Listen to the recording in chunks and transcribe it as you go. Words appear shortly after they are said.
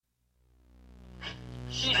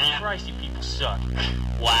Christ, you people suck.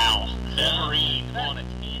 Wow. Wolverine on a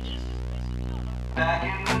tangent. Back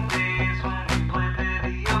in the days when we played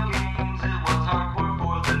video games, it was hardcore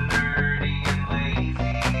for the nerdy and lazy.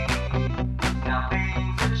 Now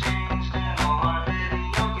things have changed and all our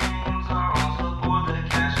video games are also for the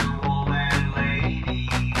casual and lady.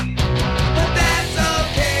 But that's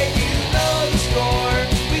okay, you know the score.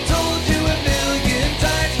 We told you a million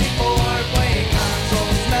times before. Playing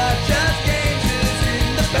consoles, not just games, is in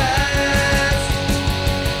the past.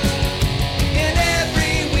 And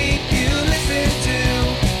every week you listen to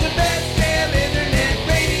the best damn internet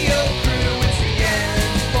radio crew. It's the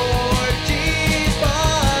N4G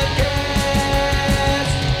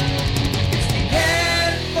podcast. It's the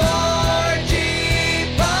N4G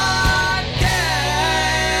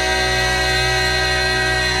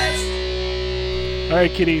podcast. All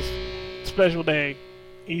right, kiddies. Special day.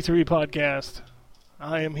 E3 podcast.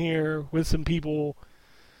 I am here with some people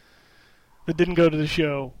that didn't go to the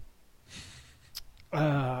show.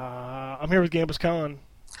 I'm here with Gambus Khan,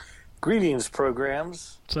 Greetings,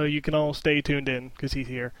 programs. so you can all stay tuned in because he's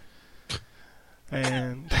here.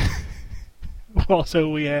 And also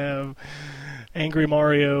we have Angry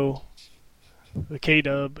Mario. The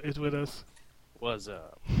K-Dub is with us. What's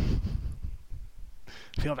up?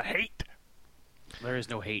 Feel the hate. There is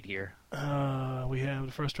no hate here. We have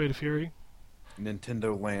the Frustrated Fury.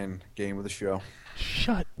 Nintendo Land game of the show.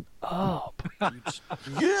 Shut up.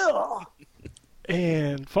 Yeah!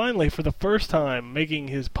 And finally, for the first time, making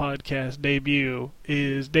his podcast debut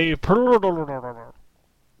is Dave.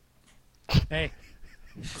 Hey,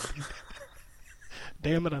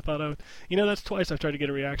 Damn it! I thought I would. You know, that's twice I've tried to get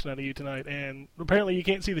a reaction out of you tonight, and apparently you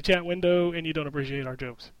can't see the chat window, and you don't appreciate our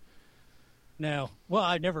jokes. no. Well,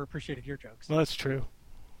 I never appreciated your jokes. Well, that's true.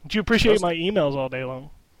 But you appreciate my emails all day long.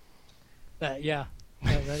 Yeah,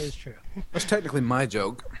 that is true. That's technically my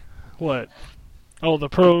joke. What? Oh, the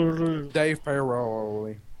pro. Dave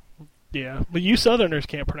Perroli. Yeah, but you Southerners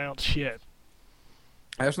can't pronounce shit.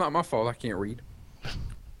 That's not my fault. I can't read.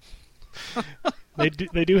 They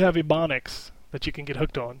do have Ebonics that you can get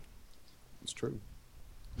hooked on. It's true.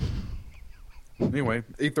 Anyway,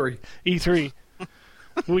 E3. E3.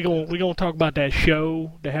 we gonna talk about that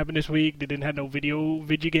show that happened this week that didn't have no video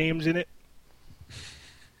games in it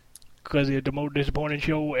because it's the most disappointing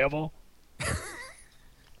show ever.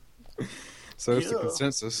 So it's the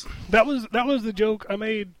consensus. That was the joke I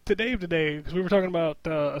made to Dave today because we were talking about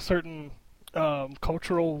a certain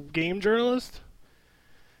cultural game journalist,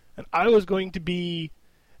 and I was going to be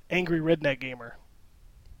Angry Redneck Gamer,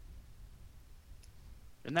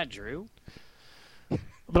 Isn't that Drew?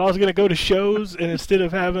 but I was going to go to shows and instead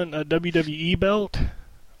of having a WWE belt,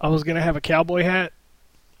 I was going to have a cowboy hat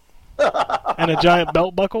and a giant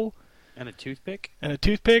belt buckle And a toothpick? and a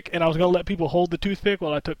toothpick, and I was going to let people hold the toothpick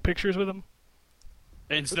while I took pictures with them.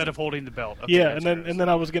 Instead of holding the belt. Okay, Yeah, that's and then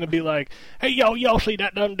I was going to be like, "Hey, y'all see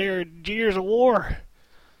that done there, Gears of War?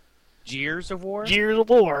 Gears of War? Gears of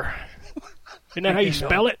War. Isn't that how you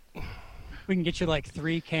spell it? We can get you like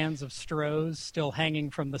 3 cans of Strohs still hanging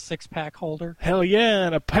from the 6-pack holder. Hell yeah,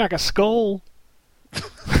 and a pack of Skull.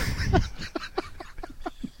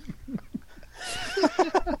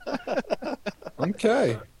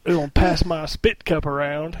 Okay. We're gonna pass my spit cup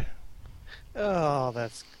around. Oh,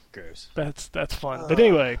 that's gross. That's fun. But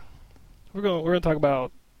anyway, we're gonna talk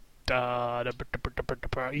about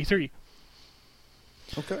E3.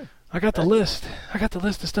 Okay. I got the list. I got the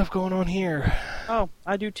list of stuff going on here. Oh,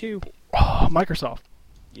 I do too. Oh, Microsoft.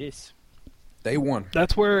 Yes. Day 1.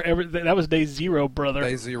 That's where that was day 0, brother.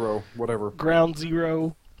 Day 0. Whatever. Ground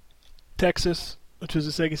Zero, Texas, which was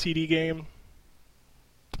a Sega CD game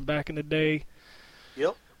back in the day.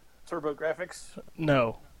 Yep. Turbo Graphics.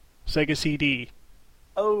 No, Sega CD.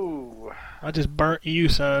 Oh. I just burnt you,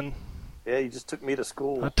 son. Yeah, you just took me to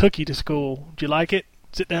school. I took you to school. Did you like it?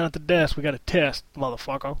 Sit down at the desk. We got a test,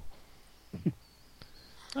 motherfucker.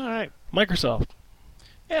 All right. Microsoft.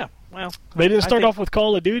 Yeah, well, They didn't I start think- off with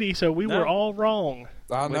Call of Duty, so we No. were all wrong.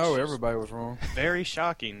 I know Which- everybody was wrong. very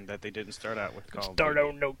shocking that they didn't start out with Call of Start Duty.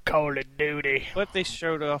 on no Call of Duty. But they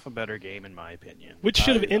showed off a better game, in my opinion. Which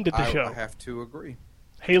should have ended the I show. have to agree.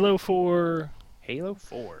 Halo 4 Halo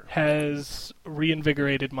 4. has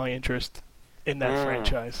reinvigorated my interest in that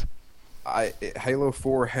franchise. Halo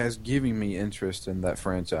 4 has given me interest in that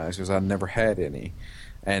franchise because I never had any.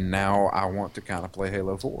 And now I want to kind of play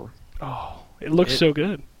Halo 4. Oh, it looks so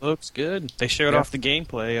good. Looks good. They showed Yeah. off the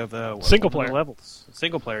gameplay of Single one of the player. levels.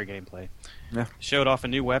 Single player gameplay. Yeah. Showed off a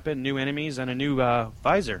new weapon, new enemies, and a new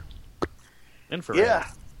visor. Infrared.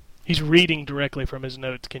 Yeah. He's reading directly from his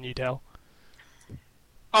notes, can you tell?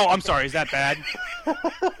 Oh, I'm sorry. Is that bad?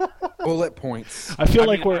 Bullet points. I feel I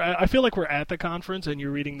like mean, we're at the conference and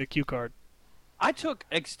you're reading the cue card. I took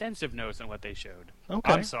extensive notes on what they showed.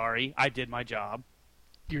 Okay. I'm sorry. I did my job.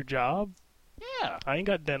 Your job? Yeah. I ain't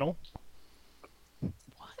got dental. What?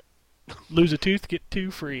 Lose a tooth, get two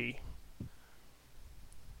free.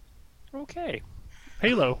 Okay.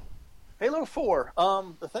 Halo. Halo 4.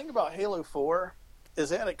 The thing about Halo 4 is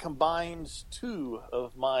that it combines two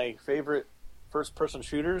of my favorite first-person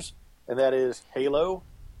shooters, and that is Halo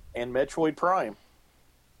and Metroid Prime.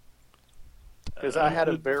 Because I had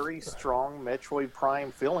a very strong Metroid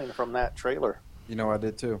Prime feeling from that trailer. You know, I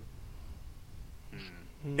did too.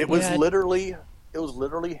 It was Yeah. literally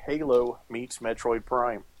Halo meets Metroid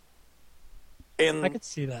Prime. And I could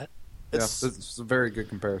see that. Yeah, it's, it's a very good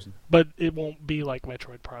comparison. But it won't be like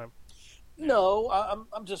Metroid Prime. no,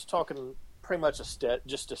 I'm just talking pretty much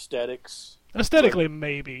just aesthetics. Aesthetically,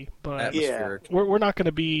 maybe, but Atmospheric. we're not going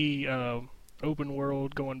to be open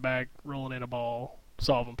world, going back, rolling in a ball,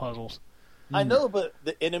 solving puzzles. I know, but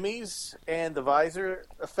the enemies and the visor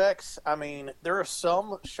effects, I mean, there are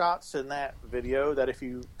some shots in that video that if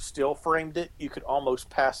you still framed it, you could almost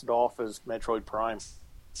pass it off as Metroid Prime.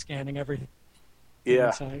 Scanning everything. Yeah.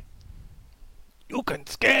 inside. You can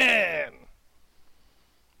scan!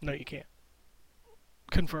 No, you can't.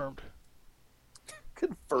 Confirmed.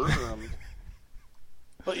 Confirmed.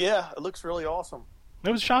 But yeah, it looks really awesome.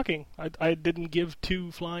 It was shocking. I didn't give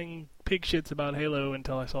two flying pig shits about Halo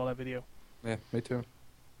until I saw that video. Yeah, me too.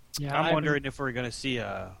 Yeah, I'm I wondering if we're going to see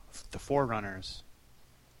the Forerunners.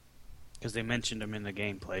 Because they mentioned them in the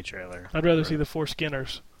gameplay trailer. I'd rather see the four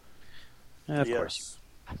Skinners. Of Yes. course.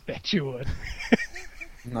 I bet you would.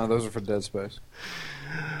 No, those are for Dead Space.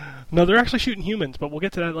 No, they're actually shooting humans, but we'll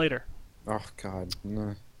get to that later. Oh God,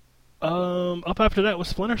 no. Up after that was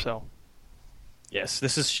Splinter Cell. Yes,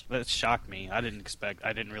 that shocked me. I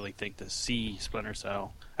didn't really think to see Splinter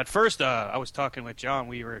Cell. At first, I was talking with John.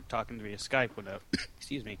 We were talking via Skype when,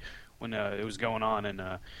 excuse me, when it was going on,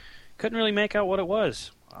 and couldn't really make out what it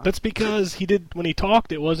was. That's because when he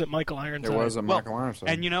talked, it wasn't Michael Ironside. There was a Well, Michael Ironside.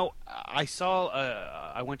 And you know, I saw.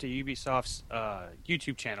 I went to Ubisoft's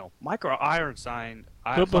YouTube channel. Michael Ironside.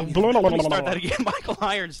 Let me start that again. Michael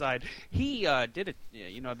Ironside. He did it.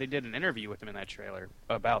 You know, they did an interview with him in that trailer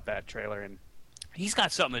about that trailer, and he's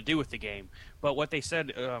got something to do with the game. But what they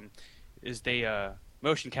said is they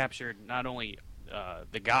motion captured not only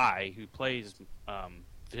the guy who plays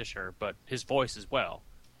Fisher, but his voice as well.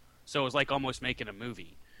 So it was like almost making a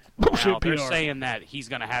movie. Bullshit Now, they're PR. saying that he's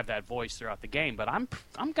going to have that voice throughout the game, but I'm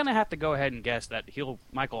going to have to go ahead and guess that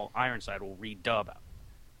Michael Ironside will redub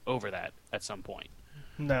over that at some point.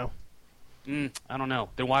 No, I don't know.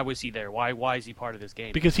 Then why was he there? Why is he part of this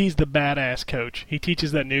game? because he's the badass coach. He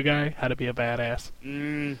teaches that new guy how to be a badass.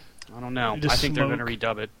 I don't know. Just I think they're going to smoke.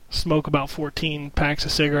 redub it. Smoke about 14 packs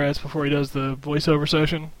of cigarettes before he does the voiceover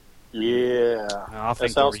session. Yeah. I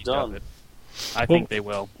think That's they'll how it's redub done. it. I think they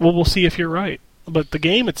will. Well, we'll see if you're right. But the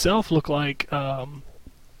game itself looked like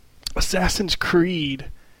Assassin's Creed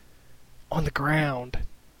on the ground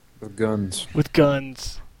with guns. with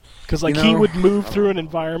guns. Because like You he know, would move through an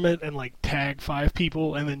environment and like tag 5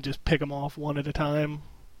 people and then just pick them off one at a time,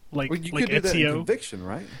 like Well, you like could do that in Ezio. Conviction,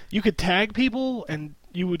 right? You could tag people and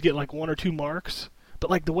you would get like 1 or 2 marks. But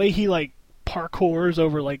like the way he like parkours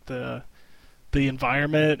over like the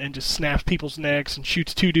environment and just snaps people's necks and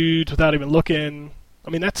shoots 2 dudes without even looking. I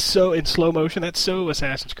mean, that's so in slow motion. That's so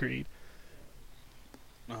Assassin's Creed.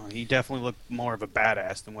 He definitely looked more of a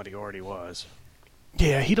badass than what he already was.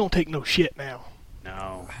 Yeah, he don't take no shit now.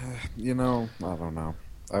 No. You know, I don't know.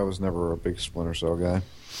 I was never a big Splinter Cell guy.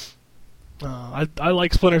 I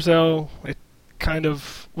like Splinter Cell. It kind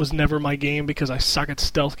of was never my game because I suck at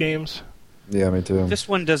stealth games. Yeah, me too. This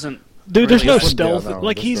one doesn't. Dude, there's no Really? stealth. Yeah, no,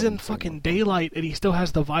 like this he's in doesn't seem fucking like- daylight and he still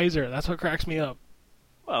has the visor. That's what cracks me up.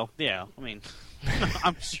 Well, yeah. I mean,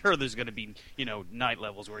 I'm sure there's going to be night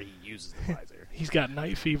levels where he uses the visor. He's got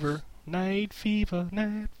night fever. Night fever,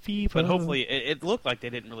 night fever. But hopefully, it looked like they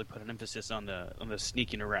didn't really put an emphasis on the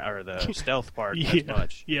sneaking around or the stealth part as yeah,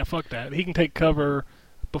 much. yeah, fuck that. He can take cover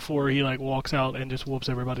before he like walks out and just whoops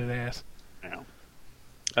everybody's ass. You know.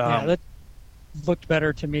 Yeah, that looked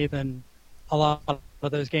better to me than a lot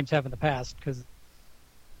of those games have in the past because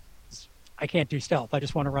I can't do stealth. I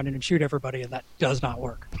just want to run in and shoot everybody, and that does not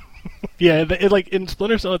work. Yeah, it like in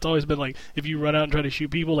Splinter Cell, it's always been like if you run out and try to shoot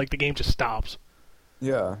people, like the game just stops.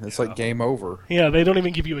 Yeah, it's like game over. Yeah, they don't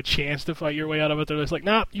even give you a chance to fight your way out of it. They're just like,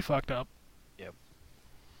 nah, you fucked up. Yep.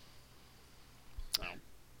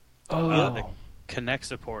 Oh, the Connect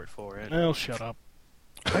support for it. oh, shut up.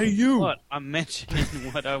 Hey, you! But I'm mentioning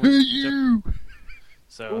what I was. you!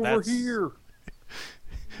 So Over that's here!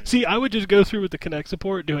 See, I would just go through with the Kinect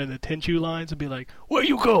support doing the Tenchu lines and be like, "Where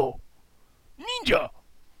you go? Ninja!"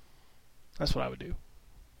 That's what I would do.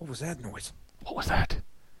 What was that noise? What was that?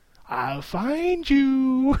 I'll find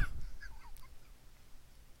you.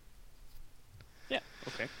 Yeah.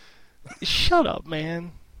 Okay. Shut up,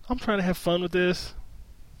 man. I'm trying to have fun with this.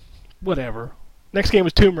 Whatever. Next game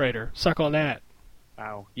was Tomb Raider. Suck on that.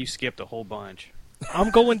 Wow, you skipped a whole bunch. I'm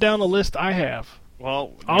going down the list I have.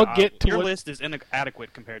 Well, I'll get to your what- list is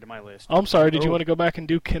inadequate compared to my list. I'm sorry, did you Oh. want to go back and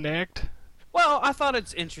do Kinect? Well, I thought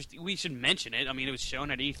it's interesting. We should mention it. I mean, it was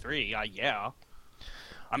shown at E3. Yeah.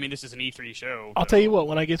 I mean, this is an E3 show. I'll so- tell you what,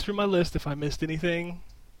 when I get through my list, if I missed anything,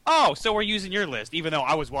 Oh, so we're using your list, even though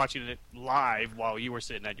I was watching it live while you were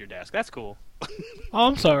sitting at your desk. That's cool. oh,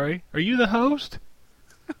 I'm sorry. Are you the host?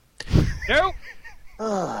 Nope.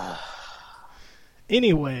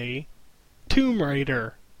 Anyway, Tomb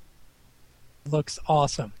Raider, Looks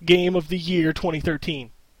awesome. Game of the Year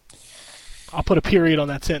 2013. I'll put a period on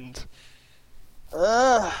that sentence.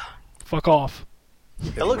 Fuck off.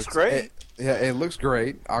 It looks great. It looks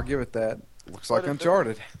great. I'll give it that. Looks like But if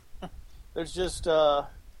Uncharted. There's just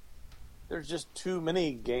too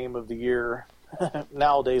many Game of the Year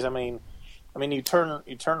nowadays. I mean, you turn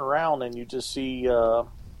around and you just see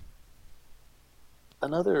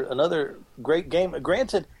another great game.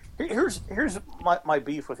 Granted, here's my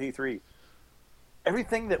beef with E3.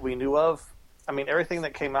 Everything that we knew of, I mean, everything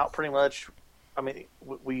that came out pretty much, I mean,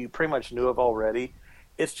 we pretty much knew of already.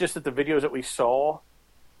 It's just that the videos that we saw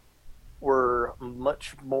were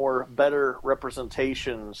much more better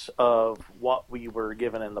representations of what we were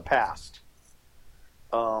given in the past.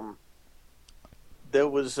 There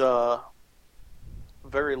was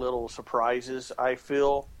very little surprises, I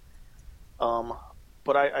feel.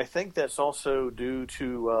 But I think that's also due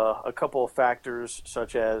to a couple of factors,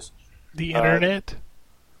 such as The internet?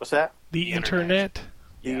 what's that? The internet?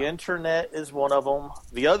 The internet is one of them.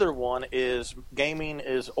 The other one is gaming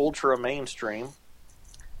is ultra mainstream,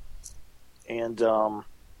 and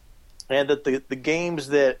that the games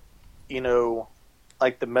that, you know,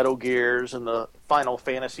 like the Metal Gears and the Final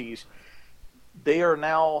Fantasies, they are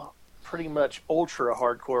now pretty much ultra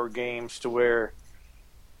hardcore games to where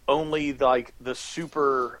only like the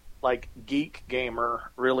super like geek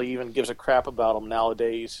gamer really even gives a crap about them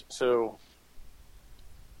nowadays. So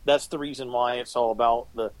that's the reason why it's all about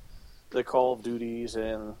the Call of Duties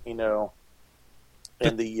and, you know,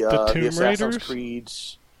 and the Tomb Assassin's Raiders?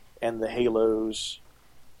 Creeds and the Halos.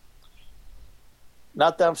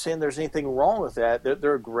 Not that I'm saying there's anything wrong with that.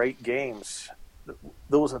 They're great games.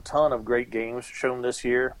 There was a ton of great games shown this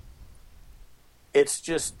year. It's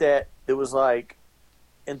just that it was like,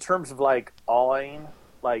 in terms of like awing,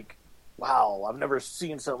 like, wow, I've never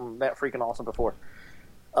seen something that freaking awesome before.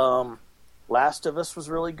 Last of Us was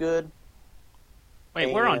really good.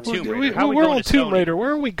 Wait, we're on And- Tomb We're Raider. How are we going on to Tomb Sony? Raider.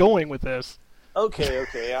 Where are we going with this? Okay.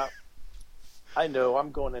 I know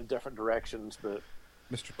I'm going in different directions, but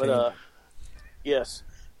Mr. But yes,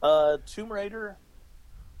 Tomb Raider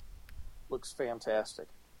looks fantastic.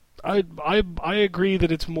 I agree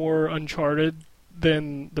that it's more Uncharted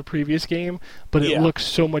than the previous game, but it Yeah. looks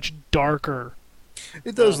so much darker.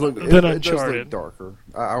 It does look Than it does look Uncharted. darker.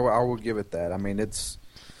 I will give it that. I mean, it's.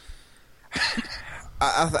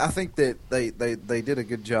 I think that they did a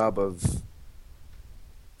good job of,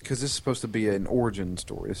 because this is supposed to be an origin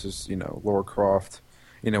story. This is, you know, Lara Croft.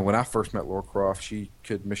 You know, when I first met Lara Croft, she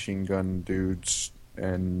could machine gun dudes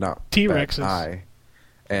and not T-Rexes. bat an eye.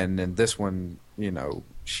 And then this one, you know,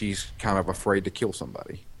 she's kind of afraid to kill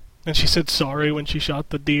somebody. And she said sorry when she shot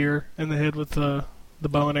the deer in the head with the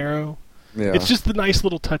bow and arrow. Yeah, It's just the nice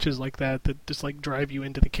little touches like that that just like drive you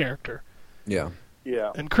into the character. yeah.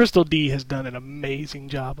 Yeah. And Crystal D has done an amazing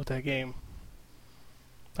job with that game.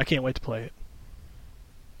 I can't wait to play it.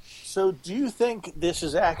 So, do you think this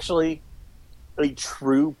is actually a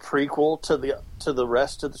true prequel to the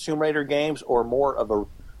rest of the Tomb Raider games, or more of a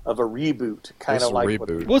reboot, kind It's of a like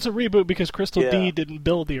reboot. Well, it's a reboot because Crystal D Yeah. didn't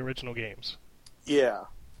build the original games. Yeah.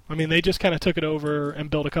 I mean, they just kind of took it over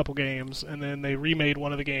and built a couple games, and then they remade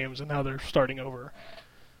one of the games, and now they're starting over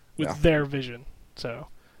with Yeah. their vision. So,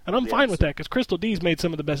 and I'm Yeah, fine with so- that because Crystal D's made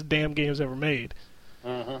some of the best damn games ever made.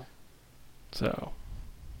 Mm-hmm. So,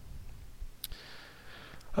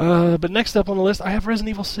 but next up on the list, I have Resident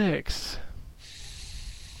Evil 6.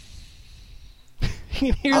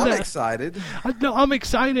 You can hear I'm that? excited. No, I'm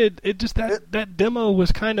excited. It just that demo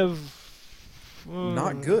was kind of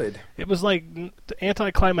Not good. It was like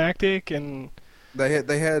anticlimactic, and They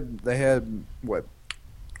had what?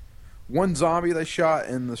 One zombie they shot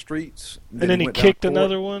in the streets, and then he went down a kicked cor-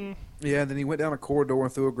 another one. Yeah, then he went down a corridor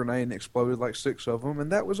and threw a grenade and exploded like 6 of them,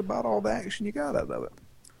 and that was about all the action you got out of it.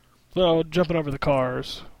 Well, jumping over the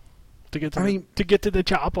cars to get to I mean- to get to the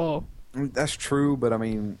chopper. That's true, but I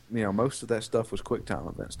mean, most of that stuff was QuickTime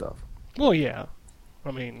event stuff. Well, yeah.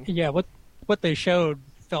 I mean, Yeah, what they showed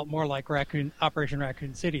felt more like Operation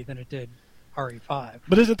Raccoon City than it did RE5.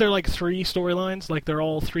 but isn't there like 3 storylines? Like they're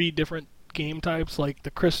all 3 different game types. Like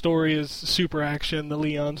the Chris story is super action, the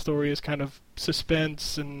Leon story is kind of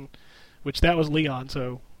suspense, and which that was Leon,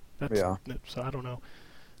 so that's so I don't know.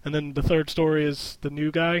 And then the third story is the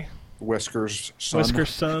new guy, Wesker's son. Wesker's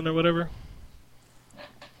son or whatever.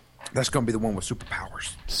 That's going to be the one with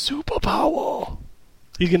superpowers. Superpower.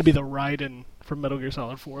 He's going to be the Raiden from Metal Gear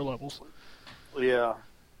Solid 4 levels. Yeah.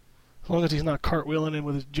 As long as he's not cartwheeling in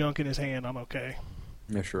with his junk in his hand, I'm okay.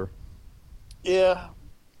 Yeah, sure. Yeah.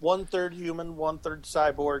 1/3 human, 1/3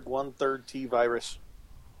 cyborg, 1/3 T-virus.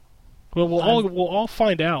 Well, we'll all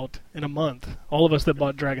find out in a month. All of us that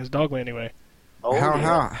bought Dragon's Dogma anyway. Oh,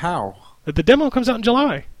 How? The demo comes out in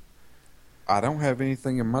July. I don't have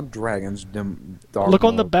anything in my Dragon's Dogma. Look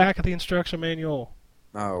on the back of the instruction manual.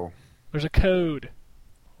 Oh. There's a code.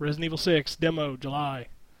 Resident Evil 6 demo July.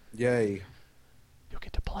 Yay. You'll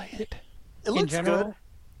get to play it. It In looks general, good.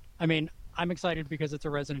 I mean, I'm excited because it's a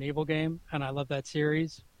Resident Evil game, and I love that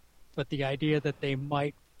series. But the idea that they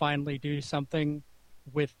might finally do something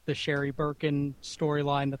with the Sherry Birkin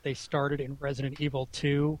storyline that they started in Resident Evil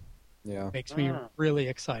 2 Yeah. makes me really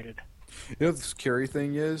excited. You know the scary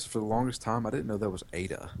thing is, for the longest time, I didn't know that was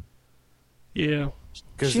Ada. Yeah.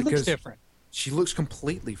 She looks different. She looks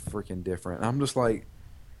completely freaking different. I'm just like,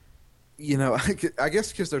 I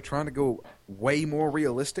guess because they're trying to go way more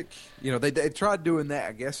realistic. They tried doing that,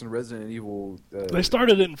 I guess, in Resident Evil. They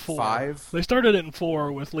started it in 4. 5. They started it in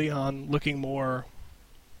 4 with Leon looking more,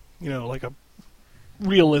 like a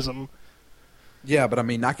realism. Yeah, but I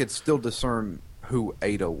mean, I could still discern who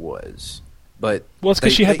Ada was. But Well, it's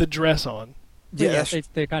because she had the dress on. yeah,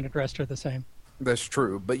 They kind of dressed her the same. that's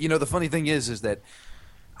true. But the funny thing is that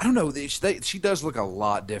I don't know. She does look a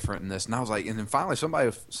lot different in this, and I was like, and then finally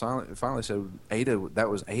somebody finally said Ada. That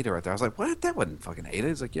was Ada right there. I was like, what? That wasn't fucking Ada.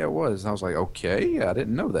 It's like, yeah, it was. And I was like, okay, I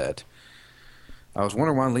didn't know that. I was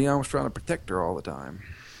wondering why Leon was trying to protect her all the time.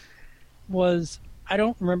 I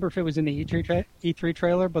don't remember if it was in the E3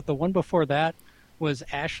 trailer, but the one before that was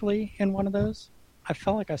Ashley in one of those. I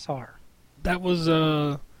felt like I saw her. That was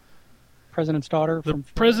President's daughter.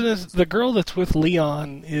 the girl that's with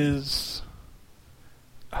Leon is.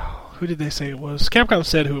 Oh, who did they say it was? Capcom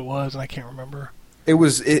said who it was, and I can't remember.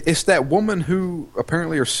 It's that woman who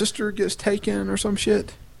apparently her sister gets taken or some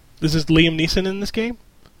shit. This is Liam Neeson in this game?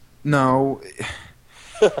 No.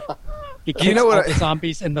 He kicks all the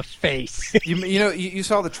zombies in the face. You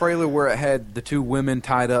saw the trailer where it had the 2 women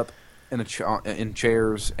tied up in in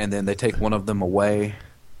chairs, and then they take one of them away.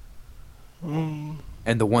 And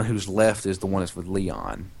the one who's left is the one that's with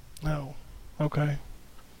Leon. No. Okay.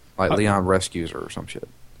 Like Leon rescues her or some shit.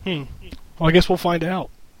 Well, I guess we'll find out.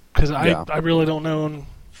 Because I really don't know. And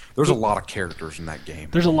there's a lot of characters in that game.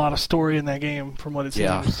 There's a lot of story in that game, from what it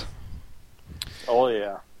seems. Oh,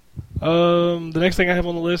 yeah. The next thing I have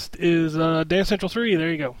on the list is Dance Central 3. There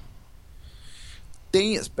you go.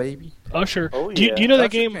 Dance, baby. Usher. Oh, yeah. Do you know that Usher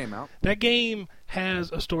game? came out. That game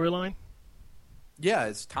has a storyline. Yeah,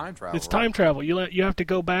 it's time travel. It's time travel. You have to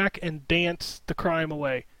go back and dance the crime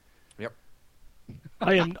away. Yep.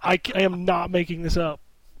 I am not making this up.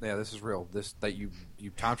 Yeah, this is real. You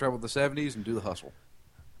time travel to the 70s and do the hustle.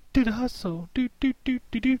 Do the hustle. Do.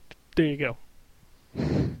 There you go.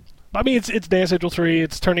 I mean, it's Dance Central 3.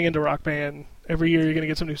 It's turning into Rock Band. Every year you're going to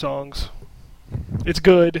get some new songs. It's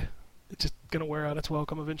good. It's just going to wear out its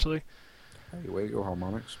welcome eventually. Hey, way to go,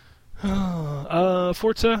 Harmonix.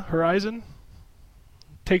 Forza Horizon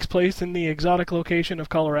takes place in the exotic location of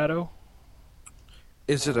Colorado.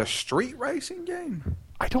 Is it a street racing game?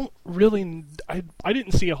 I don't really... I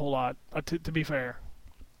didn't see a whole lot, to be fair.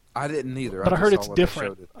 I didn't either. But I heard just it's saw when they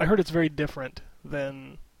different. showed it. I heard it's very different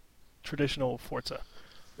than traditional Forza.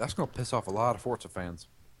 That's going to piss off a lot of Forza fans.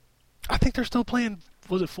 I think they're still playing...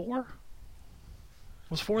 Was it 4?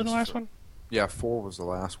 Was 4 the last one? Yeah, 4 was the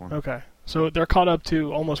last one. Okay. So they're caught up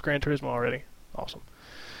to almost Gran Turismo already. Awesome.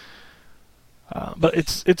 But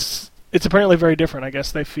it's apparently very different. I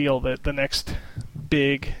guess they feel that the next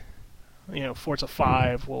big, Forza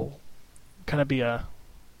 5 will kind of be a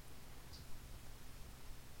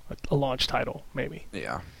launch title, maybe.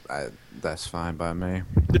 Yeah, that's fine by me.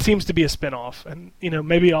 It seems to be a spin-off, and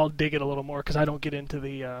maybe I'll dig it a little more because I don't get into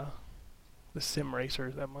the sim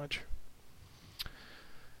racers that much.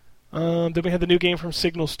 Then we had the new game from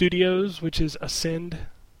Signal Studios, which is Ascend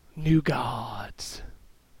New Gods,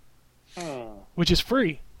 which is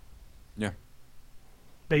free. Yeah.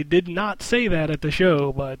 They did not say that at the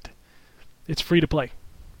show, but It's free to play.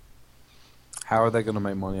 How are they going to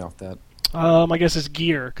make money off that? I guess it's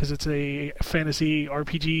Gear because it's a fantasy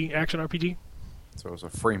RPG, action RPG. So it's a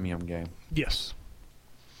freemium game. Yes,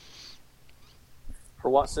 For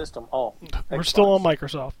what system? Oh, we're Xbox. still on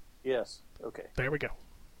Microsoft. Yes. Okay. There we go.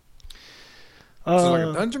 Is it like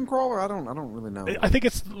a dungeon crawler? I don't really know. I think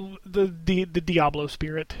it's the Diablo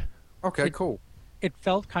spirit. Okay, cool. It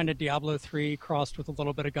felt kind of Diablo 3 crossed with a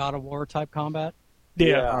little bit of God of War type combat. Yeah,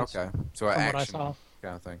 Yeah. Okay, so an From what I action saw.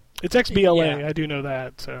 kind of thing. it's XBLA. Yeah. I do know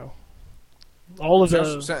that. So all of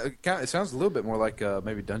the It sounds a little bit more like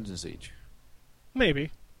maybe Dungeon Siege. maybe.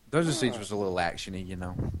 Dungeon Siege was a little actiony, you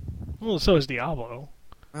know. Well, so is Diablo.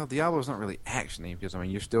 Well, Diablo's not really actiony because I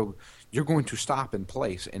mean you're going to stop in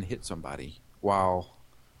place and hit somebody while.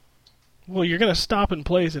 Well, you're gonna stop in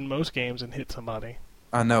place in most games and hit somebody.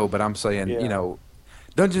 I know, but I'm saying Yeah. you know,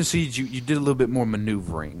 Dungeon Siege you did a little bit more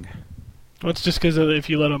maneuvering. Well, it's just because if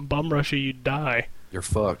you let them bum rush you, you die. You're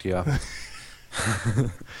fucked, yeah.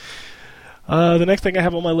 The next thing I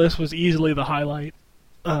have on my list was easily the highlight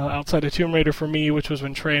outside of Tomb Raider for me, which was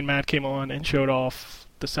when Trey and Matt came on and showed off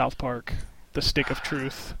the South Park, the Stick of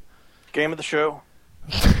Truth. Game of the show.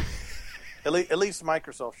 At least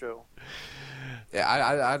Microsoft show.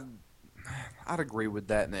 Yeah, I'd agree with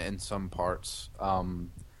that in some parts.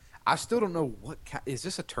 I still don't know is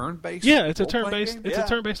this a turn-based? Yeah, it's a role-playing turn-based. game? It's Yeah. a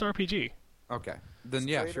turn-based RPG. Okay, then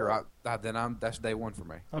yeah, Straight sure. up. That's day one for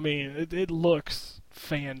me. I mean, it looks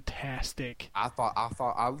fantastic. I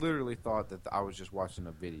literally thought that I was just watching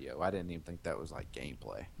a video. I didn't even think that was like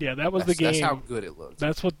gameplay. Yeah, that was That's, the game. That's how good it looked.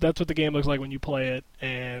 That's what the game looks like when you play it,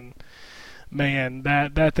 and man,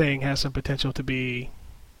 that thing has some potential to be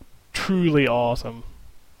truly awesome.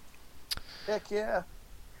 Heck yeah.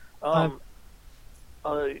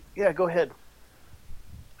 Yeah, go ahead.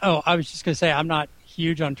 Oh, I was just going to say I'm not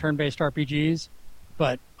huge on turn-based RPGs,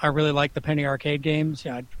 but I really like the Penny Arcade games.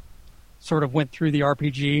 Yeah, I sort of went through the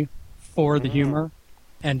RPG for the humor,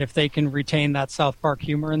 and if they can retain that South Park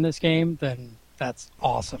humor in this game, then that's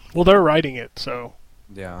awesome. Well, they're writing it, so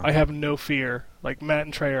Yeah, I have no fear. Like Matt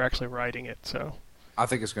and Trey are actually writing it, so I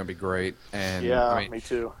think it's going to be great. And Yeah, I mean, me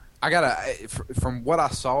too. from what I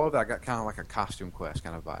saw of it, I got kind of like a Costume Quest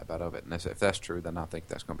kind of vibe out of it. And if that's true, then I think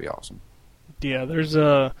that's going to be awesome. yeah, there's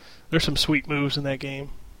some sweet moves in that game,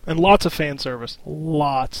 and lots of fan service,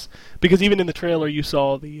 lots. Because even in the trailer, you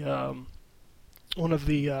saw the one of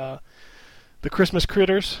the Christmas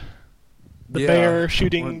critters, the Yeah, bear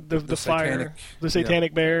shooting one- the fire, satanic- the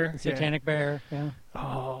satanic bear. Satanic Bear, yeah. Yeah.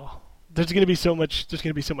 Oh, there's gonna be so much. There's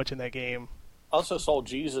gonna be so much in that game. Also saw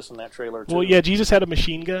Jesus in that trailer too. Well, yeah, Jesus had a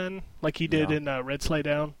machine gun like he did Yeah. in Red Sleigh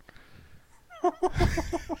Down,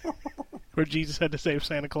 where Jesus had to save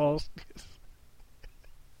Santa Claus.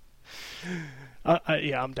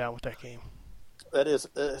 Yeah, I'm down with that game. That is,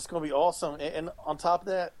 it's going to be awesome. And on top of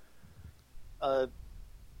that,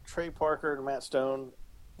 Trey Parker and Matt Stone,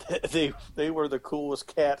 they were the coolest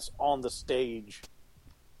cats on the stage.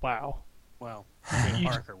 Wow, Well, You-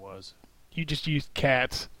 Parker was. you just used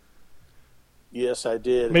cats. Yes, I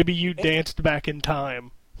did. Maybe you danced back in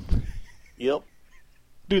time. Yep.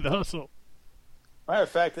 Do the hustle, Matter of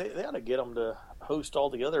fact, they ought to get them to host all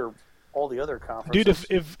the other conferences.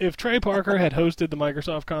 dude. If Trey Parker had hosted the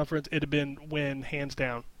Microsoft conference, it'd have been win hands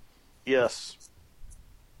down. Yes.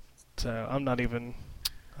 So I'm not even.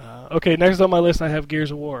 Okay, next on my list I have Gears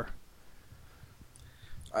of War.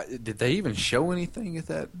 Did they even show anything at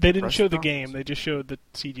that? They didn't press show the conference? game. They just showed the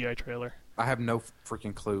CGI trailer. I have no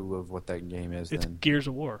freaking clue of what that game is. It's Then Gears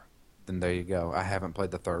of War. there you go. I haven't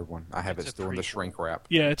played the third one. I have It's it a still in the prequel. shrink wrap.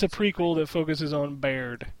 Yeah, it's a prequel that focuses on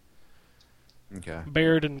Baird. Okay.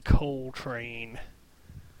 Baird and Coltrane.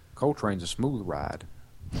 Coltrane's a smooth ride.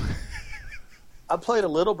 I played a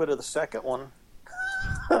little bit of the second one.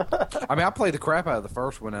 I mean, I played the crap out of the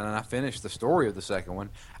first one, and I finished the story of the second one.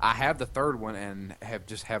 I have the third one, and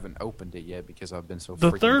haven't opened it yet because I've been so.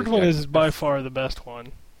 The freaking third one distracted. is by far the best one.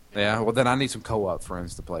 Yeah, well, then I need some co-op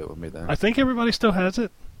friends to play with me. Then I think everybody still has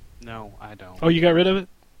it. No, I don't. Oh, you got rid of it?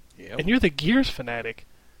 Yep. And you're the Gears fanatic.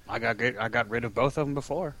 I got rid of both of them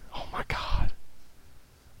before. Oh my god.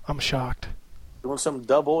 I'm shocked. Doing some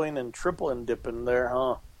doubling and tripling dipping there,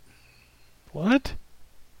 huh? What?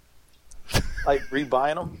 Like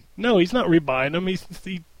rebuying them? No, he's not rebuying them.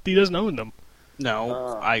 He doesn't own them.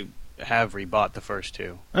 No, I have rebought the first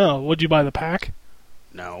two. Oh, would you buy the pack?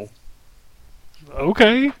 No,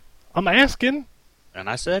 Okay. I'm asking. and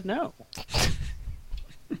I said no.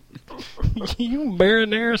 You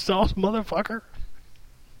marinara sauce motherfucker.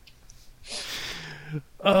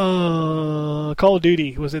 Call of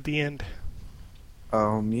Duty was at the end.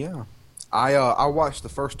 yeah. I watched the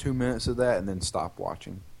first 2 minutes of that and then stopped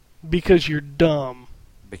watching. Because you're dumb.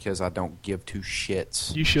 Because I don't give two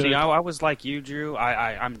shits. You should. See, I was like you, Drew.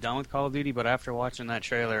 I'm done with Call of Duty, but after watching that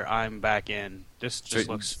trailer, I'm back in. This just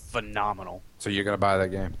So- looks phenomenal. So you're gonna buy that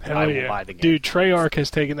game? Hell I will yeah. buy the game. Dude, Treyarch has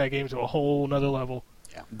taken that game to a whole nother level.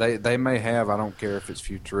 They may have. I don't care if it's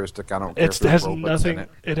futuristic. I don't care It if there's has robots nothing. in it.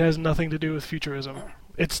 It has nothing to do with futurism.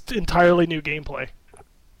 It's entirely new gameplay.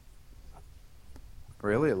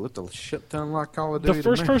 Really, it looked a shit ton like Call of The Duty. to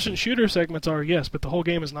me. first-person shooter segments are, yes, but the whole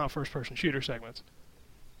game is not first-person shooter segments.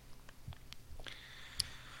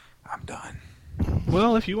 I'm done.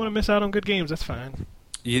 Well, if you want to miss out on good games, that's fine.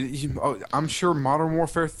 I'm sure Modern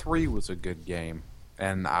Warfare 3 was a good game,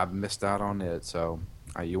 and I missed out on it. So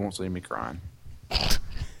you won't see me crying.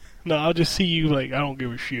 No, I'll just see you like, I don't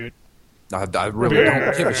give a shit. I really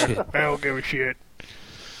don't give a shit. I don't give a shit.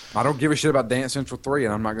 I don't give a shit about Dance Central 3,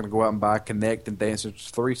 and I'm not going to go out and buy Connect and Dance Central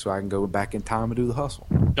 3 so I can go back in time and do the hustle.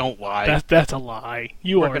 Don't lie. That's a lie.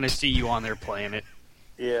 You We're are. going to see you on there playing it.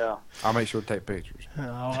 Yeah. I'll make sure to take pictures.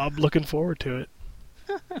 I'm looking forward to it.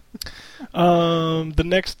 The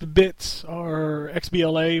next bits are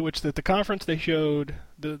XBLA, which at the conference they showed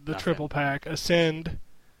the triple pack, Ascend,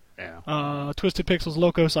 Yeah. Twisted Pixels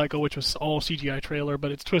Loco Cycle, which was all CGI trailer,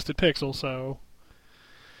 but it's Twisted Pixel, so.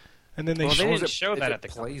 And then they Well, they showed. didn't show that it at the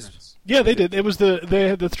plays- conference. Yeah, they did. It was they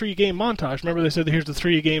had the 3-game montage. Remember, they said here's the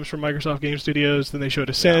 3 games from Microsoft Game Studios. Then they showed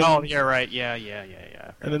Ascend. Oh, yeah, right. Yeah.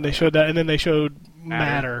 And then they showed that, and then they showed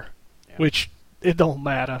Matter, Yeah. which it don't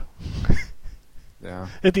matter. Yeah.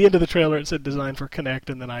 At the end of the trailer, it said designed for Kinect,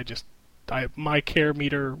 and then my care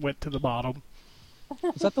meter went to the bottom.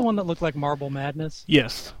 Is that the one that looked like Marble Madness?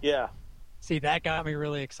 Yes, Yeah. See, that got me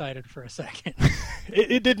really excited for a second.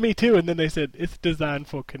 it did me too. And then they said it's designed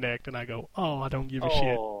for Kinect, and I go, oh, I don't give a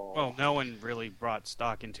shit. Oh. Well, no one really brought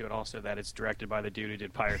stock into it. Also, that it's directed by the dude who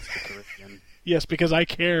did Pirates of the Caribbean. Yes, because I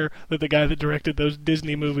care that the guy that directed those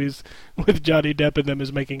Disney movies with Johnny Depp in them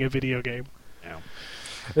is making a video game. Yeah.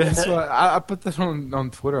 That's why I put this on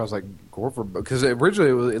Twitter. I was like, Gore because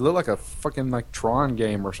originally it looked like a fucking like Tron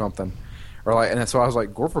game or something, or like, and so I was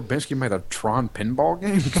like, Gore Verbinski made a Tron pinball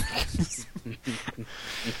game.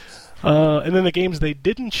 And then the games they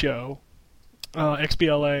didn't show,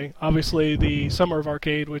 XBLA, obviously the Summer of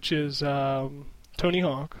Arcade, which is Tony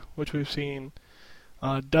Hawk, which we've seen,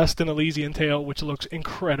 Dust and Elysian Tale, which looks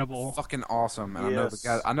incredible. Fucking awesome, and Yes.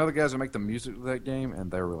 I know the guys that make the music of that game, and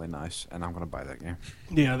they're really nice, and I'm gonna buy that game.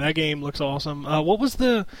 Yeah, that game looks awesome. What was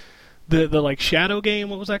the like shadow game?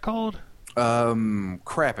 What was that called?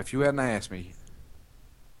 Crap! If you hadn't asked me,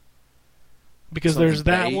 Because Something there's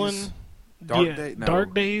that Days? one. Dark Day? No.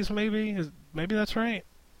 Dark Days, maybe. Maybe that's right.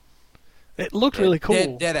 It looked really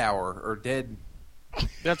cool. Dead Hour or Dead.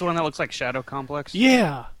 That's the one that looks like Shadow Complex?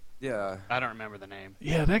 Yeah, Yeah. I don't remember the name.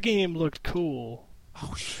 yeah, that game looked cool.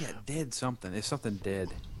 Oh shit! Dead something. It's something dead.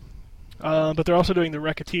 But they're also doing the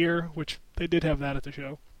Racketeer, which they did have that at the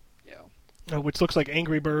show. Yeah. Which looks like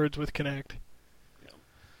Angry Birds with Kinect.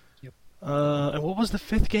 Yep. And what was the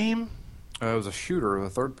 5th game? It was a shooter, a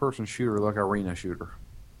third-person shooter, like arena shooter.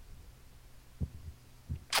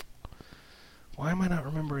 Why am I not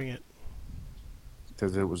remembering it?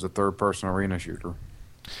 Because it was a third-person arena shooter.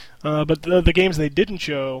 But the games they didn't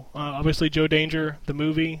show, obviously Joe Danger, the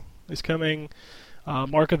movie, is coming.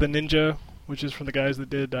 Mark of the Ninja, which is from the guys that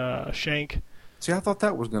did Shank. See, I thought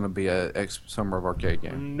that was going to be a Summer of Arcade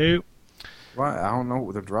game. Nope. Why? I don't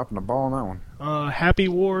know. They're dropping the ball on that one. Happy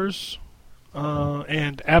Wars,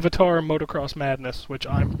 and Avatar Motocross Madness, which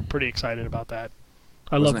I'm pretty excited about that.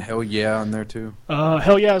 I Wasn't love. Hell Yeah in there too?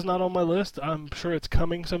 Hell Yeah is not on my list. I'm sure it's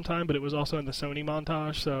coming sometime, but it was also in the Sony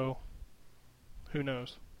montage, so who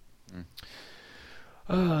knows?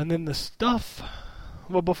 And then the stuff.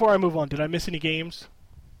 Well, before I move on, did I miss any games?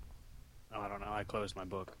 Oh, I don't know. I closed my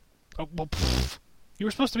book. Oh, well, you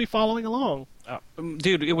were supposed to be following along.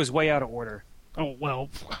 Dude, it was way out of order. Oh well,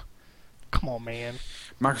 come on, man.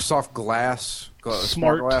 Microsoft Glass.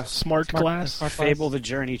 Smart Glass. Smart Glass. Fable the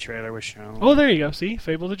Journey trailer was shown. Oh, there you go. See,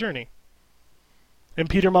 Fable the Journey. And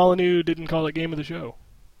Peter Molyneux didn't call it Game of the Show.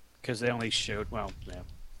 Because they only showed, well, yeah.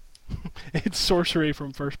 It's sorcery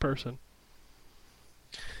from first person.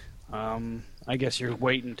 I guess you're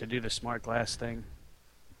waiting to do the smart glass thing.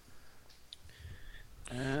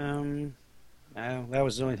 No, that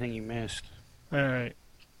was the only thing you missed. All right.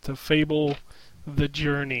 So Fable the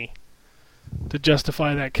Journey to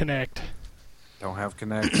justify that Kinect. Don't have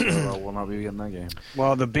Connect, so I will not be getting that game.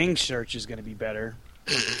 Well, the Bing search is going to be better.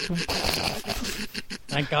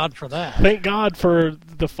 Thank God for that. Thank God for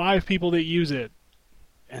the 5 people that use it.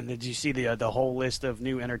 And did you see the whole list of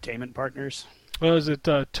new entertainment partners? Well, is it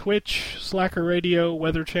Twitch, Slacker Radio,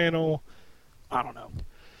 Weather Channel, I don't know.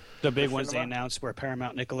 The big ones they announced were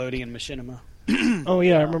Paramount, Nickelodeon, Machinima. Oh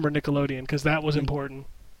yeah, I remember Nickelodeon because that was important.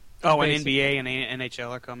 Oh, and Basic- NBA and NHL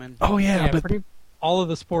are coming. Oh yeah, but pretty all of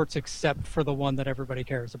the sports except for the one that everybody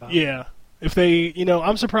cares about. yeah, if they,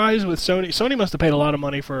 I'm surprised with Sony. Sony must have paid a lot of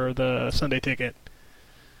money for the Sunday ticket.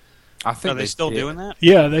 I think Are they still did. doing that?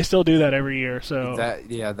 Yeah, they still do that every year. So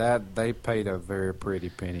That they paid a very pretty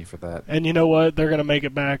penny for that. and you know what? They're gonna make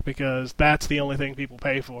it back because that's the only thing people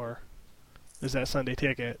pay for, is that Sunday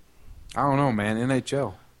ticket. I don't know, man.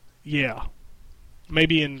 NHL. Yeah,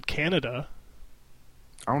 maybe in Canada.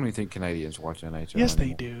 I don't even think Canadians watch NHL. Yes, they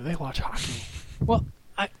anymore. do. They watch hockey. Well,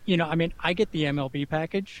 I get the MLB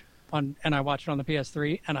package and I watch it on the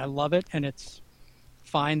PS3, and I love it, and it's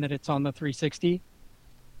fine that it's on the 360.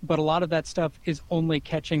 But a lot of that stuff is only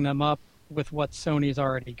catching them up with what Sony's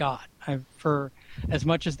already got. For as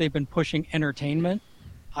much as they've been pushing entertainment,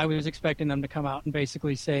 I was expecting them to come out and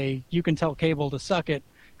basically say, you can tell cable to suck it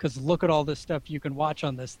because look at all this stuff you can watch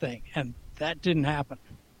on this thing. And that didn't happen.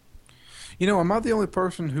 Am I the only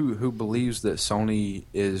person who believes that Sony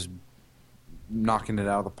is knocking it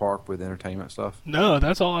out of the park with entertainment stuff? No,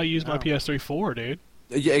 that's all I use my No. PS3 for, dude.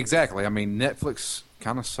 Yeah, exactly. I mean, Netflix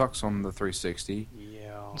kind of sucks on the 360.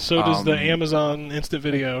 Yeah. So does the Um, Amazon Instant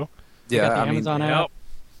Video. You Yeah, got the I mean, Amazon app.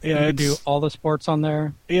 Yeah, You can do it's all the sports on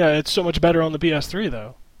there. it's so much better on the PS3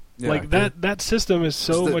 though. yeah, Like that system is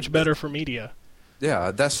so the- much better for media.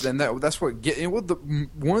 Yeah, that's what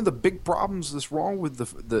one of the big problems that's wrong with the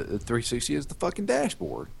 360 is the fucking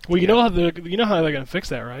dashboard. Well, you know how they're gonna fix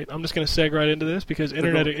that, right? I'm just gonna seg right into this because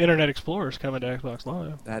Internet Explorer is coming to Xbox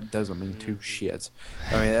Live. That doesn't mean two shits.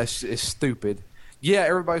 I mean, it's stupid. Yeah,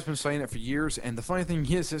 everybody's been saying it for years, and the funny thing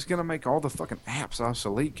is, it's gonna make all the fucking apps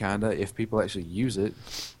obsolete, kinda, if people actually use it.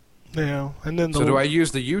 Yeah, and then So do I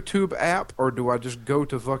use the YouTube app, or do I just go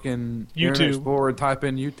to fucking Internet YouTube. Explorer and type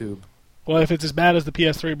in YouTube? Well, if it's as bad as the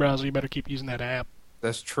PS3 browser, you better keep using that app.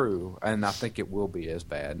 That's true, and I think it will be as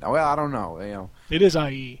bad. Well, I don't know. It is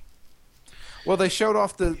IE. Well, they showed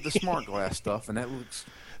off the smart glass stuff, and that looks.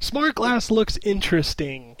 Smart Glass looks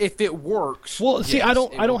interesting. If it works. Well, see, yes, I it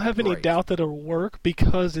don't will have be any great. doubt that it'll work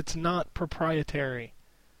because it's not proprietary.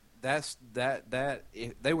 That's that.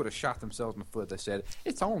 If they would have shot themselves in the foot. They said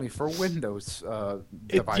it's only for Windows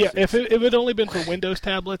devices. Yeah, if it had only been for Windows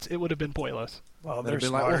tablets, it would have been pointless. Well, They'd they're be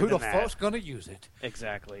like, well, smarter who the than that. fuck's gonna use it?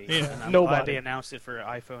 Exactly. Yeah, And I'm nobody. glad they announced it for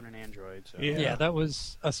iPhone and Android. So. Yeah. Yeah, that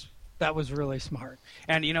was really smart.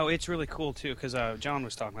 And it's really cool too because John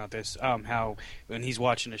was talking about this. How when he's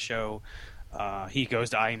watching a show, he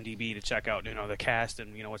goes to IMDb to check out the cast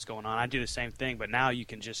and what's going on. I do the same thing, but now you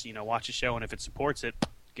can just watch a show and if it supports it,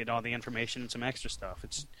 get all the information and some extra stuff.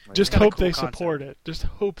 It's Just kinda hope cool they concept. support it. Just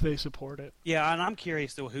hope they support it. Yeah, and I'm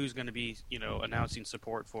curious though who's going to be announcing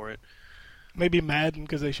support for it. Maybe Madden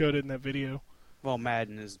because they showed it in that video. Well,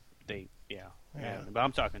 Madden is Madden, but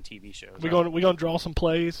I'm talking TV shows. We gonna draw some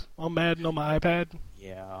plays on Madden on my iPad.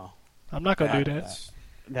 Yeah, I'm not gonna do that.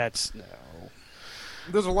 that's no.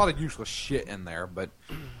 There's a lot of useless shit in there, but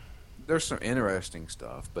there's some interesting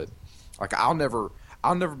stuff. But like, I'll never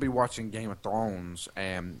be watching Game of Thrones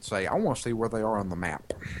and say I want to see where they are on the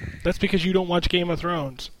map. That's because you don't watch Game of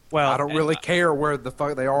Thrones. Well, I don't really care where the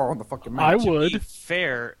fuck they are on the fucking map. I To be would.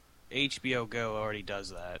 fair, HBO Go already does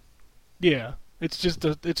that. Yeah, it's just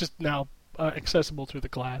now accessible through the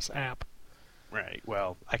Glass app. Right.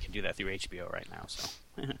 Well, I can do that through HBO right now. So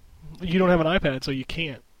You don't have an iPad, so you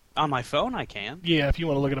can't. on my phone, I can. Yeah, if you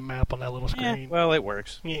want to look at a map on that little Yeah, screen. well, it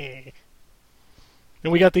works. Yeah.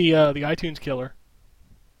 And we got the iTunes killer.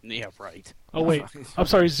 Yeah, right. Oh wait, I'm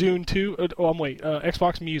sorry, Zune 2.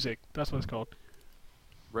 Xbox Music. That's what it's called.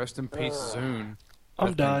 Rest in peace, Zune. I'm That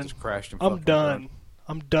thing done. just crashed and I'm fucking done. burned.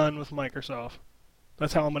 I'm done with Microsoft.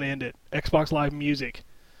 That's how I'm gonna end it. Xbox Live Music.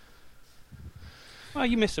 Well,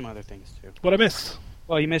 you missed some other things too. What I miss?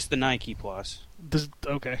 Well, you missed the Nike Plus.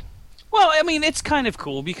 Okay. Well, I mean, it's kind of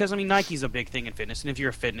cool because Nike's a big thing in fitness, and if you're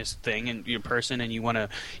a fitness thing and you're a person and you want to,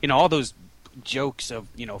 all those jokes of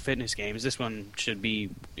fitness games, this one should be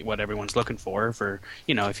what everyone's looking for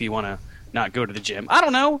if you want to not go to the gym. I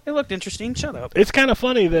don't know. It looked interesting. Shut up. It's kind of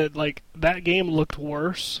funny that that game looked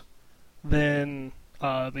worse than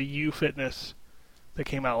the U Fitness that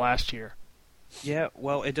came out last year. Yeah.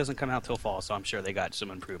 Well, it doesn't come out till fall, so I'm sure they got some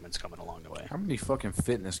improvements coming along the way. How many fucking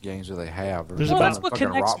fitness games do they have? There's Well, about- that's what fucking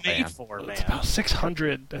Kinect's rock made band. for, It's man. about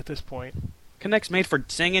 600 at this point. Kinect's made for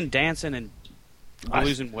singing, dancing, and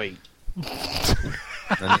losing weight. And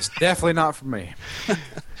it's definitely not for me.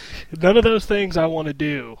 None of those things I want to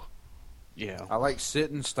do. Yeah. I like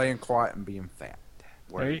sitting, staying quiet, and being fat.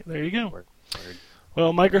 There you go. Word.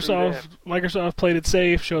 Well, Microsoft played it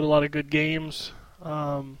safe, showed a lot of good games.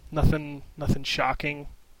 Nothing shocking.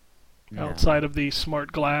 outside of the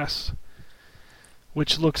smart glass,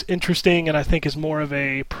 which looks interesting and I think is more of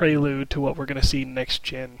a prelude to what we're going to see next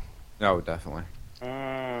gen. Oh, definitely.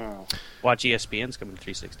 Watch ESPN's coming to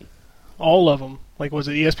 360. All of them. Like, was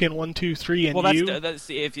it ESPN 1, 2, 3, and Well, U? that's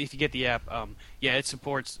if you get the app, yeah, it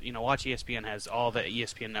supports. Watch ESPN has all the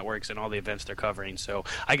ESPN networks and all the events they're covering. So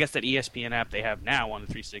I guess that ESPN app they have now on the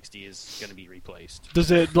 360 is going to be replaced.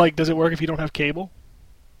 Does it work if you don't have cable?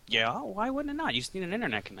 Yeah, why wouldn't it not? You just need an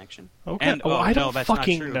internet connection. Okay. And, well, I no, don't that's not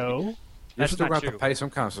fucking true. know. You That's still not have to true. pay some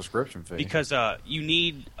kind of subscription fee. Because you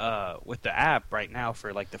need with the app right now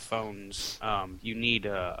for like the phones, you need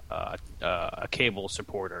a cable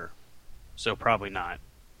supporter. So probably not.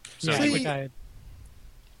 So Yeah, I you think would I had,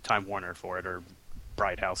 Time Warner for it or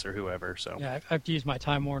Bright House or whoever. So yeah, I have to use my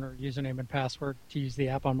Time Warner username and password to use the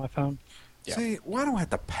app on my phone. Yeah. See, why do I have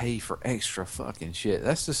to pay for extra fucking shit?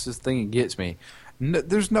 That's just the thing that gets me. No,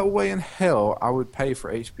 there's no way in hell I would pay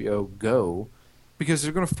for HBO Go because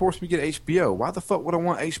they're going to force me to get HBO. Why the fuck would I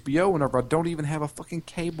want HBO whenever I don't even have a fucking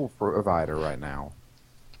cable provider right now?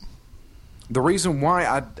 The reason why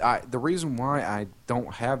I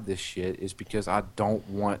don't have this shit is because I don't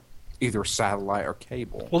want either satellite or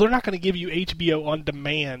cable. Well, they're not going to give you HBO on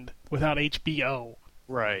demand without HBO.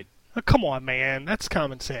 right. Oh, come on, man. That's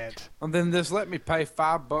common sense. And then just let me pay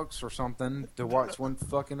 $5 or something to watch one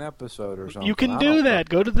fucking episode or something. You can I do don't that.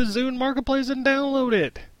 Go to the Zune Marketplace and download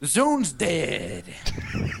it. Zune's dead.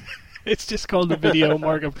 It's just called the Video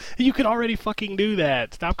Market. You can already fucking do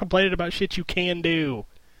that. Stop complaining about shit you can do.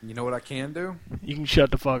 You know what I can do? You can shut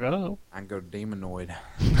the fuck up. I can go to Demonoid.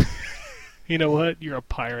 You know what? You're a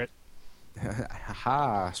pirate.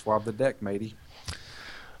 Ha! Swab the deck, matey.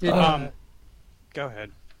 Did, Go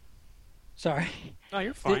ahead. sorry. No,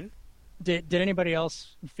 you're fine. Did anybody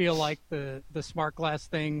else feel like the smart glass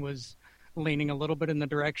thing was leaning a little bit in the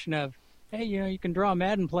direction of, hey, you can draw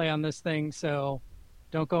Madden play on this thing, so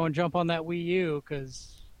don't go and jump on that Wii U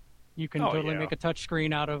because you can Oh, totally yeah. make a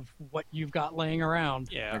touchscreen out of what you've got laying around.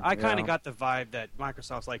 Yeah, I kind Yeah. of got the vibe that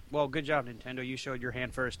Microsoft's like, well, good job, Nintendo. You showed your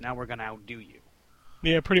hand first. Now we're going to outdo you.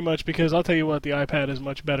 Yeah, pretty much, because I'll tell you what, the iPad is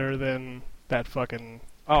much better than that fucking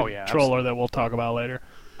Oh, yeah. controller that we'll talk about later.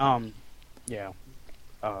 Yeah.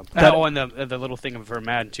 That- And the little thing for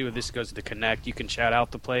Madden too. This goes to Connect. You can shout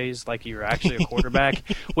out the plays like you're actually a quarterback,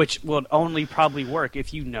 which will only probably work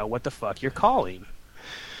if you know what the fuck you're calling.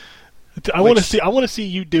 I want to see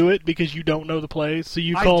you do it because you don't know the plays. So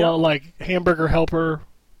you I call don't. out like hamburger helper,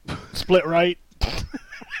 split right.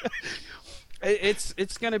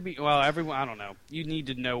 It's gonna be everyone. I don't know. You need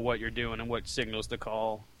to know what you're doing and what signals to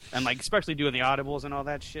call, and like especially doing the audibles and all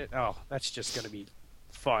that shit. Oh, that's just gonna be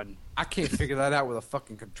fun. I can't figure that out with a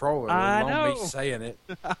fucking controller. I let alone know. me saying it.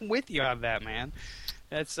 I'm with you on that, man.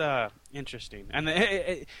 That's interesting. And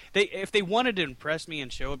if they wanted to impress me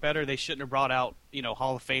and show it better, they shouldn't have brought out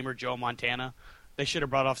Hall of Famer Joe Montana. They should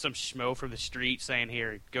have brought off some schmo from the street saying,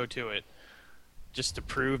 "Here, go to it," just to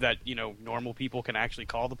prove that normal people can actually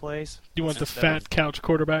call the plays. You want the Instead fat of- couch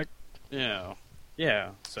quarterback? Yeah.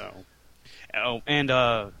 So, and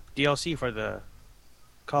DLC for the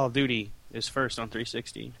Call of Duty is first on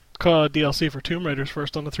 360. Call DLC for Tomb Raider's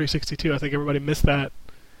first on the 362. I think everybody missed that.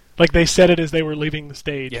 Like they said it as they were leaving the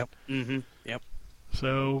stage. Yep. Mm-hmm. Yep.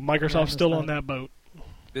 So Yeah, Microsoft's I still missed on that. that boat.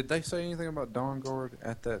 Did they say anything about Dawn Guard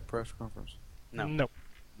at that press conference? No. No.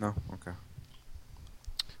 No. Okay.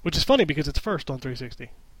 Which is funny because it's first on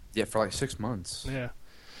 360. Yeah, for like 6 months. Yeah.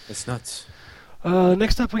 It's nuts.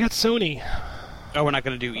 Next up, we got Sony. Oh, we're not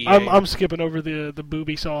going to do EA. I'm skipping over the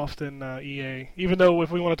Ubisoft and EA. Even though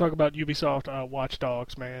if we want to talk about Ubisoft, Watch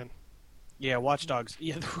Dogs, man, Yeah, Watch Dogs.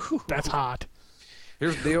 Yeah, that's hot.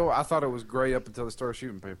 Here's the deal. I thought it was great up until they started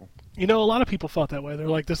shooting people. You know, a lot of people thought that way. They're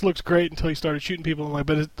like, "This looks great" until you started shooting people. I'm like,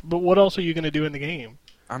 but what else are you going to do in the game?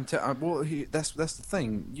 That's the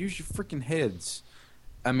thing. Use your freaking heads.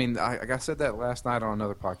 I mean, I said that last night on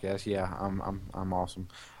another podcast. Yeah, I'm awesome.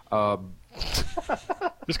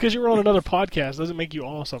 Just because you were on another podcast doesn't make you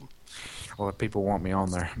awesome. Well, people want me on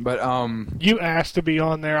there, but You asked to be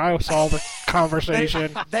on there. I saw the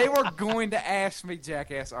conversation. they were going to ask me,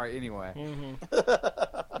 jackass. All right, anyway.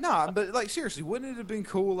 Mm-hmm. No, but like seriously, wouldn't it have been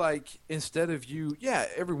cool? Like instead of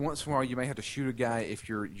every once in a while you may have to shoot a guy if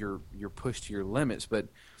you're pushed to your limits, but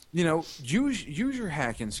use your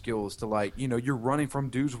hacking skills to you're running from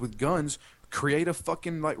dudes with guns. Create a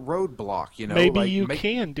fucking roadblock. Maybe you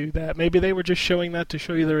can do that. Maybe they were just showing that to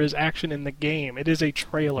show you there is action in the game. It is a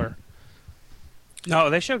trailer. No,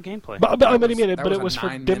 they showed gameplay. But it was for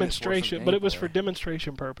 9 minutes worth of demonstration. But it was gameplay. for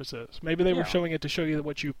demonstration purposes. Maybe they were Yeah. showing it to show you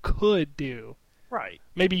what you could do. Right.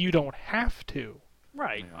 Maybe you don't have to.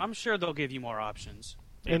 Right. Yeah. I'm sure they'll give you more options.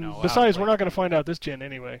 you And know, besides, we're outplay. not going to find out this gen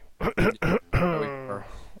anyway.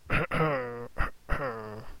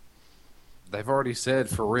 They've already said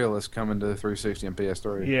for real it's coming to 360 and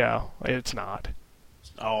PS3. Yeah, it's not.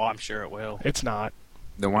 Oh, I'm sure it will. It's not.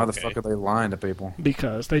 Then why the Okay. fuck are they lying to people?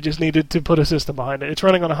 Because they just needed to put a system behind it. It's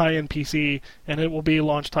running on a high-end PC, and it will be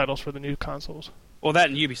launch titles for the new consoles. Well, that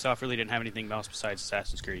and Ubisoft really didn't have anything else besides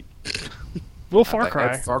Assassin's Creed. Well, Far They Cry.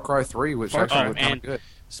 had Far Cry 3, which Far actually Cry. looked kind And- of good.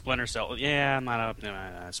 Splinter Cell. Yeah, I'm not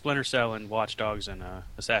up. Splinter Cell and Watch Dogs and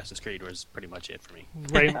Assassin's Creed was pretty much it for me. I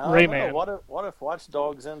don't know. Rayman. What if Watch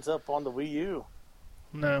Dogs ends up on the Wii U?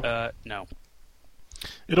 No, No.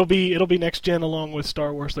 it'll be next gen along with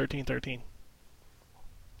Star Wars 1313.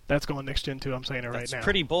 That's going next gen too. I'm saying it right That's now.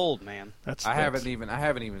 pretty bold, man. I haven't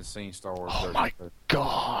even seen Star Wars Oh 30, my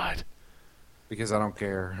God! because I don't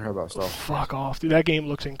care about Star Wars. Fuck off, dude. That game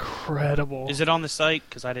looks incredible. Is it on the site?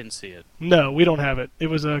 Because I didn't see it. No, we don't have it. It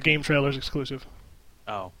was a Game Trailers exclusive.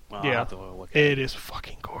 Oh, well, Yeah. I'll have to look at It is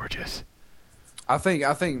fucking gorgeous. I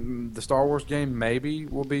think the Star Wars game maybe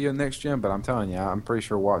will be a next gen, but I'm telling you, I'm pretty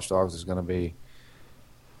sure Watch Dogs is going to be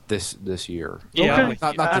this year. Yeah, Okay. I'm with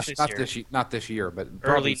you. Not this year, but Early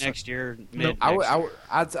probably next year, No, mid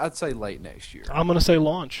I'd say late next year. I'm gonna say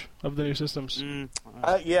launch of the new systems.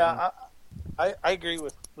 I agree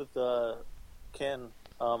with Ken.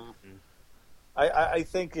 I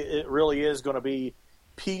think it really is going to be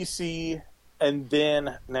PC and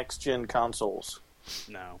then next gen consoles.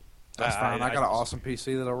 No. That's fine. I got an awesome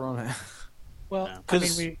PC that'll run it. Well, No. I mean,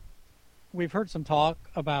 'Cause- we've heard some talk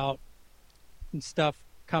about stuff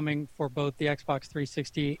coming for both the Xbox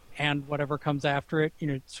 360 and whatever comes after it. You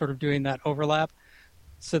know, sort of doing that overlap.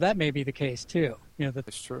 So that may be the case too. You know, that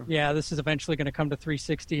It's true. yeah, this is eventually going to come to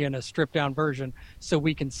 360 in a stripped down version, so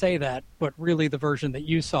we can say that. But really, the version that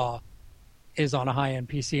you saw is on a high end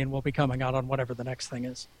PC and will be coming out on whatever the next thing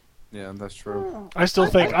is. Yeah, that's true. I still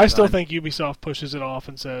think Ubisoft pushes it off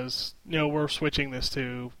and says, "No, we're switching this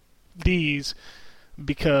to these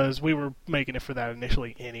because we were making it for that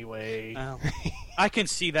initially anyway." I can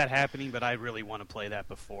see that happening, but I really want to play that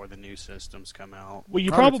before the new systems come out. Well, you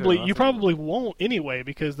Probably probably too, I you think. probably won't anyway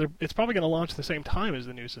because it's probably going to launch at the same time as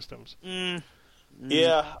the new systems.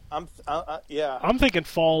 Yeah, yeah. I'm thinking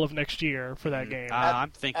fall of next year for that game.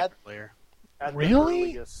 I'm thinking at- earlier. At the Really?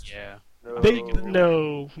 earliest. Yeah.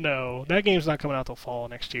 No, that game's not coming out till fall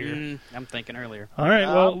next year. I'm thinking earlier. All right,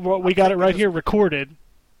 well, we got it right here recorded.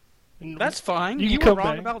 And- That's fine. You You, can were come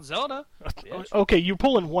wrong back. about Zelda. Bitch. Okay, you're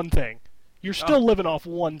pulling one thing. You're still living off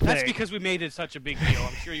one thing. That's because we made it such a big deal.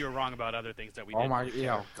 I'm sure you were wrong about other things that we did. Oh my,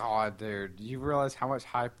 yeah, God, dude! Do you realize how much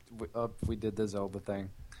hype up we did the Zelda thing?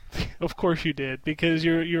 Of course you did, because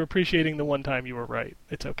you're appreciating the one time you were right.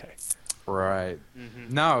 It's okay. Right.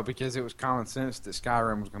 No, because it was common sense that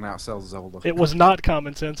Skyrim was going to outsell Zelda. It was not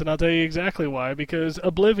common sense, and I'll tell you exactly why. Because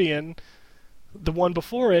Oblivion, the one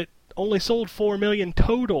before it, only sold 4 million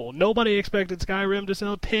total. Nobody expected Skyrim to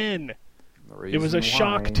sell 10. The It was a reason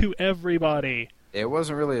shock why- to everybody. It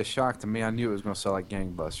wasn't really a shock to me. I knew it was going to sell like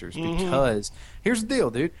gangbusters Mhm. because here's the deal,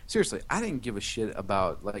 dude. Seriously, I didn't give a shit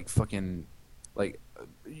about like fucking like.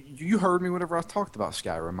 You heard me whenever I talked about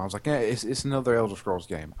Skyrim. I was like, yeah, it's another Elder Scrolls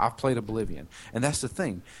game. I've played Oblivion, and that's the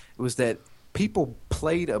thing. It was that people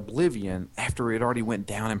played Oblivion after it already went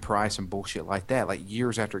down in price and bullshit like that, like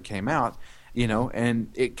years after it came out, you know, and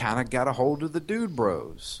it kind of got a hold of the dude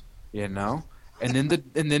bros, you know. And then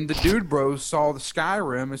the dude bros saw the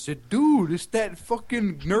Skyrim and said, "Dude, it's that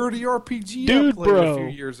fucking nerdy RPG I Dude played a bro. few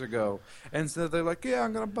years ago." And so they're like, "Yeah,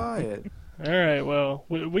 I'm gonna buy it." All right, well,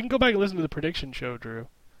 we can go back and listen to the prediction show, Drew.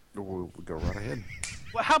 We'll go right ahead.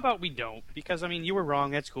 Well, how about we don't? Because, I mean, you were wrong.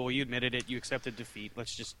 That's cool. You admitted it. You accepted defeat.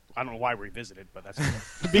 Let's just... I don't know why we revisited, but that's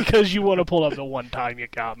cool. Because you want to pull up the one time you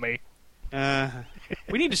got me.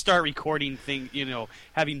 We need to start recording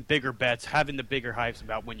having bigger bets, having the bigger hypes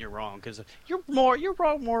about when you're wrong. Because you're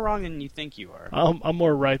more wrong than you think you are. I'm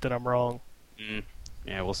more right than I'm wrong.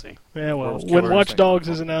 Yeah, we'll see. Yeah, well, Where's when Killer Watch Instinct? Dogs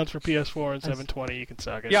is announced for PS4 and 720, you can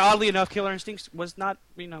suck it. Yeah, oddly enough, Killer Instincts was not,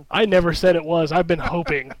 I never said it was. I've been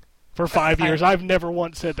hoping for 5 years. I've never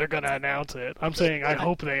once said they're going to announce it. I'm saying I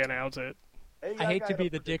hope they announce it. Hey, I hate got to a be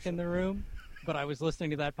the dick prediction. in the room, but I was listening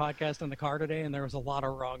to that podcast in the car today, and there was a lot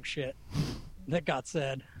of wrong shit that got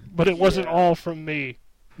said. But it wasn't all from me.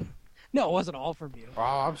 No, it wasn't all from you. Oh,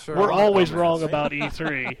 I'm sure. We're I'm not always gonna wrong say- about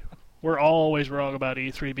E3. We're always wrong about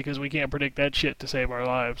E3 because we can't predict that shit to save our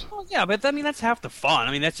lives. Well, yeah, but I mean that's half the fun.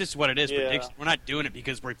 I mean that's just what it is. Yeah. Prediction. We're not doing it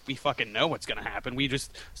because we fucking know what's going to happen. We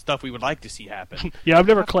just stuff we would like to see happen. Yeah, I've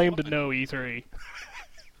never claimed to know E3.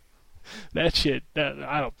 That shit,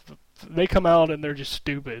 they come out and they're just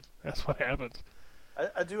stupid. That's what happens.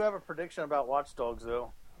 I do have a prediction about Watch Dogs,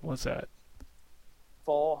 though. What's that?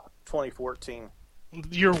 fall 2014.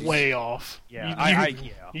 You're way off. Yeah,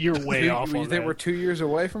 You're way off You on think that. we're 2 years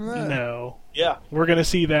away from that? No. Yeah. We're going to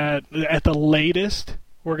see that at the latest.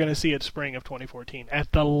 We're going to see it spring of 2014.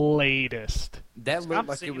 At the latest. That looked I'm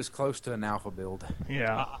like seeing- it was close to an alpha build.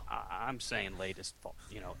 Yeah. I'm saying latest, fall,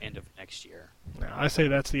 end of next year. No, I say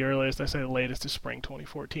that's the earliest. I say the latest is spring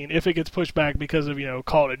 2014. If it gets pushed back because of,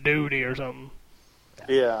 Call of Duty or something.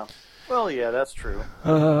 Yeah. Well, yeah, that's true.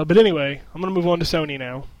 But anyway, I'm going to move on to Sony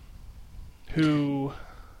now, who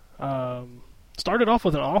started off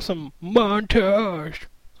with an awesome montage.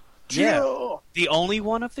 Yeah. The only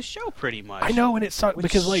one of the show, pretty much. I know, and it sucked Which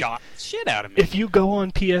because, like, shot the shit out of me. if you go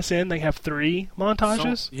on PSN, they have 3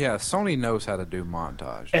 montages, Yeah, Sony knows how to do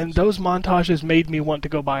montages. and those montages made me want to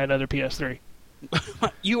go buy another PS3.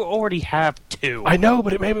 You already have 2. I know,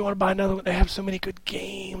 but it made me want to buy another one. They have so many good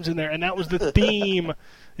games in there, and that was the theme.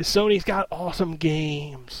 Is Sony's got awesome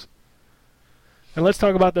games. And let's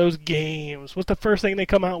talk about those games. What's the first thing they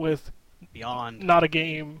come out with? Beyond. Not a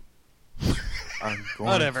game. I'm going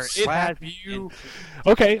Whatever. to It slap has you.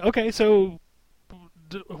 Okay, so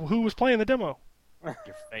who was playing the demo? Your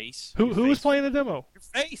face. Who Your was face. playing the demo? Your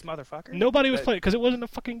face, motherfucker. Nobody was playing because it wasn't a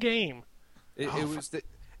fucking game.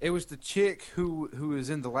 It was the chick who is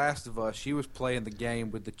in The Last of Us. She was playing the game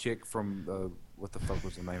with the chick from what the fuck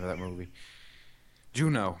was the name of that movie?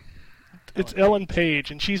 Juno. It's Ellen Page,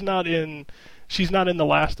 and she's not in The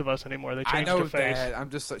Last of Us anymore. They I changed know her face. that. I'm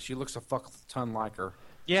just she looks a fuck ton like her.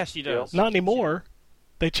 Yeah, she does. Not anymore.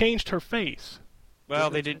 They changed her face. Well,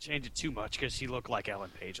 they didn't change it too much because she looked like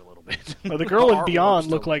Ellen Page a little bit. Well, the girl in artwork's Beyond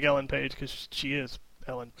still- looked like Ellen Page because she is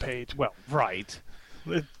Ellen Page. well, right.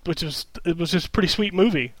 It was just a pretty sweet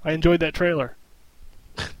movie. I enjoyed that trailer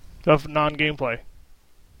of non-gameplay.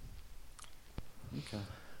 Okay.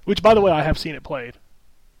 Which, by the way, I have seen it played.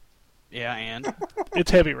 Yeah, and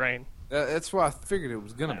It's Heavy Rain. That's what I figured it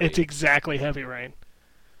was gonna be. It's exactly Heavy Rain.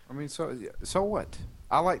 I mean, so what?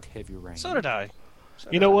 I liked Heavy Rain. so did I.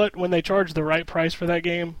 You know what? When they charge the right price for that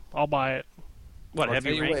game, I'll buy it. What, I'll tell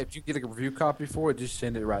Heavy you Rain? what, if you get a review copy for it, just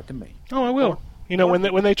send it right to me. Oh, I will.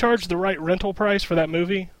 When they charge the right rental price for that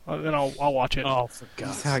movie, then I'll watch it. Oh, for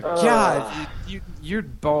God's Oh, God, your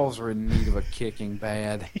balls are in need of a kicking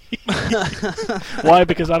bad. Why?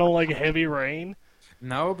 Because I don't like Heavy Rain.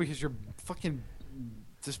 No, because you're fucking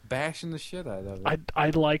just bashing the shit out of it. I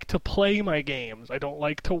like to play my games. I don't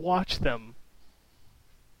like to watch them.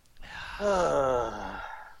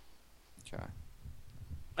 Okay.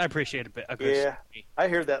 I appreciate a good Yeah. story. I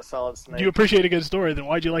hear that, Solid Snake. You appreciate a good story, then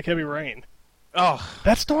why'd you like Heavy Rain? Oh,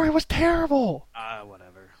 That story was terrible.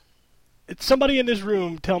 whatever. It's somebody in this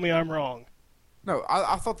room tell me I'm wrong. No,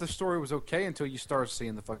 I thought the story was okay until you started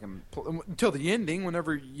seeing the fucking until the ending.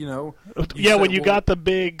 Whenever you Yeah, when said, you well, got the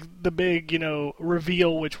big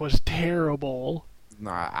reveal, which was terrible. No,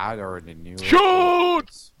 I already knew. it. Shoot!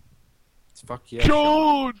 It's fuck yeah.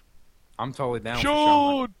 Sean. Shoot! I'm totally down for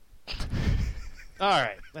Sean. Shoot! All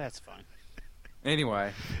right, that's fine.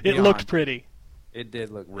 Anyway, It Beyond, looked pretty. It did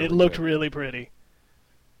look really. It looked good. really pretty.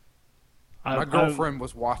 My girlfriend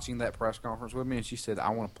was watching that press conference with me, and she said, "I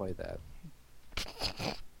want to play that."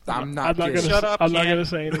 I'm not gonna. kidding. Shut up, I'm not Ken. gonna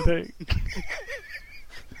say anything.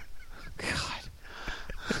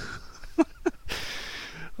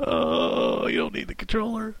 Oh, you don't need the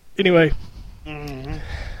controller. Anyway,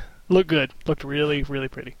 looked good. Looked really, really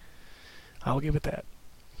pretty. I'll give it that.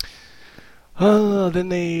 Then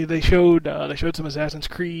they showed some Assassin's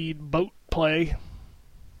Creed boat play.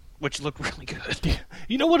 Which looked really good.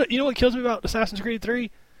 You know what kills me about Assassin's Creed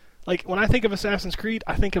 3? Like, when I think of Assassin's Creed,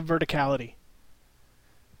 I think of verticality.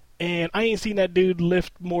 And I ain't seen that dude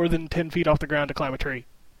lift more than 10 feet off the ground to climb a tree.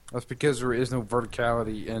 That's because there is no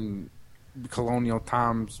verticality in colonial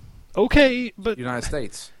times, Okay, but United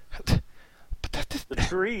States. The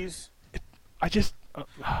trees. I just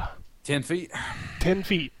 10 feet. 10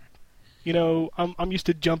 feet. You know, I'm used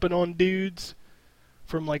to jumping on dudes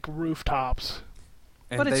from like rooftops.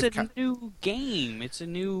 And But it's they've a new game. It's a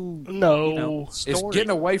new No, story. It's getting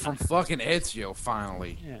away from fucking Ezio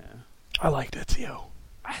finally. Yeah. I liked Ezio.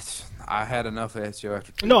 I had enough of Ezio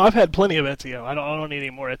after. No, I've had plenty of Ezio. I don't need any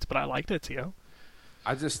more Ezio, but I liked Ezio.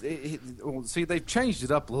 I just well, see they've changed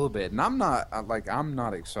it up a little bit, and I'm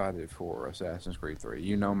not excited for Assassin's Creed 3.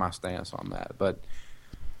 You know my stance on that, but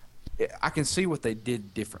I can see what they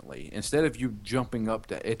did differently. Instead of you jumping up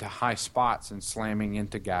to high spots and slamming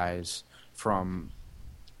into guys from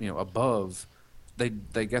above,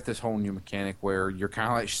 they got this whole new mechanic where you're kind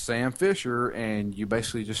of like Sam Fisher, and you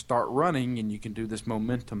basically just start running, and you can do this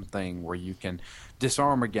momentum thing where you can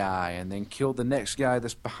disarm a guy and then kill the next guy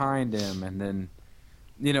that's behind him, and then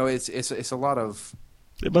it's a lot of.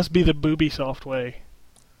 It must be the Ubisoft way.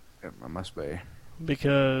 It must be.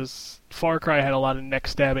 because Far Cry had a lot of neck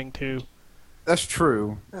stabbing too. That's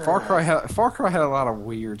true. Far Cry had a lot of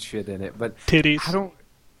weird shit in it, but Titties. I don't.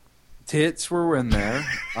 Tits were in there.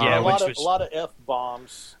 Yeah, a which lot of was- a lot of f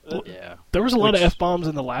bombs. Yeah. There was a lot of Which- F-bombs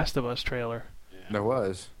in the Last of Us trailer. There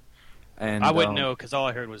was, and I wouldn't know because all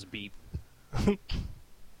I heard was beep.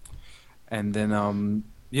 And then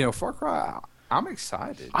Far Cry. I'm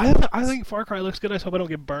excited. I think Far Cry looks good. I just hope I don't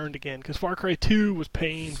get burned again because Far Cry 2 was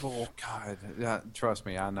painful. God, trust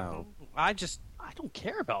me, I know. I don't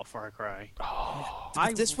care about Far Cry.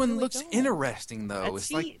 This one looks interesting though.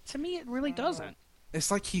 It's like to me, it really doesn't. it's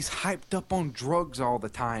like he's hyped up on drugs all the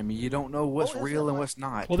time. And you don't know what's Well, is real it and like- what's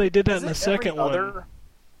not. Well, they did that in the Isn't every second one. other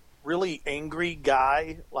really angry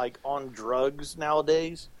guy like on drugs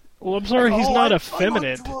nowadays? Well, I'm sorry, he's Oh, not I'm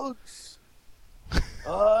effeminate. on drugs.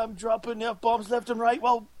 I'm dropping f bombs left and right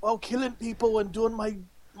while killing people and doing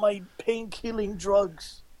my pain killing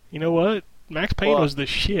drugs. You know what? Max Payne What? was the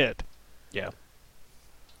shit. Yeah.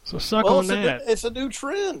 So suck Well, on that. it's a new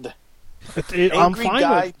trend. I'm Angry fine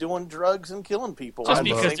guy with. doing drugs and killing people. Just at the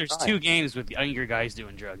because same there's time. 2 games with angry guys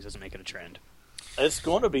doing drugs doesn't make it a trend. It's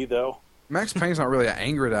going to be though. Max Payne's not really an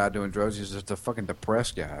angry guy doing drugs. He's just a fucking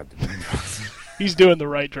depressed guy doing drugs. He's doing the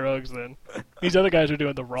right drugs then. These other guys are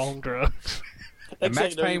doing the wrong drugs. And Next Max thing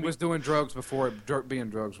you know, Payne you'll be- was doing drugs before being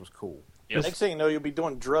drugs was cool. Yes. Next thing you know, you'll be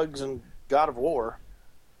doing drugs in God of War.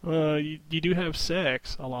 You do have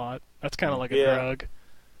sex a lot. That's kind of like a Yeah. drug.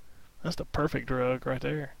 That's the perfect drug right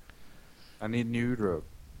there. I need new drug.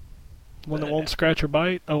 One that won't scratch or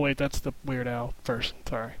bite. Oh wait, that's the Weird Al version.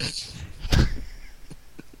 Sorry.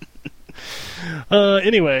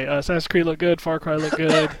 Anyway, Assassin's Creed looked good. Far Cry looked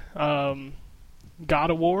good. God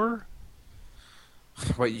of War.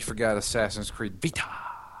 Wait, you forgot Assassin's Creed Vita.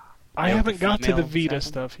 I Yeah, haven't the got to the female Vita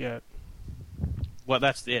assassin. stuff yet. Well,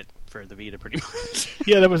 that's it for the Vita, pretty much.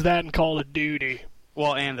 Yeah, there was that in Call of Duty.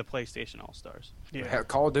 Well, and the PlayStation All Stars. Yeah,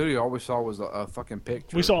 Call of Duty, all we saw was a fucking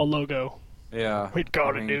picture. we saw a logo, Yeah. Wait, Call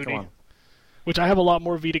of come Duty. on. which I have a lot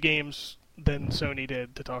more Vita games than Sony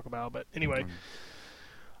did to talk about. But anyway,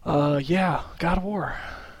 yeah, God of War.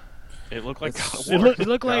 It looked like It's- God of War. It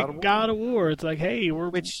looked God like of War. God of War. It's like, hey, we're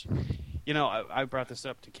Which, I brought this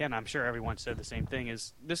up to Ken. I'm sure everyone said the same thing.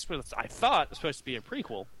 Is this was I thought was supposed to be a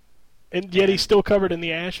prequel? and yet he's still covered in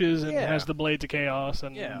the ashes and Yeah. has the Blades of Chaos.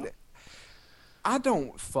 And I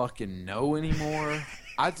don't fucking know anymore.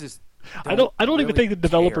 I just. I don't even really think the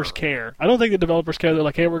developers care. I don't think the developers care. They're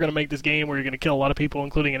like, hey, we're going to make this game where you're going to kill a lot of people,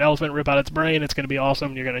 including an elephant, rip out its brain. It's going to be awesome.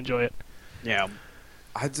 And you're going to enjoy it. Yeah.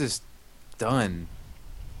 I just done.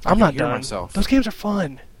 I'm not hear done. myself. Those games are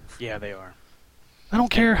fun. Yeah, they are. I don't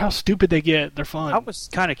care how stupid they get. They're fun. I was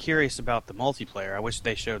kind of curious about the multiplayer. I wish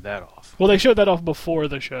they showed that off. Well, they showed that off before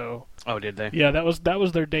the show. Oh, did they? Yeah, that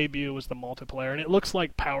was their debut, was the multiplayer, and it looks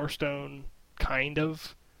like Power Stone, kind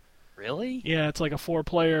of. Really? Yeah, it's like a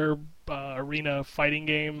 4-player arena fighting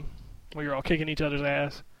game where you're all kicking each other's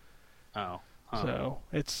ass. Oh. Huh. So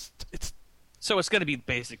it's So it's going to be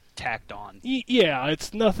basic tacked on. yeah,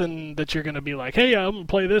 it's nothing that you're gonna be like, hey, I'm gonna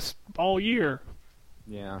play this all year.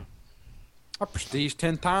 Yeah. I prestige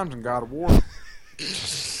 10 times in God of War.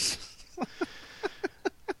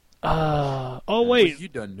 Oh wait, What you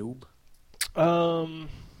done, noob?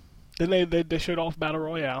 then they showed off Battle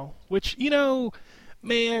Royale, which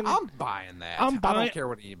man, I'm buying that. I'm I buying- don't care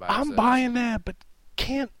what anybody I'm says. buying that, but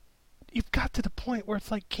you've got to the point where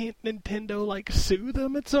it's like, can't Nintendo like sue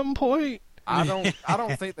them at some point? I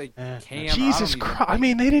don't think they can. Jesus Christ! I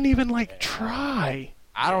mean, they didn't even like try.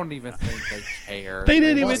 I don't even think they care. They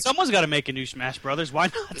didn't Well, even- someone's got to make a new Smash Brothers. Why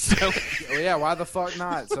not? So, Yeah, why the fuck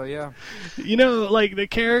not? So yeah. Like the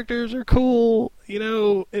characters are cool.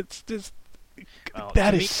 It's just oh,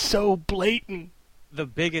 that to is me, so blatant. the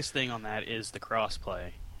biggest thing on that is the crossplay.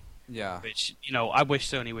 Yeah. Which I wish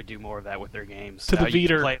Sony would do more of that with their games. To the Now you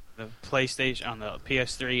can Vita. play the PlayStation on the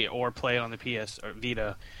PS3 or play on the PS or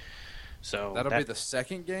Vita. So That'll be the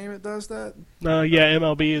second game it does that? Yeah,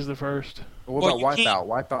 MLB is the first. What Well, about you Wipeout?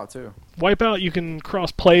 Wipeout too. Wipeout, you can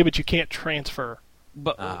cross play, but you can't transfer.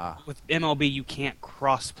 But Ah. with MLB, you can't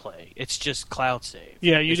cross-play. It's just cloud save.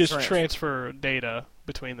 Yeah, you It's just transfer data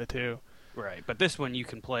between the two. Right. But this one, you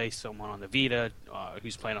can play someone on the Vita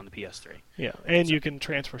who's playing on the PS3. Yeah, and you can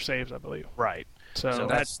transfer saves, I believe. Right. So So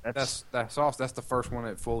That's awesome. That's the first one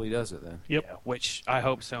that fully does it then. Yep. Yeah, which I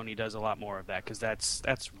hope Sony does a lot more of that because that's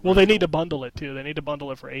well, they need to bundle it too. They need to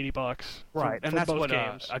bundle it for $80. right, for and that's both what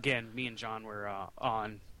games. again, me and John were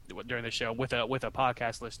on during the show with a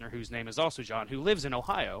podcast listener whose name is also John, who lives in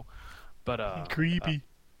Ohio, but Creepy.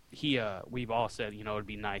 we've all said, it'd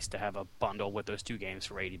be nice to have a bundle with those two games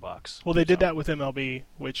for $80. Well, they did that with MLB,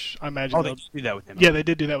 which I imagine. Oh, they did do that with him. Yeah, they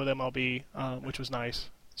did do that with MLB, which was nice.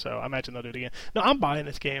 So I imagine they'll do it again. No, I'm buying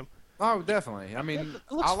this game. Oh, definitely. I mean,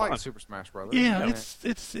 It looks I like fun. Super Smash Brothers. Yeah, I mean,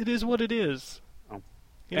 it is what it is. Oh.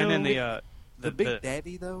 You And then know, the Big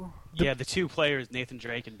Daddy though. the two players, Nathan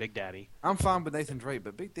Drake and Big Daddy. I'm fine with Nathan Drake,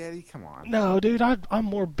 but Big Daddy, come on. No, dude, I'm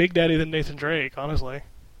more Big Daddy than Nathan Drake, honestly.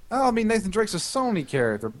 Oh, I mean, Nathan Drake's a Sony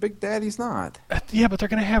character. Big Daddy's not. Yeah, but they're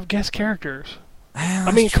gonna have guest characters. Well,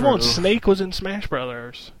 I mean, that's come on, true. Snake was in Smash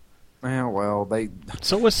Brothers. Well, they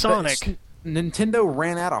So was Sonic. Nintendo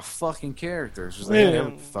ran out of fucking characters. Just Yeah. had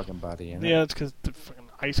every fucking buddy in it. Yeah, it's because the fucking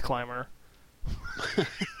Ice Climber.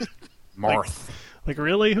 Marth. Like,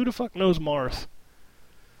 really? Who the fuck knows Marth?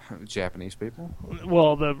 Japanese people.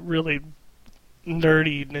 Well, the really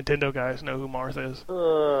nerdy Nintendo guys know who Marth is.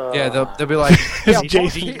 Yeah, they'll be like, It's Do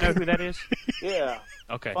Jason. you know who that is? Yeah,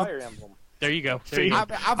 Okay. Fire Emblem. There you go. There See? you go.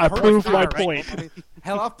 I've I heard proved of my Fire point. Emblem. I mean,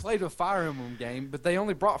 hell, I've played a Fire Emblem game, but they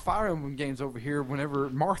only brought Fire Emblem games over here whenever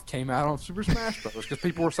Marth came out on Super Smash Bros. Because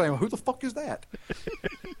people were saying, well, "Who the fuck is that?"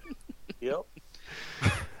 Yep.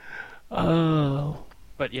 Oh.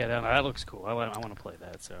 But yeah, that looks cool. I want to play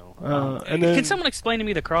that. So, and then- can someone explain to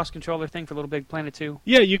me the cross controller thing for Little Big Planet 2?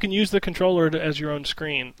 Yeah, you can use the controller as your own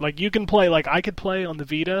screen. Like, you can play, like, I could play on the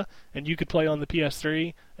Vita, and you could play on the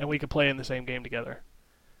PS3, and we could play in the same game together.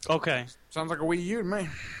 Okay. Sounds like a Wii U to me.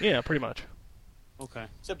 Yeah, pretty much. Okay.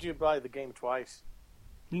 Except you buy the game twice.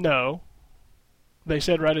 No. They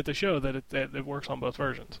said right at the show that it works on both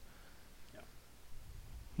versions.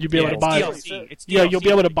 You'll be able to it's buy. DLC. It's Yeah, DLC. you'll be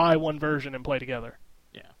able to buy one version and play together.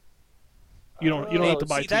 Yeah. You don't have to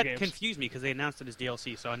buy See, two that games. confused me because they announced it as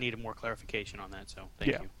DLC, so I needed more clarification on that. So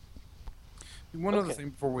thank Yeah. you. One other Okay. thing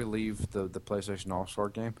before we leave the PlayStation All Star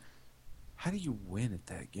game, how do you win at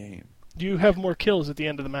that game? You have more kills at the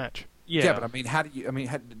end of the match. Yeah. but I mean, how do you? I mean,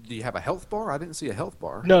 do you have a health bar? I didn't see a health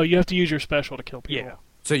bar. No, you have to use your special to kill people. Yeah.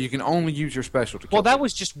 So you can only use your special to kill. Well, that people.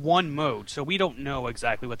 was just one mode, so we don't know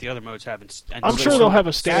exactly what the other modes have. And I'm so sure they'll have a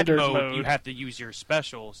that standard mode. mode. You have to use your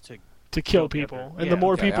specials to. To kill Kill people. people. And Yeah. the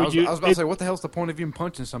more Okay, people I was you... about to say, what the hell's the point of even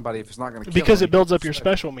punching somebody if it's not going to kill because them? it builds up your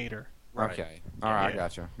special meter. Right. Okay. All right, Yeah. I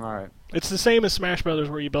got you. All right. It's the same as Smash Brothers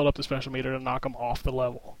where you build up the special meter to knock them off the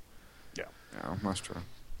level. Yeah, that's true.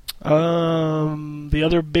 The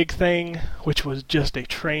other big thing, which was just a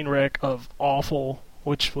train wreck of awful,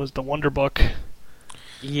 which was the Wonder Book.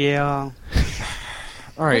 Yeah.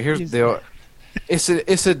 All right, here's the deal.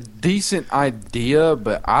 It's a decent idea,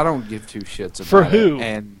 but I don't give two shits about For it. who?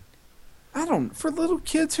 And I don't for little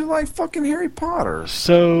kids who like fucking Harry Potter.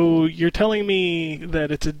 So you're telling me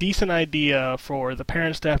that it's a decent idea for the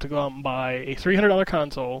parents to have to go out and buy a $300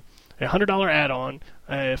 console, a $100 add-on,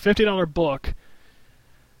 a $50 book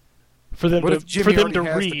for them What to if Jimmy already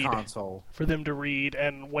has read, the console? for them to read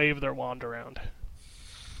and wave their wand around.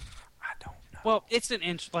 I don't know. Well, it's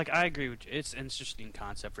I agree with you. It's an interesting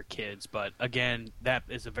concept for kids, but again, that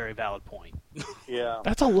is a very valid point. Yeah.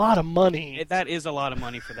 That's a lot of money. That is a lot of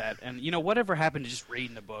money for that. And, whatever happened to just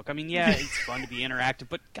reading the book? I mean, yeah, it's fun to be interactive,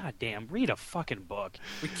 but goddamn, read a fucking book.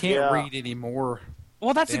 We can't Yeah. read anymore.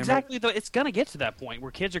 Well, that's Damn it. exactly it's going to get to that point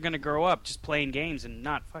where kids are going to grow up just playing games and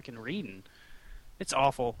not fucking reading. It's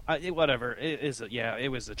awful. Whatever. It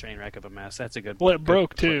was a train wreck of a mess. That's a good Well, it good broke,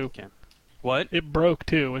 point, too. Ken. What? It broke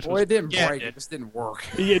too, which Well, was it didn't Yeah, break. it It just didn't work.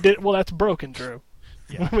 yeah, it did, well, that's broken, Drew.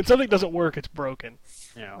 Yeah. When something doesn't work, it's broken.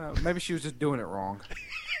 Yeah. Maybe she was just doing it wrong.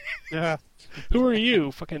 Yeah. Who are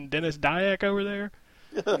you, fucking Dennis Dyack over there?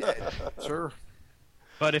 Sure.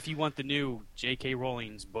 But if you want the new J.K.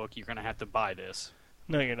 Rowling's book, you're going to have to buy this.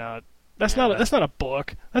 No, you're not. That's Yeah, that's not a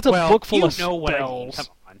book. That's a well, book full you of know what I mean. spells.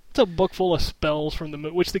 Come on. It's a book full of spells from the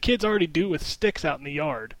which the kids already do with sticks out in the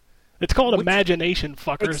yard. It's called Which- imagination,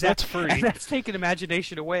 fuckers. That's free. And that's taking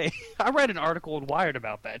imagination away. I read an article in Wired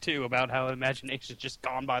about that too, about how imagination's just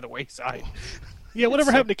gone by the wayside. Yeah, whatever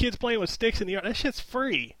so- happened to kids playing with sticks in the yard? That shit's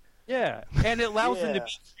free. Yeah, and it allows them to Yeah.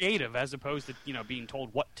 be creative as opposed to being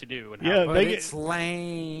told what to do and how. Yeah, But they it's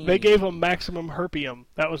lame. They gave them maximum herpium.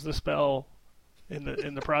 That was the spell in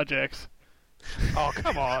the projects. Oh,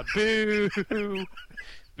 come on, boo,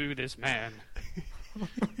 boo this man.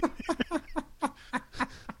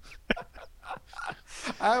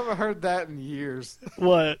 I haven't heard that in years.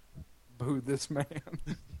 What? Boo this man.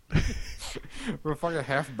 We're fucking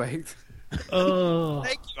half baked. Oh,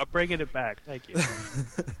 Thank you. I'm bringing it back. Thank you.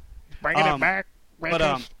 bringing it back.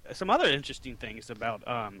 But some other interesting things about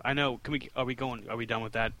I know. Are we done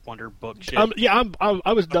with that Wonder Book shit? I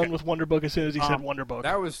was done Okay. with Wonder Book as soon as he said Wonder Book.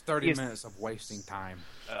 That was 30 Yes. minutes of wasting time.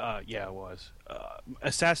 Yeah, it was.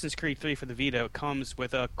 Assassin's Creed 3 for the Vita comes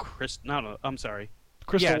with a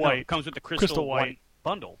Crystal yeah, no, White. it comes with the Crystal White.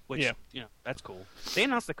 bundle, which Yeah. that's cool. They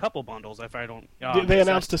announced a couple bundles. If I don't, They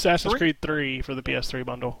announced Assassin's 3? Creed 3 for the PS3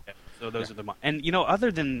 bundle. Yeah, so those are the and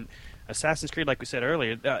other than Assassin's Creed, like we said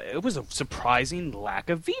earlier, it was a surprising lack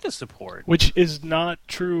of Vita support. Which is not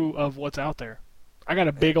true of what's out there. I got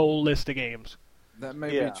a big old list of games. That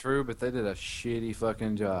may Yeah. be true, but they did a shitty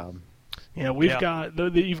fucking job. Yeah, we've Yeah.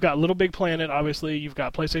 got you've got Little Big Planet, obviously. You've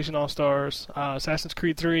got PlayStation All Stars, Assassin's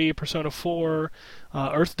Creed 3, Persona 4,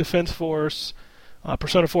 Earth Defense Force,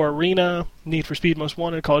 Persona 4 Arena, Need for Speed Most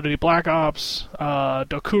Wanted, Call of Duty Black Ops,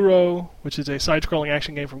 Dokuro, which is a side-scrolling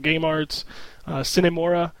action game from Game Arts,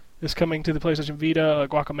 Cinemora is coming to the PlayStation Vita,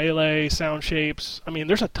 Guacamelee, Sound Shapes. I mean,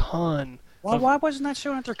 there's a ton. Why wasn't that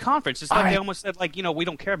shown at their conference? It's like I- they almost said, like, we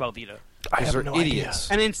don't care about Vita. I have they're no idiots.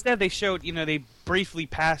 And instead they showed, they briefly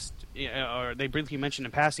passed, or they briefly mentioned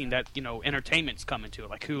in passing that, entertainment's coming to it,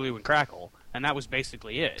 like Hulu and Crackle. And that was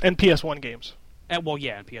basically it. idea. And PS1 games, And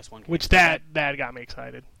PS1. which that got me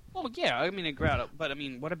excited. Well, yeah, I mean, it grabbed up. But, I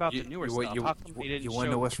mean, what about the newer stuff? How come they didn't you show... want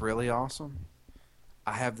to know what's really awesome?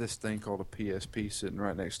 I have this thing called a PSP sitting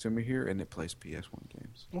right next to me here, and it plays PS1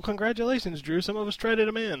 games. Well, congratulations, Drew. Some of us traded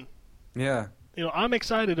them in. Yeah. I'm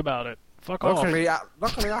excited about it. Fuck off. Luckily,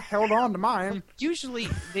 I held on to mine. Usually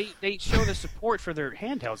they show the support for their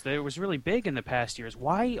handhelds. That it was really big in the past years.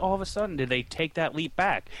 Why all of a sudden did they take that leap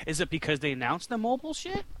back? Is it because they announced the mobile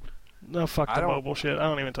shit? No, fuck I the don't- mobile shit. I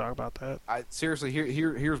don't even talk about that. Seriously,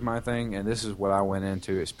 here's my thing, and this is what I went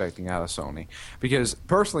into expecting out of Sony. Because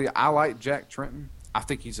personally, I like Jack Tretton. I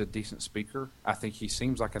think he's a decent speaker. I think he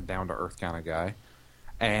seems like a down-to-earth kind of guy.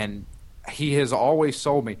 And he has always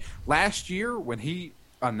sold me. Last year, when he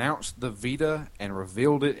announced the Vita and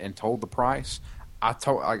revealed it and told the price,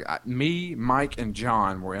 me, Mike, and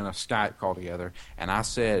John were in a Skype call together, and I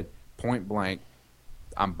said, point blank,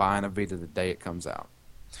 I'm buying a Vita the day it comes out.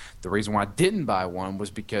 The reason why I didn't buy one was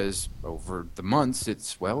because over the months,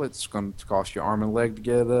 it's going to cost you arm and leg to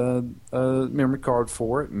get a memory card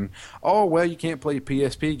for it, and you can't play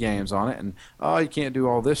PSP games on it, and you can't do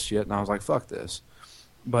all this shit, and I was like, fuck this.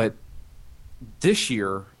 But this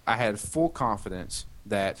year, I had full confidence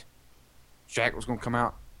that Jack was going to come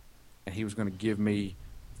out, and he was going to give me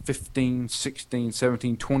 15, 16,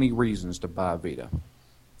 17, 20 reasons to buy a Vita.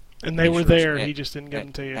 And they were there. He just didn't give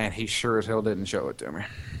them to you. And he sure as hell didn't show it to me.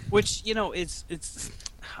 Which, it's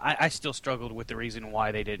I still struggled with the reason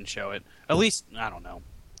why they didn't show it. At least, I don't know.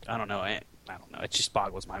 I don't know. It just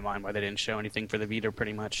boggles my mind why they didn't show anything for the Vita,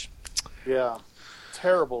 pretty much. Yeah.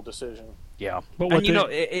 Terrible decision. Yeah. But what And,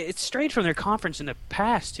 it's strayed from their conference in the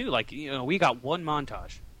past, too. Like, we got one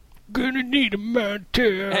montage. Gonna need a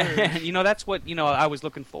montage. And, that's what, I was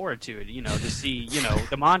looking forward to, to see,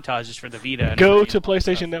 the montages for the Vita. And Go everything. to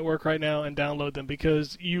PlayStation Network right now and download them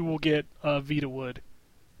because you will get Vita Wood.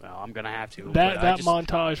 Well, I'm going to have to. but That I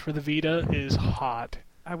montage for the Vita is hot.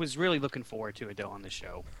 I was really looking forward to it, though, on the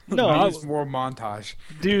show. No, Needs more montage.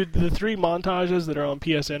 dude, the 3 montages that are on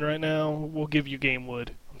PSN right now will give you Game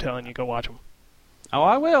Wood. I'm telling you, go watch them. Oh,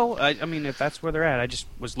 I will. I mean, if that's where they're at, I just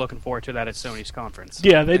was looking forward to that at Sony's conference.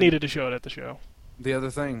 Yeah, they needed to show it at the show. The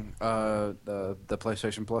other thing, the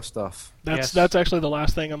PlayStation Plus stuff. Yes. That's actually the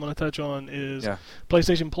last thing I'm going to touch on is Yeah.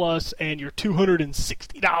 PlayStation Plus and your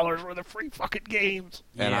 $260 worth of free fucking games.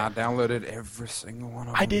 And Yeah. I downloaded every single one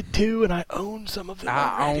of them. I did too, and I own some of them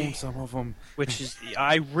I already. own some of them. Which is,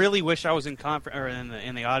 I really wish I was in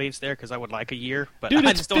in the audience there because I would like a year, but Dude,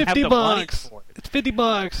 I it's just don't have $50. the money for it. It's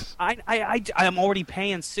 $50. I'm already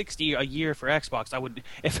paying $60 a year for Xbox. I would,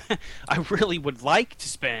 if I really would like to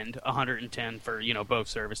spend $110 for both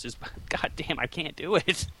services, but god damn, I can't do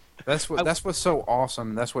it. That's what's so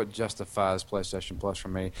awesome. That's what justifies PlayStation Plus for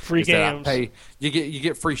me. Free is that games. I pay, you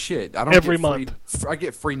get free shit. I don't Every get free, month. I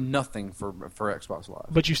get free nothing for Xbox Live.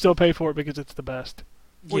 But you still pay for it because it's the best.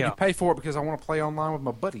 Well, Yeah. you pay for it because I want to play online with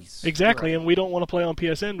my buddies. Exactly, and we don't want to play on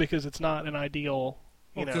PSN because it's not an ideal,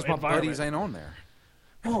 Because my environment. buddies ain't on there.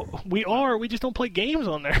 Well, we are. We just don't play games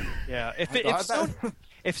on there. Yeah,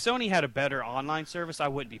 if Sony had a better online service, I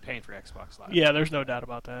wouldn't be paying for Xbox Live. Yeah, there's no doubt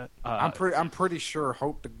about that. I'm pretty sure.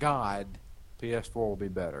 Hope to God, PS4 will be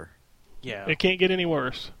better. Yeah, It can't get any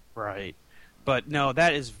worse. right. But no,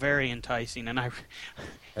 that is very enticing, and Have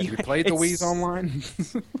you played the Wii's online?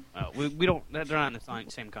 we don't. They're not in the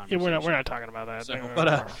same Yeah, conversation. we're not talking about that. So,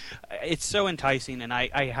 but it's so enticing, and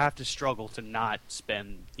I have to struggle to not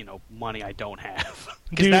spend money I don't have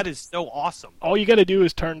because Dude. that is so awesome. all you got to do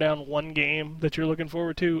is turn down one game that you're looking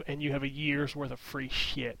forward to, and you have a year's worth of free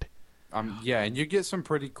shit. Yeah, and you get some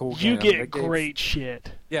pretty cool You games. They get gave- great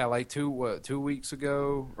shit. Yeah, like 2 weeks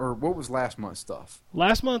ago, or what was last month's stuff?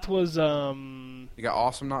 Last month was You got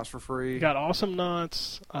Awesome Knots for free. you got Awesome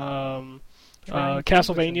Knots.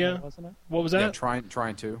 Castlevania. Wasn't it? What was Yeah, that?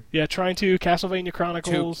 trying to. Yeah, trying to Castlevania Two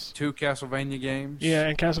Chronicles. Castlevania games. Yeah,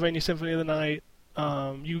 and Castlevania Symphony of the Night.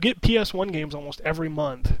 You get PS1 games almost every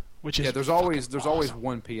month, which is Yeah, there's always awesome.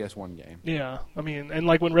 one PS1 game. Yeah, I mean, and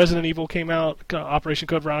like when Resident Evil came out, Operation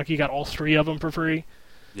Code Veronica, you got all 3 of them for free.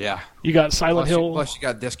 Yeah. You got Silent Hill. Plus you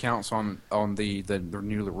got discounts on the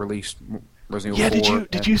newly released Resident Yeah, Evil 4.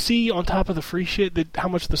 did you see on top of the free shit how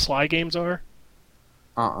much the Sly games are?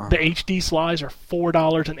 The HD Slies are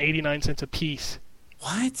 $4.89 a piece.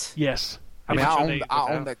 What? Yes. I mean, How much are I they own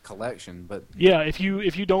without? that collection, but Yeah, if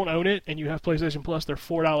you don't own it and you have PlayStation Plus, they're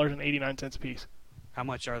 $4.89 a piece. How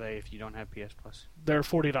much are they if you don't have PS Plus? They're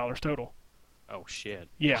 $40 total. Oh shit.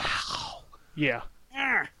 Yeah. Yeah.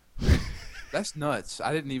 that's nuts.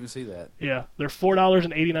 I didn't even see that. Yeah. They're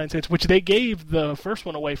 $4.89, which they gave the first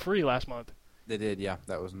one away free last month. They did, yeah.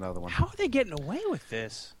 That was another one. How are they getting away with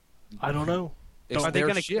this? I don't know. It's Are they their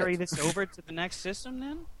going to shit. carry this over to the next system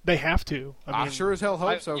then? They have to. I sure as hell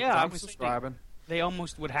hope so. 'cause yeah, I I'm was thinking- subscribing. They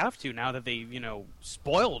almost would have to now that they,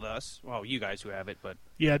 spoiled us. Well, you guys who have it, but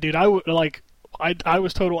Yeah, dude, I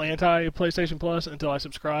was total anti PlayStation Plus until I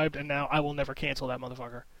subscribed, and now I will never cancel that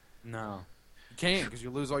motherfucker. No, you can't because you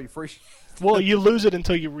lose all your free. Well, you lose it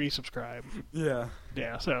until you resubscribe. Yeah.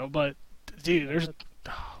 Yeah. So, but dude, there's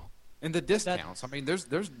And the discounts. I mean, there's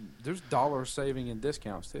dollar saving in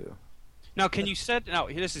discounts too. now can you set? Now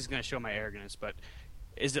this is going to show my arrogance, but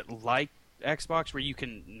is it like Xbox where you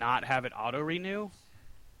can not have it auto renew?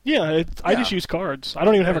 yeah. I Yeah. just use cards. I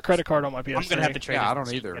don't even have a credit card on my PS3. I'm going to have to trade. Yeah, it I don't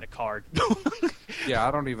so you either. Get a card. Yeah,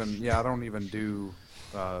 I don't even do.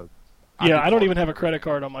 Yeah, I don't even have a credit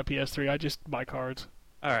card on my PS3. I just buy cards.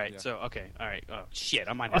 All right. Yeah. So okay. All right. Oh shit.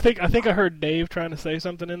 I might. I think I heard Dave trying to say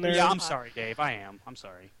something in there. Yeah, I'm sorry, Dave. I am. I'm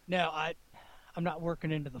sorry. No, I'm not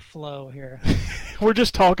working into the flow here. We're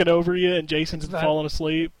just talking over you, and Jason's It's fine. falling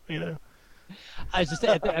asleep. You know.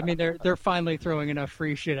 I mean, they're finally throwing enough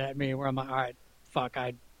free shit at me where I'm like, all right, fuck,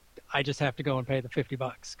 I just have to go and pay the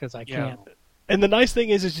 $50 because I Yeah. can't. And the nice thing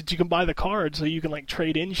is that you can buy the card, so you can like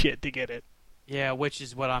trade in shit to get it. Yeah, which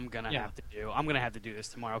is what I'm gonna Yeah. have to do. I'm gonna have to do this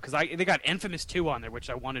tomorrow because they got Infamous 2 on there, which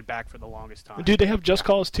I wanted back for the longest time. Dude, they have Just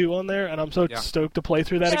Cause 2 on there, and I'm so Yeah. stoked to play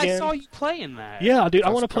through that yeah, again. I saw you playing that. Yeah, dude, I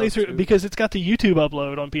Just want to play Cause through 2. because it's got the YouTube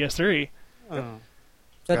upload on PS3.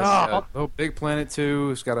 Oh. Big Planet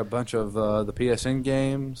 2. It's got a bunch of the PSN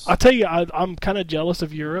games. I'll tell you, I'm kind of jealous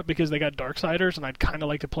of Europe because they got Darksiders, and I'd kind of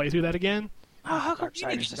like to play through that again. Oh, how come you Darksiders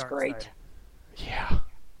didn't is great. Yeah.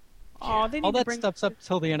 Oh, they need All to that bring. stuff's up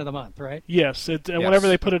till the end of the month, right? Yes, whenever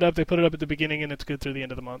they put it up at the beginning, and it's good through the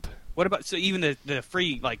end of the month. What about even the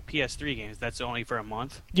free like PS3 games? That's only for a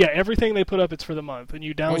month. Yeah, everything they put up, it's for the month, and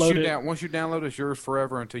you download it. Once you download, it's yours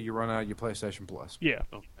forever until you run out of your PlayStation Plus. Yeah,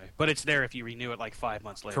 Okay, but it's there if you renew it like 5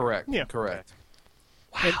 months later. Correct. Yeah. Correct.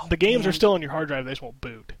 and the games are still on your hard drive. They just won't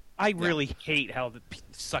boot. I really hate how the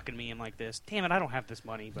sucking me in like this. Damn it, I don't have this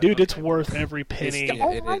money. But Dude, it's okay. worth every penny. It's-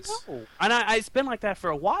 Oh, It I is. know. And it's been like that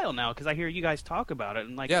for a while now because I hear you guys talk about it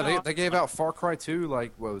and like. Yeah, oh, they gave out Far Cry 2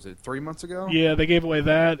 like what was it, 3 months ago? Yeah, they gave away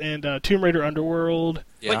that and Tomb Raider Underworld.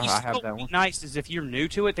 Yeah, but you I still have that would be one. nice is if you're new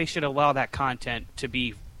to it, they should allow that content to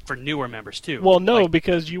be for newer members too. Well, no, Like,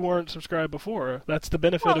 because you weren't subscribed before. That's the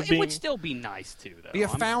benefit well, of it being. would still be nice too, though. Be a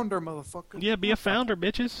I'm- founder, motherfucker. Yeah, be a founder,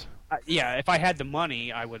 bitches. Yeah, if I had the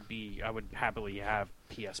money, I would happily have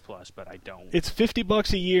PS Plus, but I don't. It's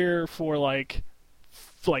 $50 a year for like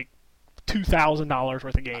 $2,000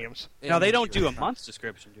 worth of games. Now they don't do a month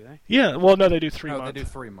subscription, do they? Yeah, well, no, they do 3 No, months. they do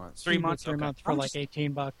 3 months. 3 months. 3 okay. months for I'm like just-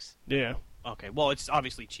 $18. Yeah. Okay, well, it's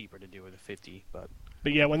obviously cheaper to do with a 50, but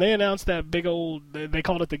But yeah, when they announced that big old, they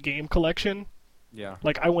called it the game collection. Yeah.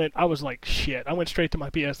 Like I was like, shit. I went straight to my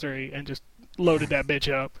PS3 and just loaded that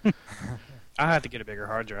bitch up. I have to get a bigger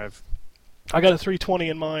hard drive. I got a 320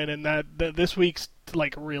 in mine, and that this week's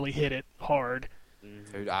like really hit it hard.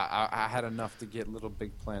 Dude, I had enough to get Little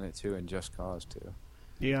Big Planet 2 and Just Cause 2.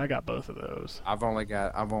 Yeah, I got both of those. I've only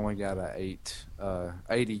got a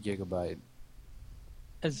 80 gigabyte.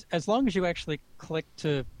 As long as you actually click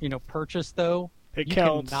to purchase though, It you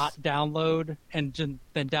counts. can not download and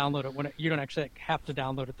then download it when you don't actually have to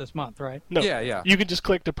download it this month, right? No, Yeah. you can just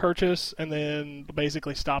click to purchase and then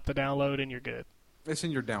basically stop the download, and you're good. It's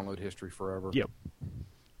in your download history forever. Yep.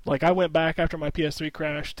 Like I went back after my PS3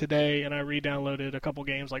 crashed today, and I re-downloaded a couple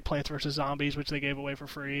games like Plants vs Zombies, which they gave away for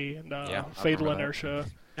free, and Yeah, I Fatal remember that. Inertia.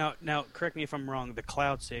 Now, correct me if I'm wrong. The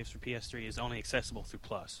cloud saves for PS3 is only accessible through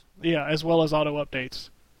Plus. Yeah, as well as auto updates.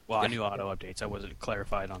 Well, I knew auto updates. I wasn't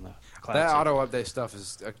clarified on the cloud. That save. auto update stuff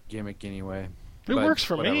is a gimmick anyway. It But works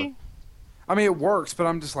for whatever. me. I mean, it works, but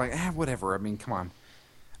I'm just like, whatever. I mean, come on.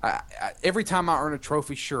 Every time I earn a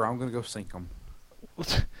trophy, sure, I'm going to go sink them.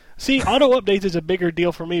 See, auto updates is a bigger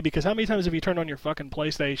deal for me because how many times have you turned on your fucking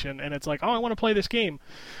PlayStation and it's like, oh, I want to play this game?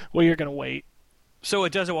 Well, you're gonna wait. So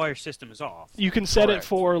it does it while your system is off. You can set Correct. it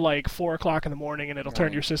for like 4 o'clock in the morning, and it'll turn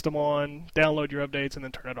Right. your system on, download your updates, and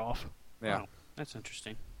then turn it off. Yeah. Wow, that's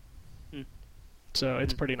interesting. So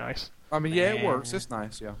it's pretty nice. I mean, yeah, it Man. works. It's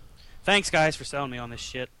nice. Yeah. Thanks, guys, for selling me on this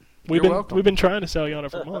shit. You're welcome. We've been trying to sell you on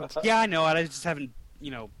it for months. Yeah, I know. I just haven't,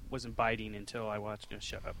 wasn't biting until I watched.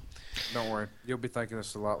 Shut up. Don't worry. You'll be thanking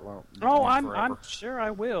us a lot. Oh, I'm forever. sure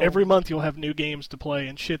I will. Every month you'll have new games to play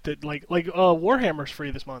and shit that like Warhammer's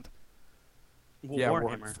free this month.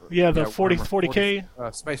 Warhammer. Yeah, the Warhammer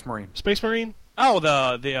 40K Space Marine. Space Marine. Oh,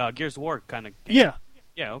 the Gears of War kind of. Yeah,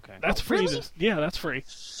 Yeah, okay. that's free. Really? That's free.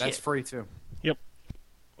 That's free too.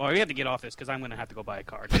 Well, we have to get off this because I'm going to have to go buy a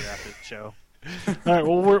card here after the show. All right,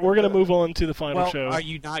 well we're gonna move on to the final Well, show. are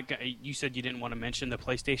you not? You said you didn't want to mention the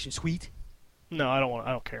PlayStation Suite. No, I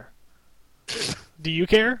don't care. Do you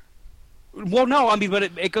care? Well, no, I mean, but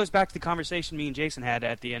it goes back to the conversation me and Jason had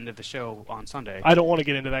at the end of the show on Sunday. I don't want to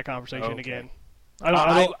get into that conversation Okay. again. I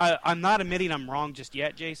don't. I'm not admitting I'm wrong just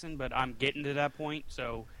yet, Jason, but I'm getting to that point,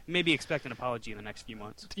 so maybe expect an apology in the next few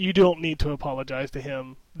months. You don't need to apologize to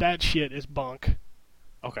him. That shit is bunk.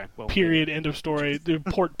 Okay, well. Period. End of story. They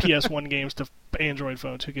port PS1 games to Android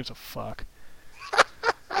phones. Who gives a fuck?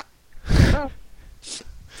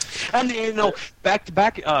 And back to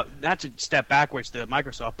back, not to step backwards to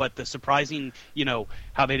Microsoft, but the surprising,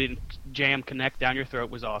 how they didn't jam Kinect down your throat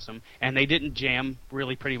was awesome, and they didn't jam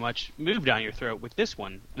really pretty much move down your throat with this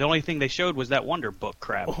one. The only thing they showed was that Wonder Book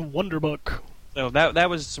crap. Wonderbook. So that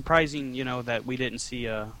was surprising, that we didn't see.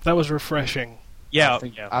 That was refreshing. Yeah,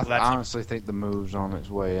 I that's honestly think the move's on its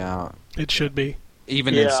way out, It should be.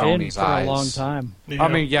 even Yeah. in Been Sony's for eyes. a long time. Yeah. I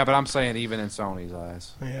mean, yeah, but I'm saying even in Sony's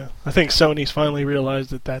eyes. Yeah. I think Sony's finally realized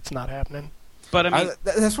that that's not happening. But I mean,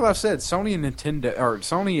 That's what I've said. Sony and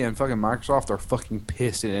Sony and fucking Microsoft are fucking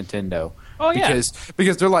pissed at Nintendo. Oh, yeah.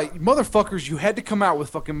 Because they're like, motherfuckers, you had to come out with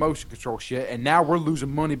fucking motion control shit, and now we're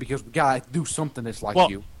losing money because we gotta do something that's like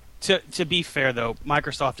you. To be fair though,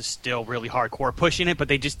 Microsoft is still really hardcore pushing it, but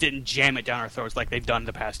they just didn't jam it down our throats like they've done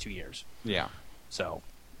the past 2 years. Yeah. So,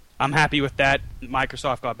 I'm happy with that.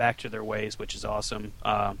 Microsoft got back to their ways, which is awesome.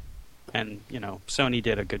 And Sony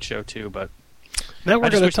did a good show too, but Now I we're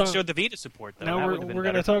just going wish to they talk. showed the Vita support though. Now That we're would've been going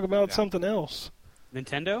to better. talk about Yeah. something else.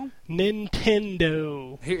 Nintendo.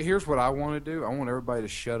 Nintendo. Here's what I want to do. I want everybody to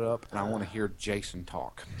shut up, and I want to hear Jason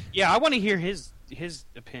talk. Yeah, I want to hear his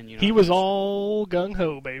opinion. He on was this, all gung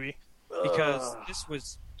ho, baby. because this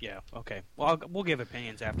was okay. Well, we'll give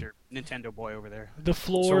opinions after Nintendo Boy over there. The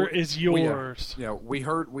floor So, is we, yours. We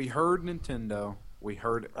heard Nintendo. We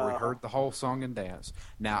heard the whole song and dance.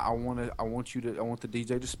 Now I want the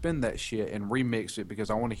DJ to spin that shit and remix it because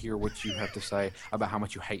I want to hear what you have to say about how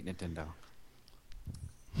much you hate Nintendo.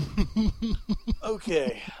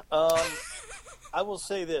 Okay. I will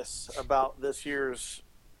say this about this year's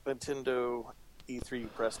Nintendo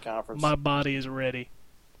E3 press conference. My body is ready.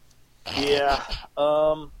 Yeah.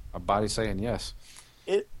 My body's saying yes.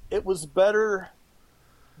 It was better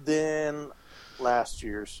than last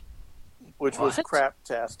year's, which was What?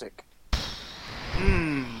 craptastic.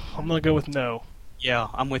 I'm going to go with no. Yeah,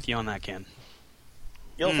 I'm with you on that, Ken.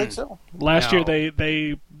 You don't think so? Last No. year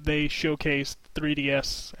they showcased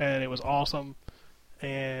 3DS and it was awesome,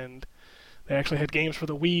 and they actually had games for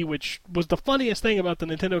the Wii, which was the funniest thing about the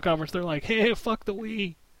Nintendo conference. They're like, "Hey, fuck the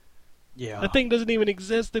Wii. Yeah. That thing doesn't even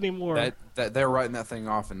exist anymore." That they're writing that thing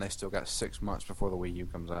off, and they still got 6 months before the Wii U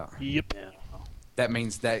comes out. Yep. Yeah. That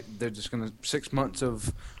means that they're just gonna 6 months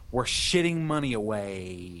of we're shitting money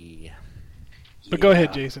away. But go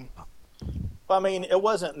ahead, Jason. I mean, it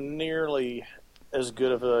wasn't nearly as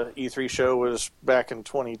good of a E3 show as back in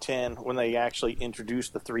 2010 when they actually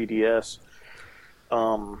introduced the 3DS.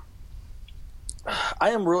 I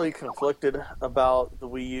am really conflicted about the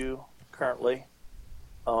Wii U currently.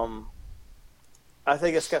 I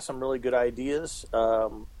think it's got some really good ideas.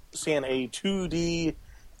 Seeing a 2D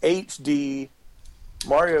HD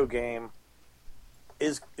Mario game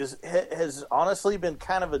has honestly been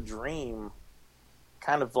kind of a dream,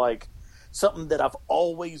 kind of like something that I've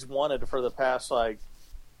always wanted for the past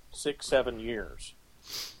 6-7 years.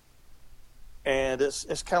 And it's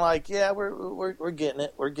kind of like, yeah, we're getting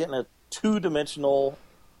it. We're getting a 2-dimensional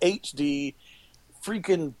HD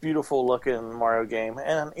freaking beautiful looking Mario game,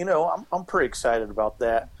 and I'm pretty excited about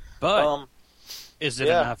that. But is it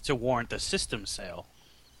yeah. enough to warrant the system sale?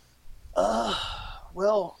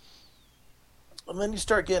 Well, and then you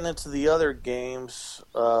start getting into the other games.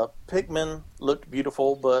 Pikmin looked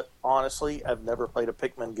beautiful, but honestly, I've never played a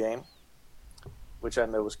Pikmin game, which I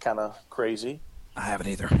know is kind of crazy. I haven't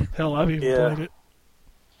either. Hell, I've even Yeah. played it.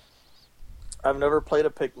 I've never played a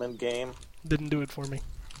Pikmin game. Didn't do it for me.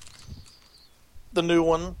 The new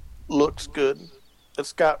one looks good.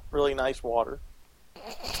 It's got really nice water.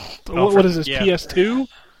 What is this, yeah. PS2?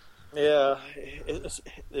 Yeah,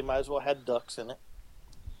 they might as well had ducks in it.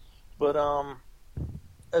 But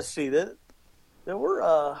let's see. There were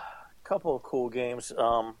a couple of cool games. I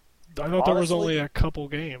thought there was Honestly- only a couple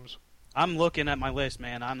games. I'm looking at my list,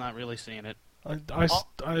 man. I'm not really seeing it. I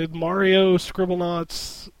Mario,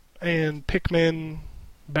 Scribblenauts, and Pikmin,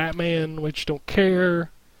 Batman, which don't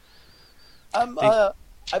care.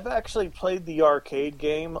 I've actually played the arcade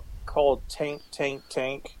game called Tank Tank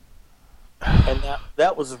Tank, and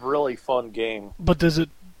that was a really fun game. But does it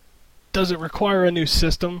require a new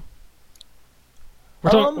system?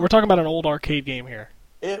 We're Um, talking about an old arcade game here.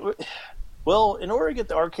 Well, in order to get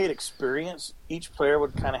the arcade experience, each player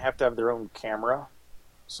would kind of have to have their own camera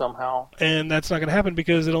somehow. And that's not going to happen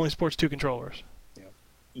because it only supports 2 controllers.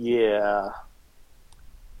 Yeah.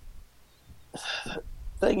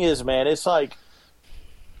 Thing is, man, it's like,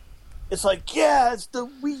 yeah, it's the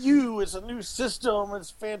Wii U. It's a new system.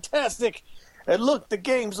 It's fantastic. And look, the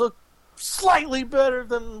games look slightly better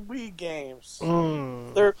than Wii games.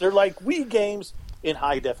 They're like Wii games in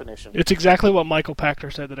high definition. It's exactly what Michael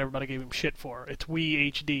Pachter said that everybody gave him shit for. It's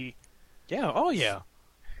Wii HD. Yeah. Oh, yeah.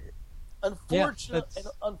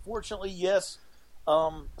 Unfortunately, yes.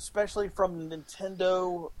 Especially from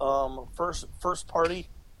Nintendo, first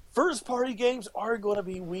party games are going to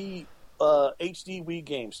be Wii HD Wii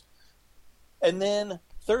games, and then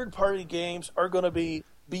third party games are going to be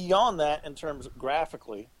beyond that in terms of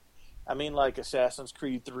graphically. I mean, like Assassin's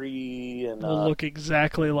Creed 3 and Will look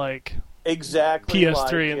exactly like exactly PS3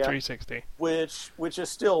 like, and yeah, 360. which is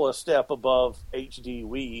still a step above HD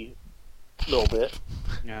Wii, a little bit.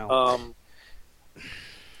 No.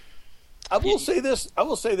 I will say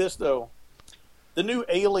this though. The new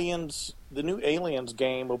Aliens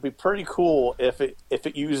game will be pretty cool if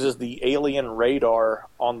it uses the alien radar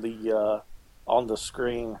on the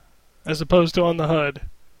screen. As opposed to on the HUD.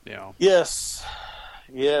 Yeah. Yes.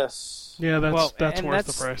 Yeah, that's and worth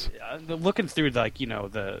the price. Looking through, like, you know,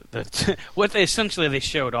 the what they essentially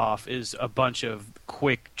showed off is a bunch of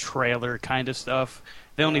quick trailer kind of stuff.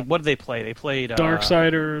 What did they play? They played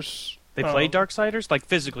Darksiders. They played Darksiders, like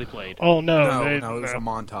physically played. Oh no, No, it was a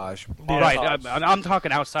montage. Yeah. Right, I'm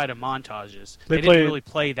talking outside of montages. They They played didn't really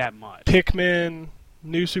play that much. Pikmin,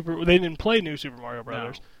 They didn't play New Super Mario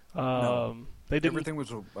Brothers. No. They didn't. Everything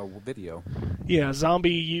was a video. Yeah,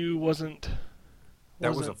 Zombie U wasn't.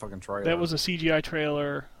 That was a fucking trailer. That was a CGI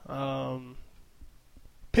trailer.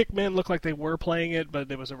 Pikmin looked like they were playing it, but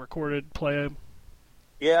it was a recorded play.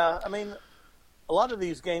 Yeah, I mean, a lot of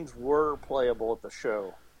these games were playable at the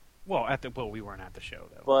show, Well, we weren't at the show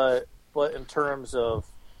though. but in terms of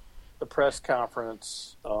the press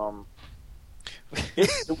conference,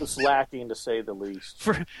 it was lacking to say the least.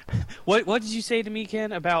 What did you say to me,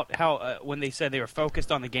 Ken, about how when they said they were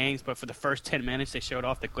focused on the games, but for the first 10 minutes they showed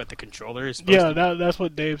off what the controller is supposed to do? That's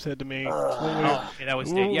what Dave said to me. Okay, that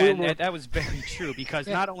was we- yeah, we- and that was very true because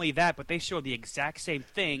not only that, but they showed the exact same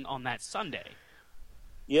thing on that Sunday.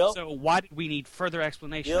 Yep. So why did we need further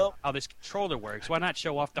explanation Yep. of how this controller works? Why not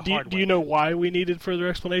show off the hardware? Do you know why we needed further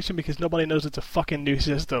explanation? Because nobody knows it's a fucking new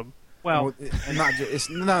system. Well, and not just, it's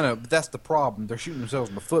no, but that's the problem. They're shooting themselves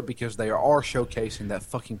in the foot because they are showcasing that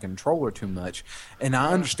fucking controller too much. And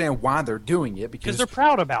I understand why they're doing it because because they're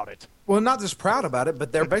proud about it. well, not just proud about it,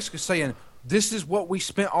 but they're basically saying this is what we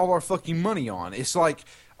spent all our fucking money on. It's like,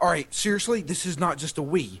 all right, seriously, this is not just a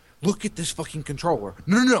Wii. Look at this fucking controller.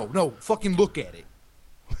 No, fucking look at it.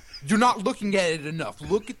 You're not looking at it enough.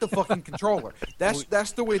 Look at the fucking controller.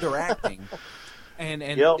 That's the way they're acting. And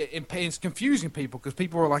Yep. it's confusing people because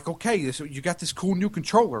people are like, okay, you got this cool new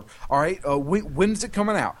controller. All right, when's it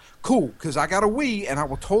coming out? Cool, because I got a Wii and I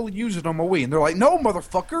will totally use it on my Wii. And they're like, no,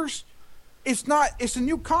 motherfuckers. It's not. It's a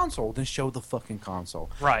new console. Then show the fucking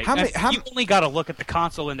console. Right. You only got to look at the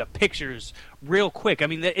console and the pictures real quick. I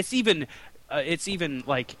mean, it's even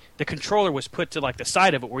like the controller was put to like the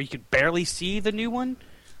side of it where you could barely see the new one.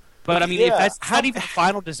 But I mean, if Yeah. that's not even the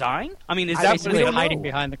final design. I mean, is that Basically we don't hiding know.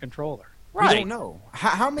 behind the controller. We don't know.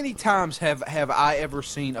 How many times have I ever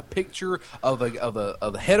seen a picture of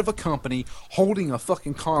a head of a company holding a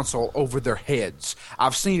fucking console over their heads?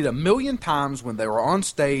 I've seen it a million times when they were on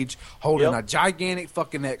stage holding a gigantic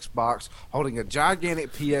fucking Xbox, holding a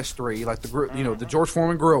gigantic PS3, like the George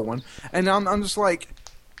Foreman grill one, and I'm just like,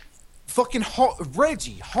 fucking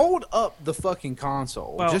Reggie, hold up the fucking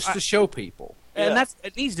console to show people. And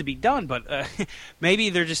it needs to be done, but maybe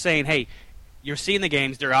they're just saying, hey, you're seeing the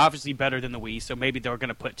games. They're obviously better than the Wii, so maybe they're going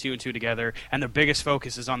to put 2 and 2 together. And their biggest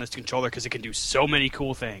focus is on this controller because it can do so many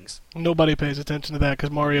cool things. Nobody pays attention to that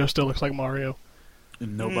because Mario still looks like Mario.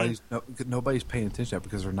 And nobody's paying attention to that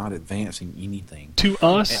because they're not advancing anything. To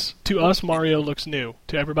us, Mario looks new.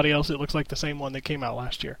 To everybody else, it looks like the same one that came out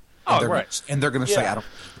last year. Oh, right. And they're going to say, Yeah. I don't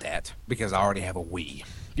need that because I already have a Wii.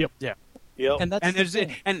 Yep. Yeah. Yep. And that's And the there's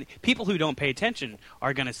thing. and people who don't pay attention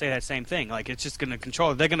are going to say that same thing. Like it's just going to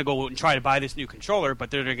control. They're going to go and try to buy this new controller, but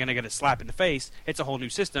they're going to get a slap in the face. It's a whole new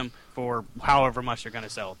system for however much they're going to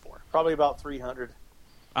sell it for. Probably about 300.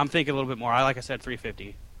 I'm thinking a little bit more. Like I said,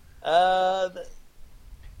 350.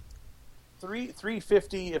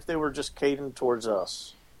 350 if they were just catered towards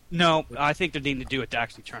us. No, I think they need to do it to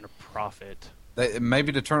actually turn a profit.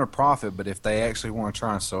 Maybe to turn a profit, but if they actually want to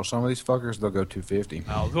try and sell some of these fuckers, they'll go 250.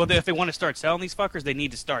 Well, if they want to start selling these fuckers, they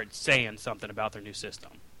need to start saying something about their new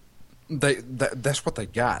system. That's what they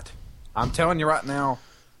got. I'm telling you right now.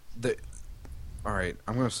 All right,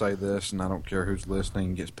 I'm going to say this, and I don't care who's listening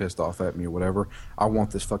and gets pissed off at me or whatever. I want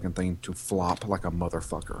this fucking thing to flop like a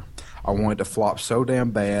motherfucker. I want it to flop so damn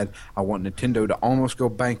bad. I want Nintendo to almost go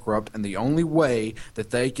bankrupt, and the only way that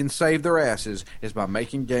they can save their asses is by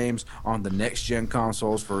making games on the next-gen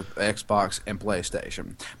consoles for Xbox and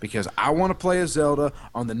PlayStation. Because I want to play a Zelda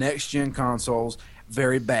on the next-gen consoles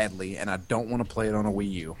very badly, and I don't want to play it on a Wii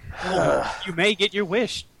U. You may get your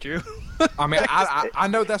wish, Drew. I mean, I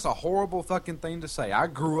know that's a horrible fucking thing to say. I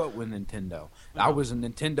grew up with Nintendo. I was a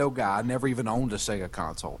Nintendo guy. I never even owned a Sega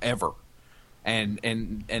console, ever.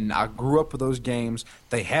 And I grew up with those games.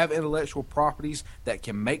 They have intellectual properties that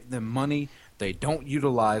can make them money. They don't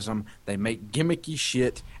utilize them. They make gimmicky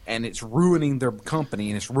shit, and it's ruining their company,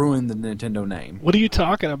 and it's ruining the Nintendo name. What are you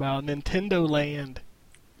talking about? Nintendo Land.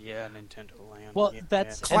 Yeah, Nintendo Land. Well, Yeah.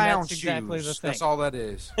 that's Clown and that's exactly shoes. the thing. That's all that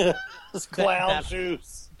is. It's clown that-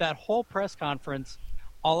 shoes. That whole press conference,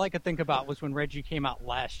 all I could think about was when Reggie came out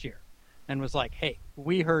last year and was like, "Hey,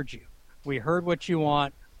 we heard you. We heard what you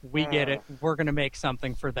want. We get it. We're going to make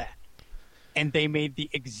something for that." And they made the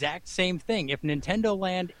exact same thing. If Nintendo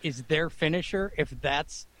Land is their finisher, if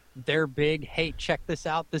that's their big, "Hey, check this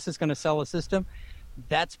out. This is going to sell a system."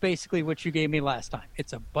 That's basically what you gave me last time.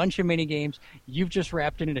 It's a bunch of mini games. You've just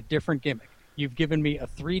wrapped it in a different gimmick. You've given me a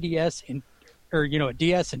 3DS a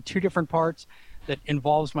DS in 2 different parts that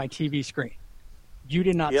involves my TV screen. You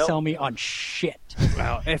did not Yep. sell me on shit.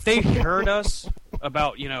 Well, if they heard us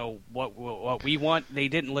about what we want, they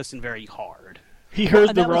didn't listen very hard. He heard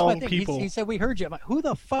And the that was my wrong thing. people. He said, "We heard you." I'm like, who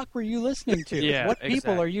the fuck were you listening to? Yeah, What people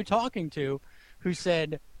exactly. are you talking to who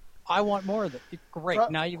said, "I want more of it"? Great.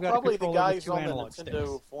 Now you've got a probably the controller with guys 2 on the analog Nintendo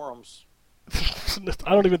sticks. forums. I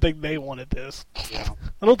don't even think they wanted this. Yeah.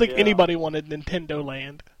 I don't think Yeah. anybody wanted Nintendo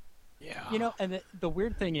Land. Yeah. You know, and the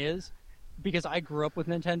weird thing is, because I grew up with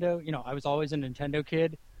Nintendo, I was always a Nintendo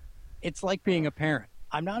kid. It's like being a parent.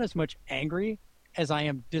 I'm not as much angry as I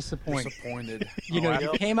am disappointed. Disappointed. You know,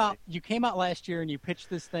 Yep. you came out last year and you pitched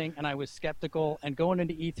this thing, and I was skeptical. And going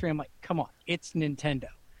into E3, I'm like, come on, it's Nintendo.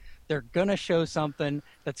 They're gonna show something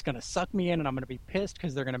that's gonna suck me in, and I'm gonna be pissed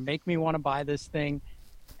because they're gonna make me want to buy this thing.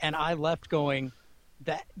 And I left going,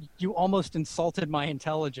 that you almost insulted my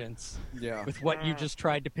intelligence Yeah. with what you just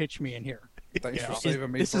tried to pitch me in here. Thanks for Is-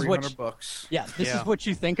 saving me this is what $300 bucks. Yeah, this Yeah. is what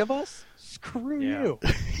you think of us? Screw Yeah. you.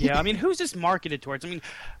 Yeah, I mean, who's this marketed towards? I mean,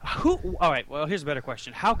 who? All right, well, here's a better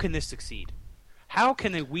question. How can this succeed? How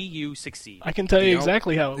can the Wii U succeed? I can tell you You know,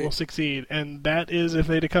 exactly how it they- will succeed, and that is if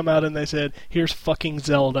they'd have come out and they said, "Here's fucking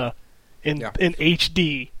Zelda in Yeah.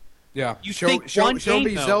 HD." Yeah, You show think one game,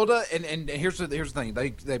 me though- Zelda, and here's the thing.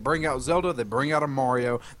 They bring out Zelda, they bring out a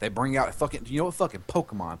Mario, they bring out fucking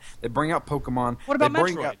Pokemon. They bring out Pokemon. What about they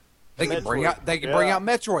bring Metroid? Out, they can bring Metroid, out bring yeah. out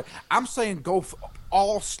Metroid. I'm saying go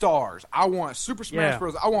all stars. I want Super Smash Yeah.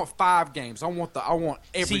 Bros. I want 5 games. I want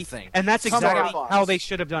everything. See, and that's Come exactly on. how they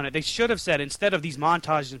should have done it. They should have said, instead of these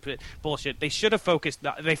montages and bullshit, they should have focused.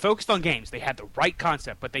 They focused on games. They had the right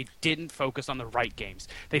concept, but they didn't focus on the right games.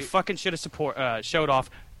 They fucking should have showed off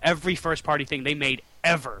every first-party thing they made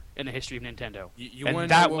ever in the history of Nintendo. You wanna And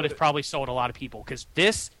know that what would have would- probably sold a lot of people, because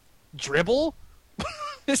this dribble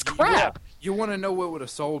is crap. You want to know what would have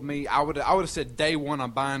sold me? I would have said day one I'm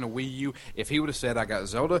buying a Wii U. If he would have said I got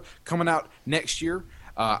Zelda coming out next year,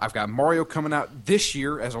 I've got Mario coming out this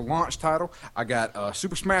year as a launch title. I got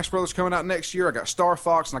Super Smash Bros. Coming out next year. I got Star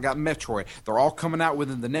Fox and I got Metroid. They're all coming out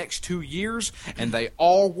within the next 2 years, and they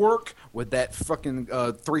all work with that fucking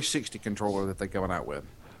 360 controller that they're coming out with.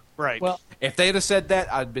 Right. Well, If they'd have said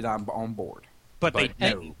that, I'd been on board. but but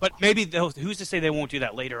they no. but maybe who's to say they won't do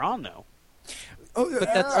that later on though?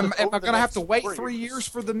 that's- am I over the going to have next to wait 4 3 years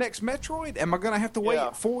for the next Metroid? Am I going to have to wait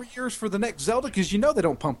Yeah. 4 years for the next Zelda? Because you know they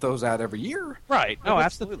don't pump those out every year. Right. But Oh,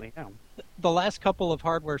 that's the- absolutely. No. The last couple of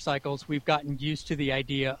hardware cycles, we've gotten used to the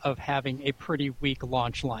idea of having a pretty weak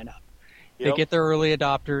launch lineup. They Yep. get their early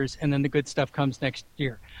adopters, and then the good stuff comes next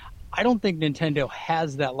year. I don't think Nintendo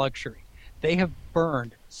has that luxury. They have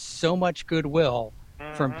burned so much goodwill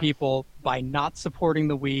from people by not supporting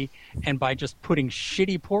the Wii and by just putting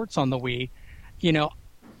shitty ports on the Wii. You know,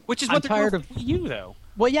 Which is I'm what they're tired doing of- for Wii U, though.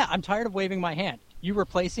 well, yeah, I'm tired of waving my hand. You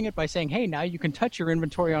replacing it by saying, hey, now you can touch your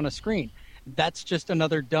inventory on a screen. That's just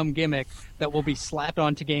another dumb gimmick that will be slapped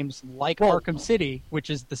onto games like Arkham City, which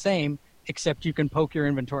is the same, except you can poke your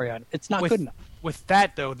inventory on it. It's not good enough. With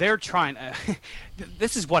that though, they're trying.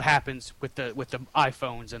 This is what happens with the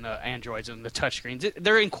iPhones and the Androids and the touchscreens.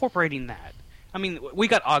 They're incorporating that. I mean, we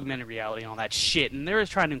got augmented reality and all that shit, and they're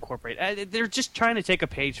trying to incorporate. They're just trying to take a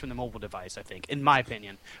page from the mobile device, I think, in my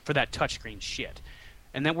opinion, for that touchscreen shit.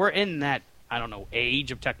 And then we're in that, I don't know, age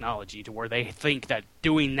of technology to where they think that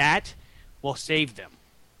doing that will save them,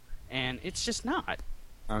 and it's just not.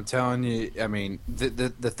 I'm telling you, I mean, the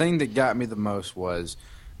thing that got me the most was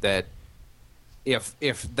that if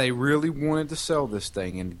they really wanted to sell this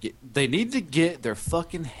thing and they need to get their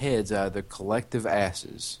fucking heads out of their collective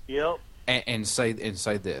asses Yep. and say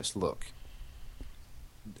this. Look,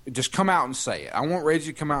 just come out and say it. I want Reggie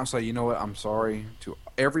to come out and say, you know what? I'm sorry to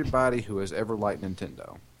everybody who has ever liked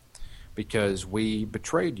Nintendo because we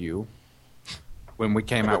betrayed you when we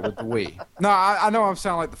came out with the Wii. No, I know I'm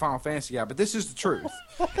sounding like the Final Fantasy guy, but this is the truth.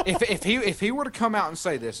 If he were to come out and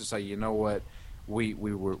say this and say, you know what, we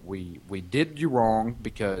did you wrong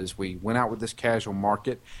because we went out with this casual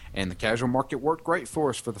market, and the casual market worked great for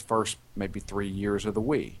us for the first maybe 3 years of the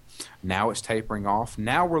Wii. Now it's tapering off.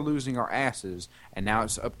 Now we're losing our asses, and now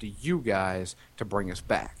it's up to you guys to bring us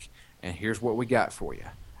back. And here's what we got for you.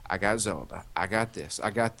 I got Zelda. I got this. I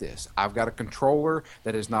got this. I've got a controller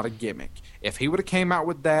that is not a gimmick. If he would have came out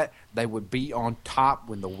with that, they would be on top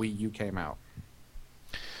when the Wii U came out.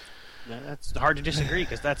 That's hard to disagree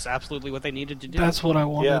because that's absolutely what they needed to do. That's what I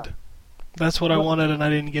wanted. Yeah. That's what I wanted, and I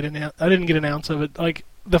didn't get an ounce of it. Like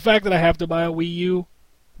the fact that I have to buy a Wii U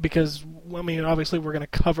because I mean, obviously we're going to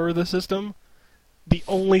cover the system. The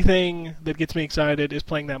only thing that gets me excited is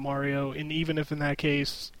playing that Mario, and even if in that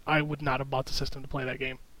case I would not have bought the system to play that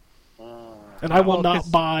game. And I will Well, not 'cause-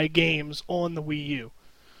 buy games on the Wii U.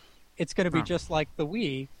 It's going to be just like the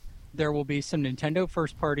Wii. There will be some Nintendo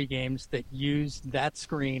first-party games that use that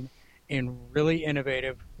screen in really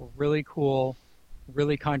innovative, really cool,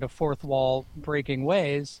 really kind of fourth wall breaking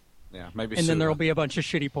ways, Yeah, maybe. and then there will Suda. be a bunch of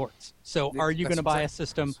shitty ports. So, Yeah, are you that's going to buy a exactly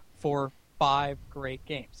system what it is. for 5 great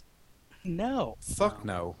games? No. Fuck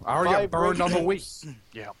no. I already got burned on the Wii.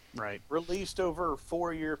 Yeah, right. Released over a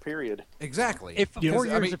 4-year period. Exactly. If Yeah. 4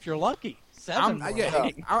 years, I mean, if you're lucky. 7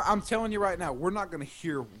 more. I'm telling you right now, we're not going to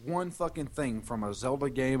hear one fucking thing from a Zelda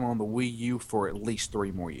game on the Wii U for at least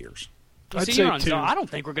 3 more years. I'd See, say you're on 2. Zelda. I don't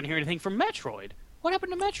think we're going to hear anything from Metroid. What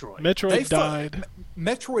happened to Metroid? Metroid died.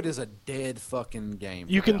 Metroid is a dead fucking game.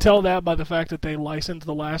 You for can them. tell that by the fact that they licensed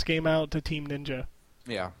the last game out to Team Ninja.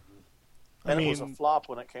 Yeah. I And mean, it was a flop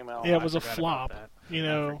when it came out. yeah, it I was a forgot flop. about that. You I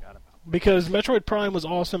know, forgot about that. because Metroid Prime was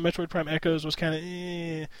awesome. Metroid Prime Echoes was kind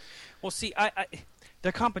of Well, see,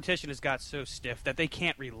 their competition has got so stiff that they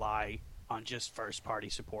can't rely on just first-party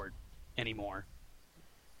support anymore.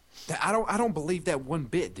 I don't believe that one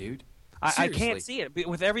bit, dude. I Seriously. can't see it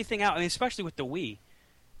with everything out, and especially with the Wii Yeah,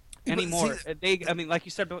 but anymore. see- I mean, like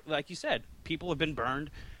you said, people have been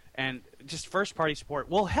burned, and just first-party support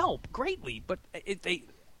will help greatly, but they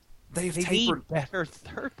They've need tapered. better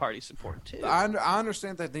third-party support too. I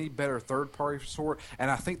understand that they need better third-party support,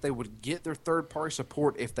 and I think they would get their third-party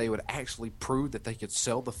support if they would actually prove that they could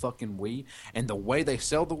sell the fucking Wii. And the way they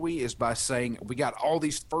sell the Wii is by saying, we got all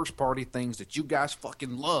these first-party things that you guys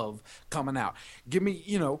fucking love coming out. Give me,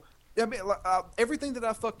 I mean, everything that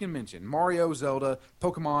I fucking mentioned. Mario, Zelda,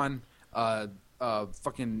 Pokemon,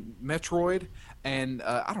 fucking Metroid, and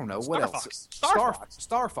I don't know, what Star else? Fox. Star Fox.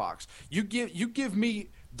 Star Fox. You give me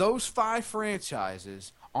those 5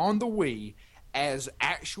 franchises on the Wii as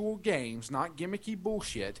actual games, not gimmicky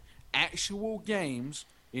bullshit, actual games,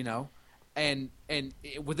 and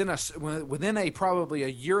within a probably a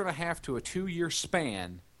year and a half to a 2-year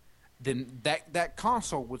span, then that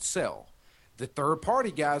console would sell. The third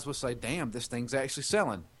party guys would say, "Damn, this thing's actually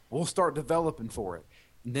selling. We'll start developing for it."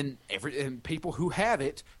 And then and people who have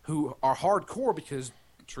it, who are hardcore, because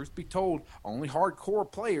truth be told, only hardcore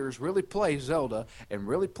players really play Zelda and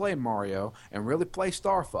really play Mario and really play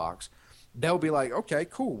Star Fox. They'll be like, okay,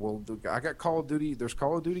 cool. Well, I got Call of Duty. There's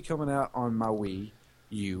Call of Duty coming out on my Wii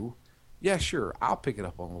U. yeah, sure, I'll pick it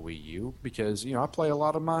up on the Wii U because I play a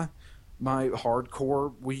lot of my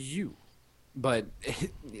hardcore Wii U. But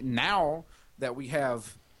now that we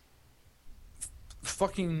have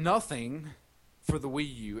fucking nothing for the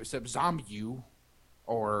Wii U except Zombie U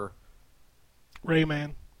or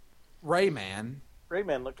Rayman. Rayman.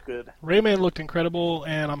 Rayman looked good. Rayman looked incredible,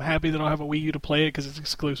 and I'm happy that I'll have a Wii U to play it because it's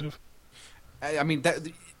exclusive. I mean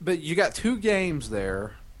but you got two games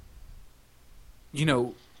there.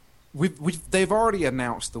 They've already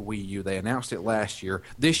announced the Wii U. They announced it last year.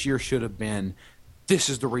 This year should have been. This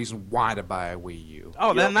is the reason why to buy a Wii U.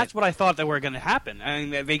 Oh, then that's what I thought that were going to happen. I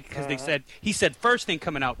mean, because he said first thing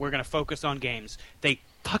coming out, we're going to focus on games. They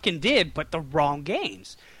fucking did, but the wrong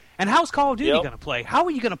games. And how's Call of Duty going to play? How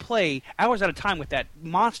are you going to play hours at a time with that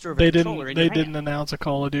monster of a controller in your hand? They didn't announce a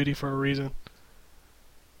Call of Duty for a reason.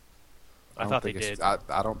 I thought they did. I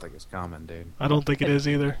don't think it's coming, dude. I don't think it is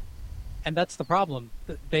either. And that's the problem.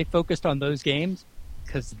 They focused on those games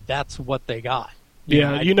because that's what they got.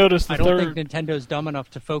 You notice the I don't think Nintendo's dumb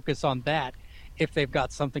enough to focus on that if they've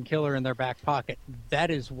got something killer in their back pocket.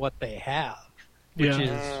 That is what they have, which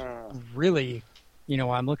is really,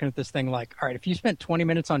 I'm looking at this thing like, all right, if you spent 20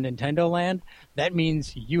 minutes on Nintendo Land, that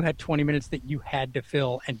means you had 20 minutes that you had to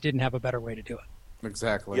fill and didn't have a better way to do it.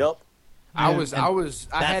 Exactly. Yep. I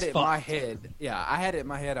had it in my fucked. head. Yeah, I had it in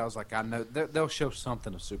my head. I was like, I know they'll show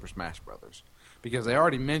something of Super Smash Brothers because they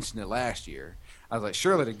already mentioned it last year. I was like,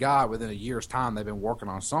 surely to God, within a year's time, they've been working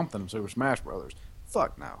on something of Super Smash Brothers.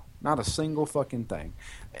 Fuck no, not a single fucking thing.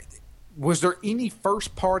 Was there any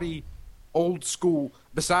first-party, old school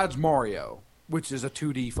besides Mario, which is a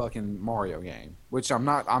 2D fucking Mario game? Which I'm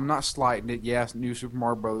not slighting it. Yes, New Super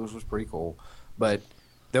Mario Brothers was pretty cool, but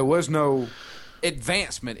there was no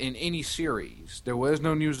advancement in any series. There was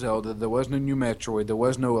no new Zelda. There was no new Metroid. There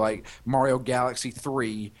was no like Mario Galaxy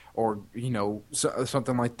 3 or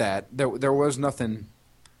something like that. There was nothing.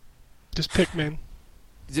 Just Pikmin.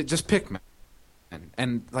 Just Pikmin,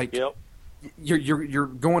 and like you're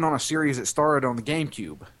going on a series that started on the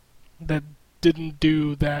GameCube that didn't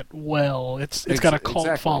do that well. It's got a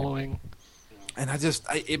cult following. And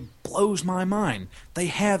it blows my mind. They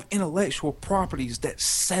have intellectual properties that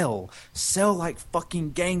sell like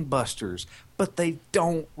fucking gangbusters, but they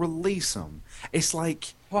don't release them. It's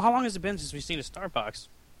like, well, how long has it been since we've seen a Star Fox?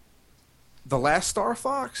 The last Star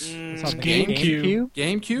Fox? It's on the GameCube.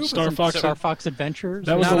 GameCube? Star Fox Adventures.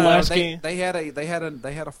 That was the last game. They had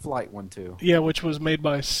a flight one too. Yeah, which was made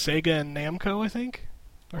by Sega and Namco, I think,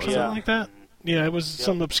 or something like that. Yeah, it was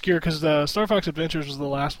some obscure because the Star Fox Adventures was the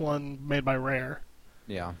last one made by Rare.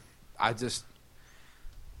 Yeah, I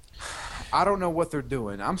don't know what they're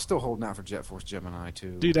doing. I'm still holding out for Jet Force Gemini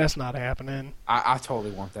too. Dude, that's not happening. I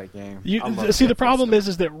totally want that game. See, the problem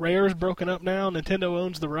is that Rare's broken up now. Nintendo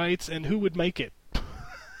owns the rights, and who would make it?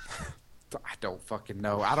 I don't fucking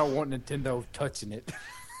know. I don't want Nintendo touching it.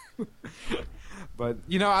 But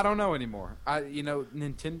I don't know anymore.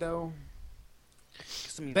 Nintendo.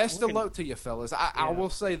 Best of luck to you, fellas. I will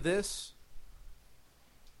say this: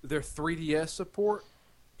 their 3DS support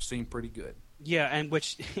seemed pretty good. Yeah, and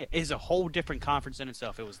which is a whole different conference in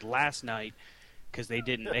itself. It was last night because they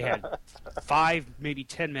had 5, maybe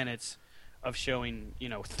 10 minutes of showing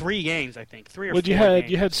 3 games. I think 3 or 4.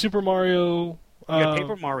 You had Super Mario. You had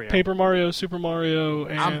Paper Mario, Super Mario,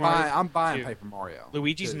 and I'm buying Paper Mario.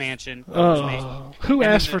 Luigi's Mansion. Who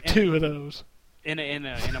asked for 2 of those? In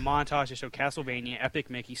a montage to show Castlevania, Epic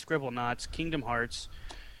Mickey, Scribblenauts, Kingdom Hearts,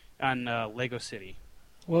 and Lego City.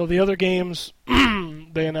 Well, the other games,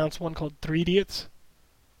 they announced one called 3Idiots,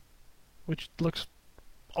 which looks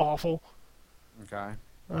awful. Okay.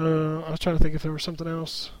 I was trying to think if there was something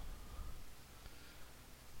else.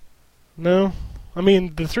 No. I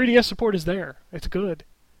mean, the 3DS support is there. It's good.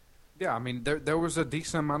 Yeah, I mean, there was a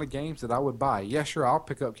decent amount of games that I would buy. Yeah, sure, I'll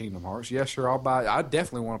pick up Kingdom Hearts. Yeah, sure, I'll buy. I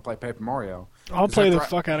definitely want to play Paper Mario. I'll play the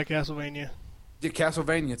fuck out of Castlevania. Yeah,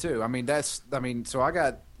 Castlevania too. I mean, so I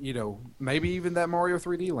got maybe even that Mario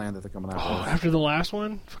 3D Land that they're coming out with. After the last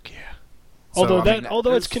one, fuck yeah. So,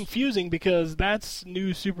 Although it's confusing because that's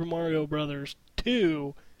New Super Mario Brothers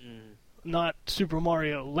 2, not Super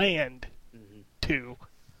Mario Land 2.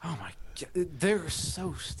 Oh my god, they're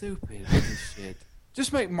so stupid with this shit.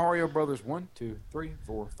 Just make Mario Brothers 1, 2, 3,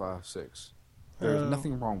 4, 5, 6. There's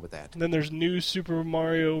nothing wrong with that. And then there's New Super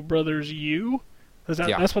Mario Brothers U.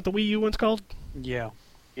 That's what the Wii U one's called? Yeah.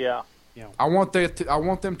 Yeah. I want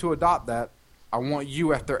them to adopt that. I want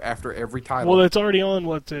you after every title. Well, it's already on.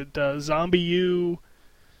 What's it? Zombie U,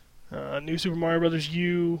 New Super Mario Brothers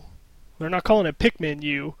U. They're not calling it Pikmin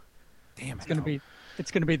U. Damn it! It's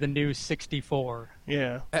gonna be the new 64.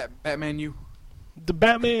 Yeah. Batman U. The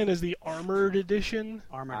Batman is the armored edition,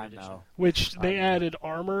 Armored I edition. know. which they know. added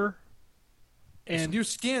armor It's and new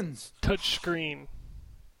skins. touch screen.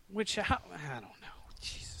 Which I don't know.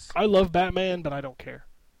 Jesus. I love Batman, but I don't care.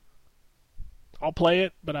 I'll play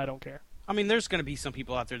it, but I don't care. I mean, there's going to be some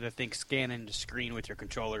people out there that think scanning the screen with your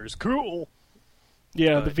controller is cool.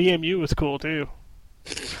 Yeah, But- the VMU was cool too.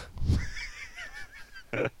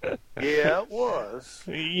 Yeah, it was.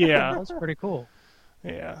 Yeah, That's pretty cool.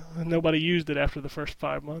 yeah. Nobody used it after the first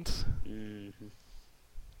 5 months. Mm-hmm.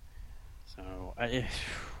 So,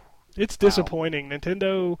 It's disappointing.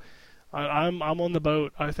 Nintendo, I'm on the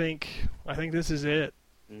boat. I think this is it.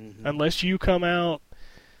 mhm. Unless you come out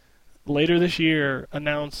later this year,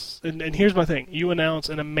 announce, and here's my thing: you announce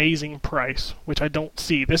an amazing price, which I don't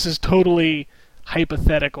see. This is totally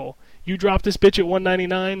hypothetical. You drop this bitch at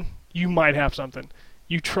 $199, you might have something.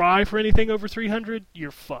 You try for anything over $300,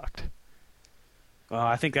 you're fucked. Well,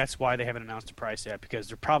 I think that's why they haven't announced a price yet, because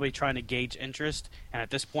they're probably trying to gauge interest, and at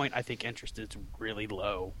this point, I think interest is really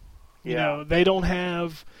low. You Yeah. know, they don't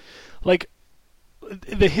have, like,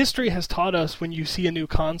 the history has taught us when you see a new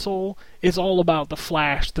console, it's all about the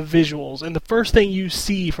flash, the visuals, and the first thing you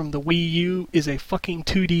see from the Wii U is a fucking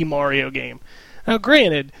 2D Mario game. Now,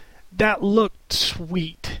 granted, that looked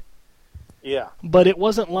sweet, Yeah. but it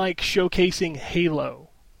wasn't like showcasing Halo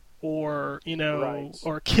or, you know, Right.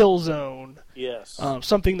 or Killzone, Yes.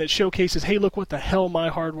 something that showcases, hey, look what the hell my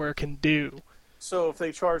hardware can do. So if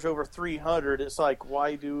they charge over 300, it's like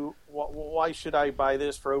why should I buy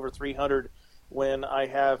this for over 300 when I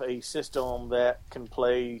have a system that can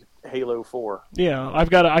play Halo 4? Yeah,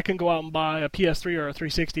 I can go out and buy a PS3 or a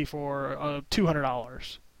 360 for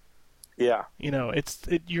 $200. Yeah. You know,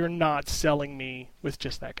 you're not selling me with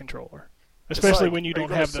just that controller, It's especially like, when you are don't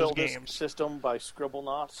gonna have those sell this games. system by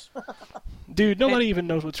Scribblenauts. Dude, nobody even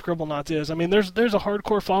knows what Scribblenauts is. I mean, there's a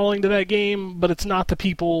hardcore following to that game, but it's not the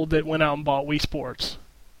people that went out and bought Wii Sports.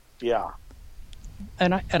 Yeah.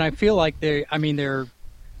 And I feel like they're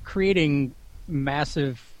creating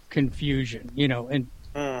massive confusion, you know, and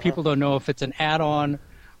Mhm. people don't know if it's an add-on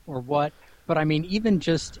or what. But I mean, even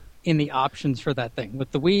just in the options for that thing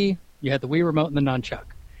with the Wii, you had the Wii remote and the nunchuck,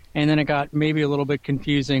 and then it got maybe a little bit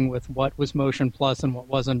confusing with what was Motion Plus and what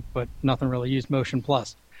wasn't. But nothing really used Motion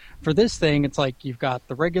Plus. For this thing, it's like you've got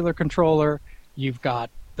the regular controller, you've got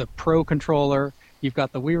the Pro controller, you've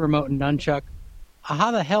got the Wii remote and nunchuck.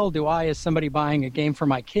 How the hell do I, as somebody buying a game for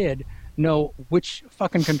my kid, know which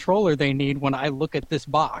fucking controller they need when I look at this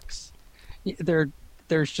box?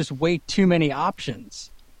 There's just way too many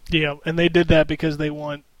options. Yeah, and they did that because they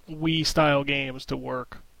want Wii-style games to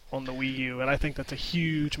work on the Wii U, and I think that's a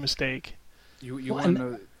huge mistake. You Well, want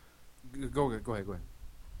to know? Go ahead.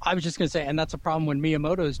 I was just going to say, and that's a problem when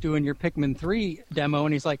Miyamoto's doing your Pikmin 3 demo,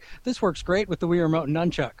 and he's like, this works great with the Wii remote and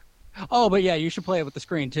nunchuck. Oh, but yeah, you should play it with the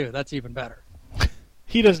screen, too. That's even better.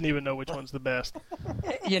 He doesn't even know which one's the best.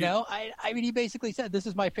 You know, I mean, he basically said, this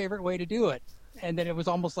is my favorite way to do it. And then it was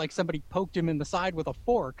almost like somebody poked him in the side with a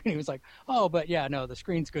fork, and he was like, oh, but yeah, no, the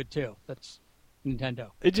screen's good, too. That's Nintendo.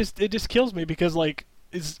 It just kills me because, like,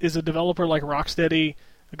 is a developer like Rocksteady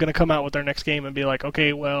going to come out with their next game and be like,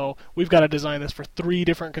 okay, well, we've got to design this for 3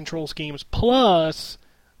 different control schemes, plus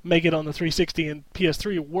make it on the 360 and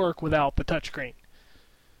PS3 work without the touchscreen?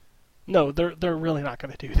 No, they're really not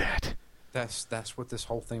going to do that. That's what this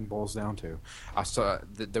whole thing boils down to. I saw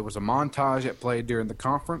there was a montage that played during the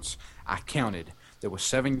conference. I counted. There were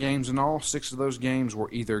 7 games in all. 6 of those games were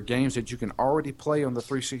either games that you can already play on the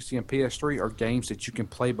 360 and PS3 or games that you can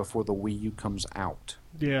play before the Wii U comes out.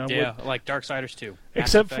 Yeah, Yeah, like Darksiders 2. Mass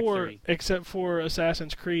except Effect for 3. except for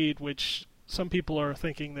Assassin's Creed, which some people are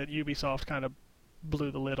thinking that Ubisoft kind of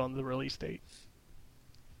blew the lid on the release date,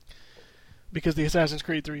 because the Assassin's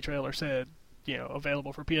Creed 3 trailer said, you know,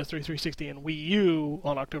 available for PS3, 360, and Wii U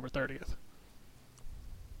on October 30th.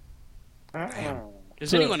 Does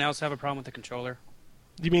So- anyone else have a problem with the controller?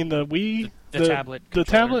 You mean the Wii? The tablet The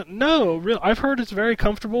controller. tablet? No, I've heard it's very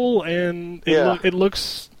comfortable and Yeah. it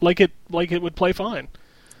looks like it would play fine.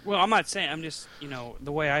 Well, I'm not saying. I'm just,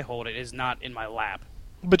 the way I hold it is not in my lap.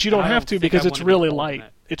 But you don't I have don't to think because I it's wanna be really holding light.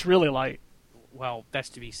 it. It's really light. Well, that's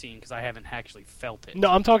to be seen because I haven't actually felt it. No,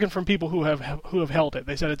 I'm talking from people who have held it.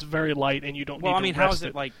 They said it's very light and you don't Well, need I mean, to how rest is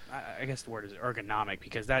it like? I guess the word is ergonomic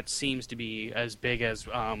because that seems to be as big as,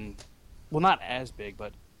 well, not as big,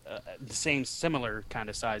 but the same similar kind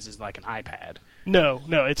of size as like an iPad. No,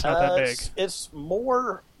 it's not that big. It's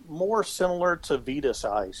more similar to Vita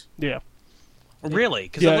size. Yeah. Really?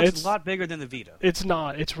 Because Yeah, it looks it's- a lot bigger than the Vita. It's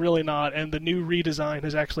not. It's really not. And the new redesign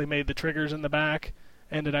has actually made the triggers in the back,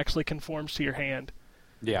 and it actually conforms to your hand.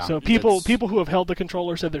 Yeah. So people who have held the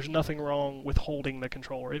controller said there's nothing wrong with holding the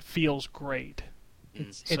controller. It feels great.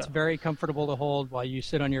 It's So- very comfortable to hold while you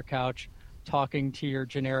sit on your couch talking to your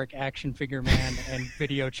generic action figure man and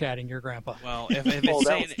video chatting your grandpa. Well, if Oh, it's that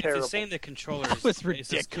saying was if terrible. it's saying the controller That was is as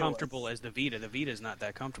ridiculous. comfortable as the Vita's not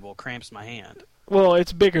that comfortable. It cramps my hand. Well,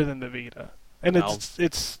 it's bigger than the Vita, and No.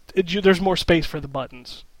 there's more space for the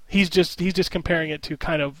buttons. He's just comparing it to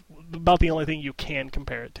kind of about the only thing you can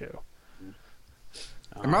compare it to.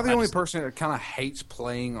 Am I the only just- person that kind of hates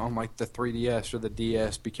playing on like the 3DS or the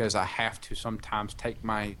DS because I have to sometimes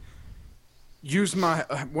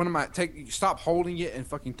stop holding it and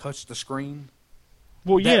fucking touch the screen?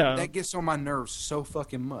 Well, That, yeah, that gets on my nerves so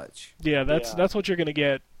fucking much. yeah, Yeah. that's what you're gonna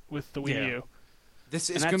get with the Wii Yeah. U. This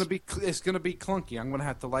And is that's- gonna be clunky. I'm gonna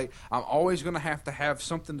have to I'm always gonna have to have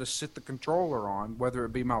something to sit the controller on, whether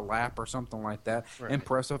it be my lap or something like that, and Right.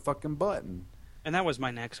 press a fucking button. And that was my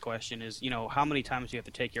next question: is how many times do you have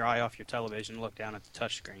to take your eye off your television and look down at the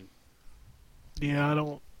touchscreen? Yeah, I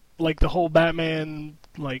don't like the whole Batman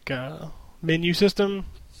menu system.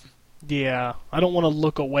 Yeah, I don't want to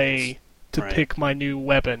look away to Right. pick my new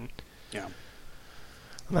weapon. Yeah.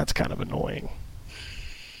 And that's kind of annoying.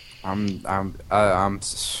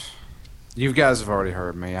 You guys have already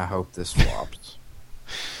heard me. I hope this flops.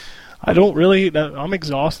 I don't really. I'm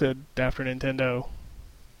exhausted after Nintendo.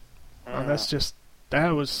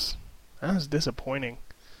 That was disappointing.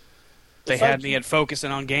 They It's had like- me at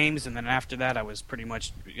focusing on games, and then after that, I was pretty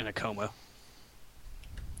much in a coma.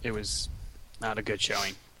 It was not a good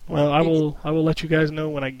showing. Well, I will let you guys know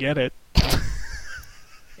when I get it.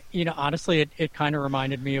 Honestly, it kind of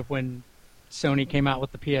reminded me of when Sony came out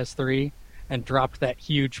with the PS3 and dropped that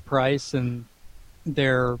huge price, and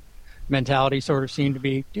their mentality sort of seemed to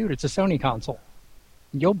be, dude, it's a Sony console.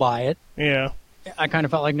 You'll buy it. Yeah. I kind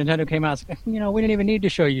of felt like Nintendo came out and said, we didn't even need to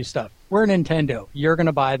show you stuff. We're Nintendo. You're going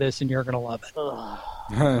to buy this and you're going to love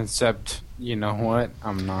it. Except, you know what?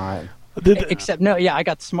 I'm not. Except, no, yeah, I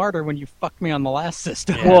got smarter when you fucked me on the last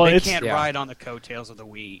system. Yeah, Well, they it's- can't Yeah. ride on the coattails of the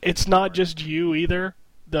Wii. It's not just you either.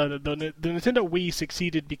 The Nintendo Wii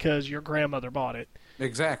succeeded because your grandmother bought it.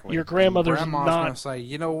 Exactly. Your grandmother's Grandma's not- gonna say,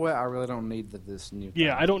 you know what? I really don't need this new.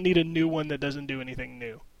 Yeah, thing." I don't need a new one that doesn't do anything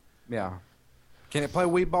new. Yeah. Can it play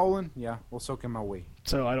Wii bowling? Yeah. Well, so can my Wii.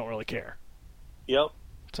 So I don't really care. Yep.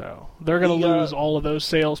 So they're going to The, lose all of those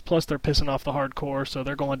sales. Plus, they're pissing off the hardcore. So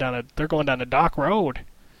they're going down a Dock Road.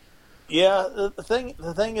 Yeah, the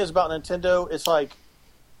thing is about Nintendo, it's like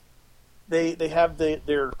they have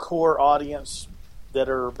their core audience that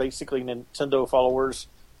are basically Nintendo followers,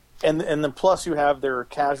 and then plus you have their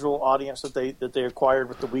casual audience that they acquired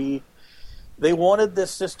with the Wii. They wanted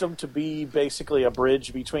this system to be basically a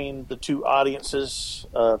bridge between the two audiences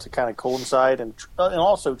to kind of coincide, and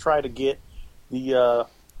also try to get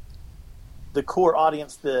the core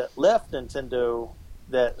audience that left Nintendo,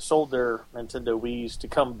 that sold their Nintendo Wiis, to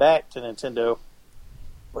come back to Nintendo,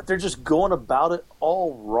 but they're just going about it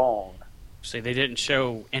all wrong. See, they didn't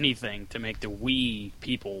show anything to make the Wii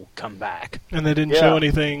people come back. And they didn't Yeah. show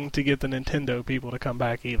anything to get the Nintendo people to come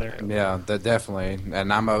back either. Yeah, that definitely.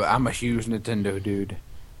 And I'm a huge Nintendo dude.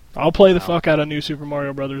 I'll play the fuck out of New Super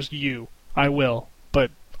Mario Brothers U. I will, but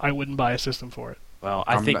I wouldn't buy a system for it. Well,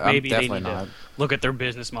 I think maybe they definitely need not. to look at their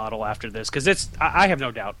business model after this, because I have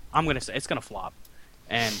no doubt. I'm going to say it's going to flop.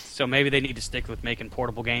 And so maybe they need to stick with making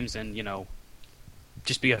portable games and,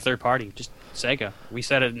 just be a third party. Just Sega. We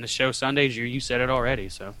said it in the show Sundays. You said it already.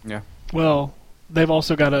 So Yeah. Well, they've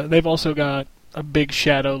also got a big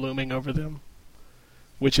shadow looming over them,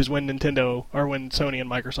 which is when Sony and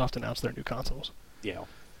Microsoft announce their new consoles. yeah,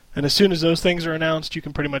 And as soon as those things are announced, you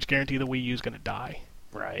can pretty much guarantee the Wii U is going to die.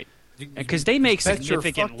 right. Because they make Bet your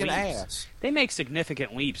significant fucking leaps. ass. They make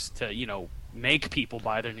significant leaps to make people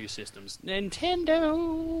buy their new systems.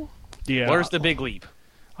 Nintendo. Yeah. Where's the big leap?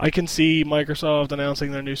 I can see Microsoft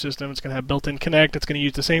announcing their new system. It's going to have built-in Kinect. It's going to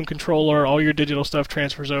use the same controller. All your digital stuff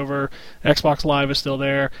transfers over. Xbox Live is still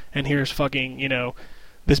there. And here's fucking,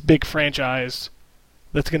 this big franchise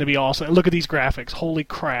that's going to be awesome. And look at these graphics. Holy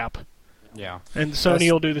crap. Yeah. And Sony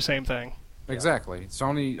That's- will do the same thing. Exactly.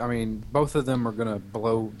 Sony, I mean, both of them are going to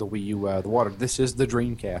blow the Wii U out of the water. This is the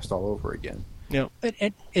Dreamcast all over again. But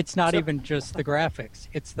it's not even just the graphics.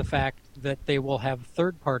 It's the fact that they will have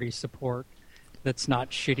third-party support that's not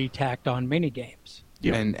shitty tacked on minigames.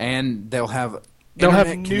 Yep. And they'll have They'll have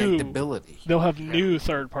internet new- connectability. They'll have new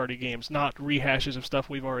third-party games, not rehashes of stuff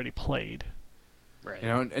we've already played. Right. You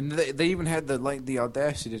know, and they even had the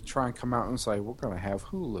audacity to try and come out and say, we're going to have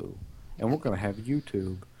Hulu and we're going to have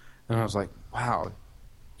YouTube. And I was like, wow,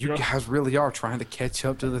 you Yeah. guys really are trying to catch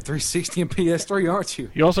up to the 360 and PS3, aren't you?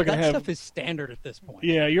 You're also going That to have stuff is standard at this point.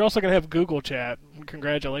 you're also going to have Google Chat.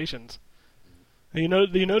 Congratulations. You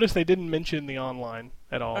notice they didn't mention the online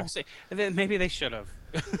at all. I was saying, then maybe they should have.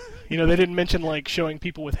 They didn't mention like showing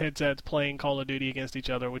people with headsets playing Call of Duty against each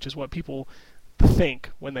other, which is what people think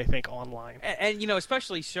when they think online. And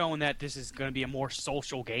especially showing that this is going to be a more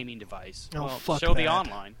social gaming device. Oh, Well, fuck show the that.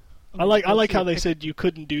 online. I like how they said you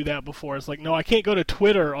couldn't do that before. It's like, no, I can't go to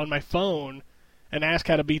Twitter on my phone and ask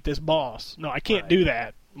how to beat this boss. No, I can't Right. do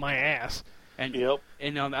that. My ass. And Yep.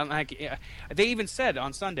 and I'm like, they even said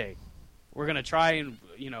on Sunday, we're going to try and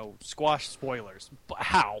squash spoilers. But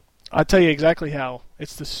how? I'll tell you exactly how.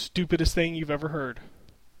 It's the stupidest thing you've ever heard.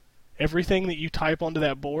 Everything that you type onto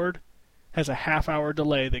that board has a half-hour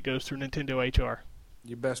delay that goes through Nintendo HR.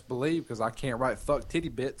 You best believe, because I can't write fuck titty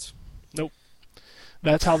bits. Nope.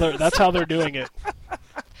 That's how they're doing it.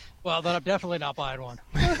 Well, then I'm definitely not buying one.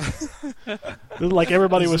 Like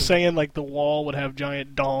everybody was saying, like the wall would have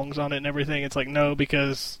giant dongs on it and everything. It's like no,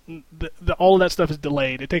 because all of that stuff is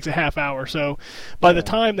delayed. It takes a half hour. So by the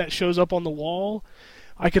time that shows up on the wall,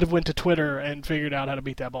 I could have went to Twitter and figured out how to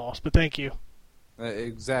beat that boss. But thank you.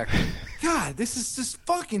 Exactly. God, this is just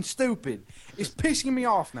fucking stupid. It's pissing me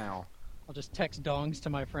off now. I'll just text dongs to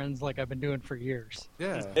my friends like I've been doing for years.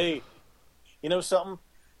 Yeah. Hey, you know something?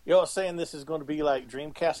 Y'all saying this is going to be like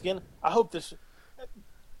Dreamcast again? I hope this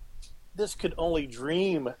could only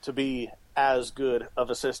dream to be as good of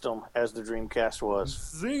a system as the Dreamcast was.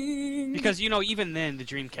 Zing. Because even then the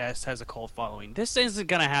Dreamcast has a cult following. This isn't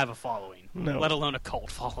going to have a following, No. let alone a cult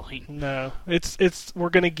following. No, it's we're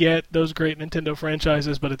gonna get those great Nintendo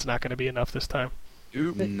franchises, but it's not gonna be enough this time.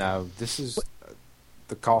 No, this is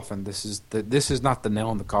the coffin. This is not the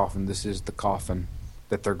nail in the coffin. This is the coffin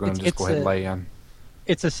that they're going to just go ahead and lay in.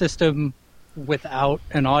 It's a system without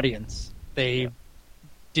an audience. They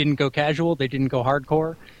didn't go casual. They didn't go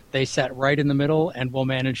hardcore. They sat right in the middle and will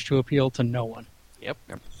manage to appeal to no one. Yep.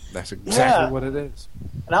 That's exactly Yeah. what it is.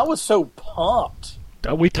 And I was so pumped.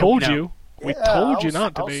 We told No. you. We Yeah, told you I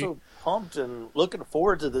not to was be. so pumped and looking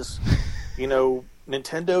forward to this,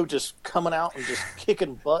 Nintendo just coming out and just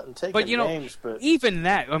kicking butt and taking But names. But even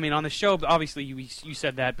that, on the show, obviously you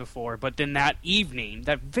said that before, but then that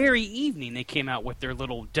very evening, they came out with their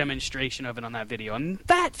little demonstration of it on that video, and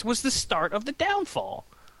that was the start of the downfall.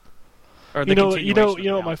 Or the You know continuation of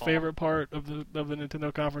the what my downfall. favorite part of the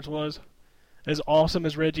Nintendo conference was? As awesome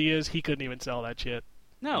as Reggie is, he couldn't even sell that shit.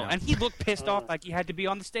 No, and he looked pissed off like he had to be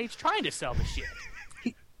on the stage trying to sell the shit.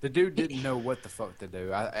 The dude didn't know what the fuck to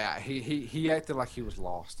do. He acted like he was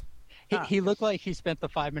lost. He looked like he spent the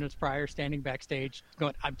 5 minutes prior standing backstage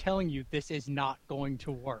going, I'm telling you, this is not going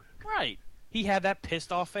to work. Right. He had that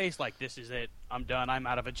pissed off face like, this is it. I'm done. I'm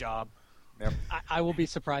out of a job. Yep. I will be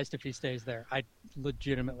surprised if he stays there. I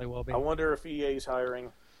legitimately will be. I wonder if EA's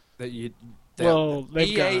hiring. Well,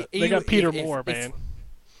 they got Peter Moore, man.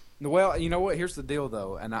 Well, you know what? Here's the deal,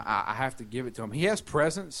 though, and I have to give it to him. He has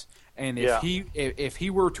presence, and if he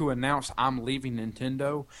were to announce I'm leaving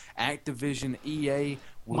Nintendo, Activision, EA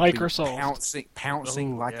would Microsoft. be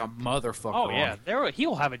pouncing like a motherfucker. Oh, yeah. on it.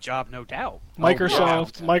 He'll have a job, no doubt.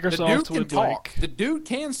 Microsoft The dude Microsoft can would talk. like The dude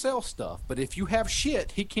can sell stuff, but if you have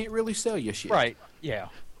shit, he can't really sell you shit. Right. Yeah.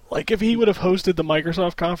 if he would have hosted the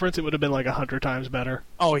Microsoft conference, it would have been like 100 times better.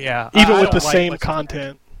 Oh, yeah. Even I with the don't like same what's-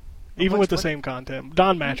 content. Even with the same content.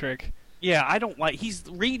 Don Matrick. Yeah, I don't like. He's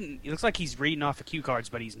reading. It looks like he's reading off of cue cards,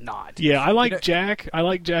 but he's not. Yeah, I like know- Jack. I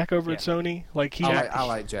like Jack over at Yeah. Sony. Like he, I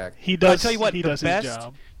like Jack. he But I'll does. tell you what, he the does best- his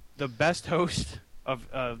job. The best host of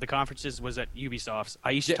the conferences was at Ubisoft's.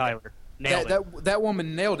 Aisha Yeah, Tyler nailed it. That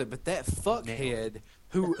woman nailed it, but that fuckhead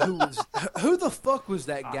who the fuck was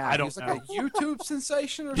that guy? I don't He's like a YouTube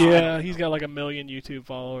sensation or something. Yeah, he's got like 1 million YouTube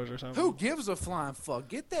followers or something. Who gives a flying fuck?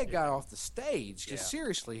 Get that guy off the stage. 'Cause Yeah.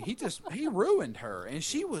 seriously, he ruined her, and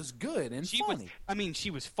she was good and She funny. was. I mean,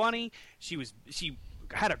 she was funny. She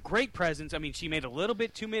had a great presence. I mean, she made a little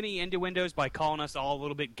bit too many innuendos by calling us all a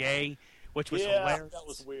little bit gay, which was hilarious. that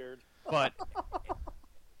was weird. But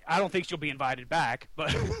I don't think she'll be invited back.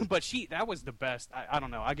 But that was the best. I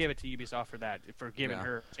don't know. I give it to Ubisoft for that, for giving Yeah.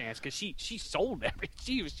 her a chance, because she sold everything.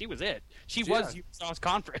 She was it. She Yeah. was Ubisoft's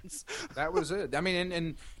conference. That was it. I mean,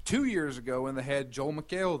 and 2 years ago when they had Joel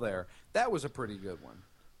McHale there, that was a pretty good one.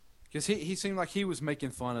 Because he seemed like he was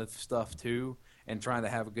making fun of stuff too and trying to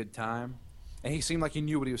have a good time. And he seemed like he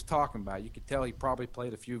knew what he was talking about. You could tell he probably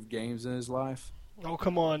played a few games in his life. Oh,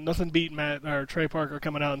 come on. Nothing beat Matt or Trey Parker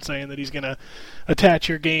coming out and saying that he's going to attach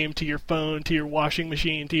your game to your phone, to your washing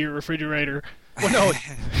machine, to your refrigerator. Well, no,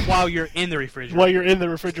 while you're in the refrigerator. While you're in the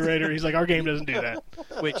refrigerator, he's like, our game doesn't do that.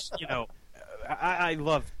 Which, I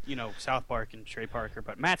love, South Park and Trey Parker,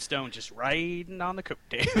 but Matt Stone just riding on the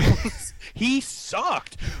coattails. He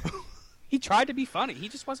sucked. He tried to be funny. He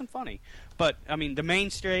just wasn't funny. But I mean, the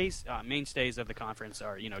mainstays of the conference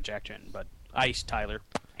are Jack Chen, but Ice Tyler,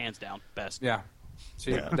 hands down, best. Yeah,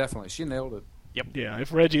 definitely she nailed it. Yep. Yeah,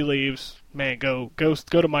 if Reggie leaves, man, go to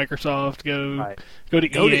Microsoft, Right. go to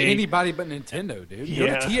Go to EA. anybody but Nintendo, dude. Yeah.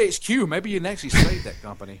 Go to THQ. Maybe you can actually save that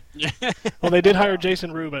company. Well, they did hire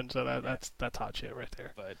Jason Rubin, so that's hot shit right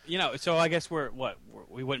there. But so I guess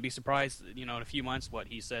we wouldn't be surprised. In a few months, what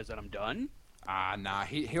he says that I'm done. Nah,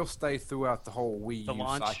 he'll stay throughout the whole Wii The U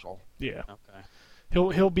launch? cycle. Yeah,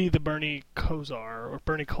 Okay. he'll be the Bernie Kosar or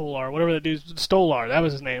Bernie Kolar, whatever that dude's Stolar. That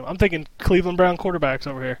was his name. I'm thinking Cleveland Brown quarterbacks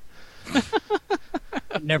over here.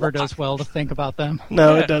 It never does well to think about them.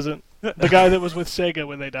 No, it doesn't. The guy that was with Sega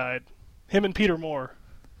when they died, him and Peter Moore.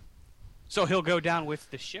 So he'll go down with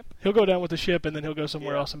the ship. He'll go down with the ship, and then he'll go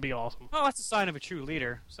somewhere Yeah. else and be awesome. Well, that's a sign of a true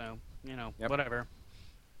leader. So Yep. whatever.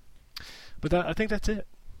 But I think that's it.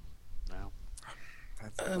 No.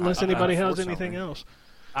 Unless anybody has Unfortunately. anything else.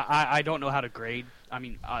 I don't know how to grade. I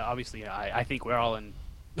mean, obviously, I think we're all in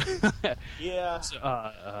Yeah.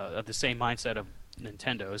 the same mindset of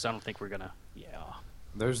Nintendo's. I don't think we're gonna. Yeah.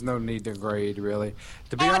 There's no need to grade, really.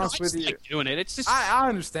 To be I honest just with you, like doing it. It's just I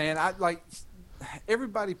understand.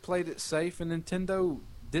 Everybody played it safe, and Nintendo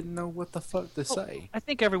didn't know what the fuck to say. I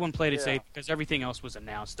think everyone played it Yeah. safe because everything else was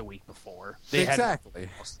announced the week before. Exactly.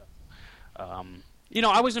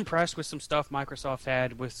 I was impressed with some stuff Microsoft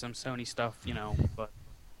had with some Sony stuff, but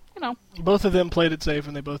Both of them played it safe,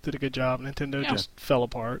 and they both did a good job. Nintendo Yeah. just fell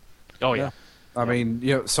apart. oh yeah. I mean,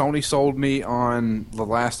 Sony sold me on The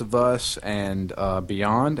Last of Us and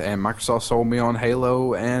Beyond, and Microsoft sold me on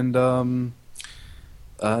Halo and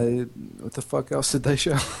what the fuck else did they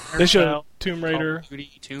show? They showed Tomb Raider. Call of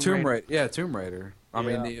Duty, Tomb Raider. Yeah, Tomb Raider. I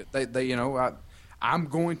Yeah. mean, I'm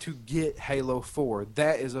going to get Halo 4.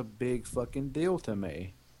 That is a big fucking deal to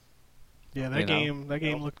me. Yeah, that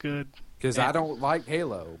game looked good. Because I don't like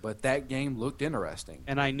Halo, but that game looked interesting.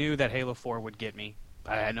 And I knew that Halo 4 would get me.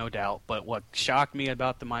 I had no doubt. But what shocked me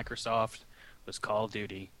about the Microsoft was Call of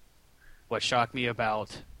Duty. What shocked me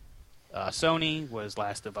about Sony was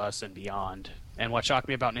Last of Us and Beyond. And what shocked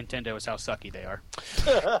me about Nintendo is how sucky they are.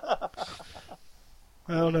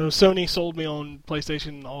 I don't know. Sony sold me on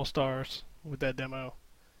PlayStation All Stars with that demo.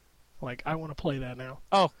 Like, I want to play that now.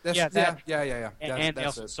 Oh, That's, yeah, that. yeah. And they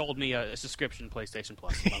That's also it. sold me a subscription PlayStation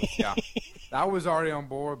Plus. Yeah. I was already on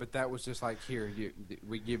board, but that was just like, here,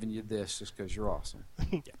 we giving you this just because you're awesome.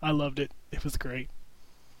 I loved it. It was great.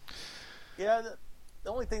 Yeah, the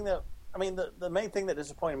only thing that the main thing that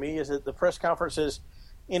disappointed me is that the press conferences,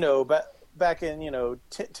 back in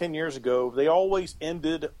 10 years ago, they always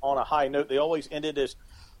ended on a high note. They always ended as,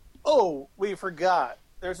 "Oh, we forgot.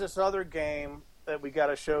 There's this other game that we got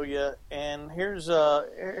to show you, and here's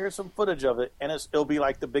some footage of it," and it'll be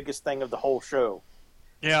like the biggest thing of the whole show.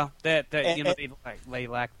 Yeah, they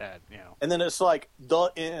lack that, And then it's like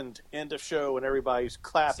the end of show, and everybody's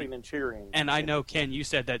clapping and cheering. And I know, Ken, you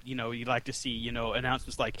said that, you'd like to see,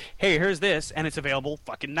 announcements like, hey, here's this, and it's available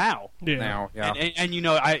fucking now. Yeah. Now, yeah. And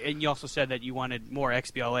you also said that you wanted more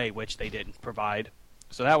XBLA, which they didn't provide.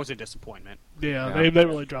 So that was a disappointment. Yeah, Yeah. they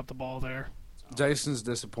really dropped the ball there. Jason's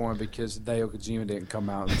disappointed because Hideo Kojima didn't come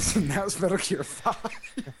out and announce Metal Gear 5.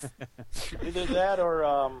 Either that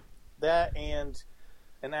or that and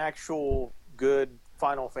an actual good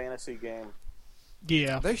Final Fantasy game.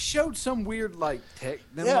 Yeah, They showed some weird, tech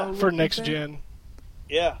demo. Yeah. looking for next thing. gen.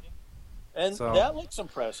 Yeah, and So- that looks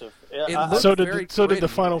impressive. Yeah, It I- looks So very did the gritty.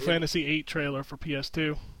 Final It- Fantasy VIII trailer for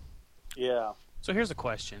PS2. yeah. So here's a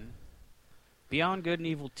question. Beyond Good and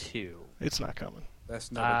Evil 2. It's not coming.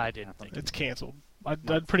 That's never I gonna didn't happen, think It's canceled.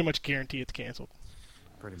 I'd pretty much guarantee it's canceled.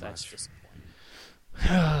 pretty That's much.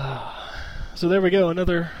 disappointing. So there we go.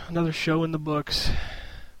 Another show in the books.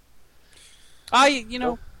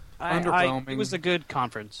 Underwhelming. It was a good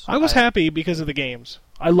conference. I was happy because of the games.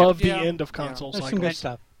 I love Yeah. the end of Yeah. console There's some cycles. good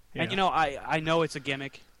stuff. Yeah. And I know it's a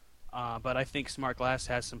gimmick, but I think Smart Glass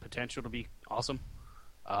has some potential to be awesome.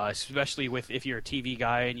 Especially if you're a TV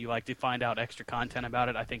guy and you like to find out extra content about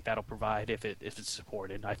it. I think that'll provide if it's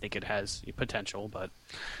supported. I think it has potential, but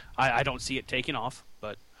I don't see it taking off.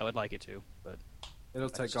 But I would like it to. But It'll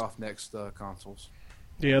take off next consoles.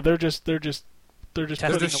 Yeah, they're just They're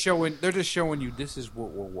Testing just showing. They're just showing you this is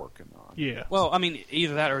what we're working on. yeah. well, I mean,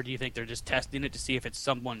 either that or do you think they're just testing it to see if it's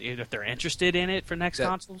if they're interested in it for next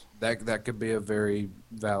consoles? That could be a very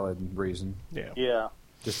valid reason, Yeah. Yeah.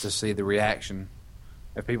 just to see the reaction.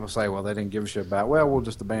 If people say, "Well, they didn't give a shit about," we'll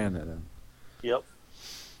just abandon it. Then. Yep.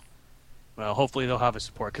 Well, hopefully they'll have a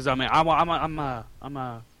support because I mean,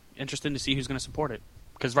 I'm interested to see who's going to support it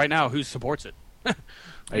because right now who supports it?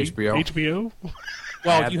 HBO. HBO?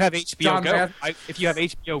 Well, if you have HBO John Go, Madden. if you have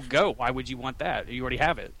HBO Go, why would you want that? You already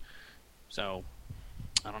have it. So,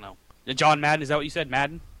 I don't know. John Madden, is that what you said?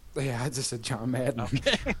 Madden? Yeah, I just said John Madden.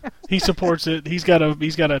 He supports it. He's got a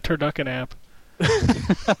turducken app.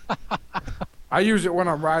 I use it when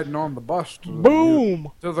I'm riding on the bus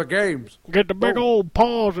Boom! to the games. Get the big old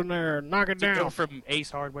paws in there and knock it To go down. from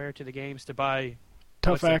Ace Hardware to the games to buy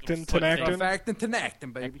Tough what's it- acting, what's it- tenactin'. Tough acting,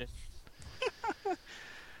 tenactin', baby.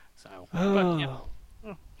 So, Oh. but,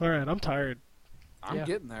 yeah. All right, I'm tired. I'm Yeah.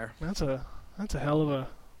 getting there. That's a hell of a.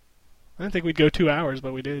 I didn't think we'd go 2 hours,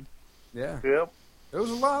 but we did. Yeah. Yep. It was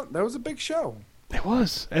a lot. That was a big show. It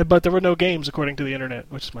was, but there were no games according to the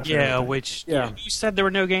internet, which is my favorite. Yeah, thing. which Yeah. you said there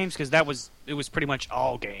were no games because it was pretty much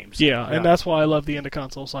all games. Yeah, Yeah. and that's why I love the end of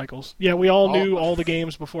console cycles. Yeah, we all Oh. knew all the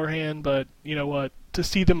games beforehand, but you know what? To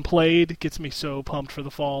see them played gets me so pumped for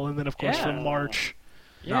the fall, and then of course for Yeah. March.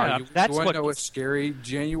 Yeah, you that's want what. to know what's scary?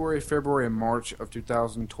 January, February, and March of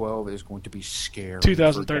 2012 is going to be scary.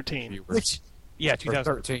 2013. for Which, yeah, Or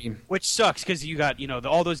 2013. 13. Which sucks because you got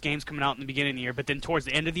all those games coming out in the beginning of the year, but then towards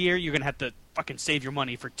the end of the year you're gonna have to fucking save your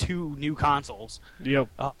money for 2 new consoles. Yep.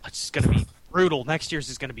 Oh, it's gonna be brutal. Next year's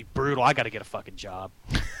is gonna be brutal. I gotta get a fucking job.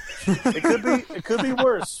 It could be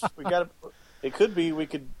worse. It could be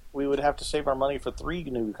we would have to save our money for 3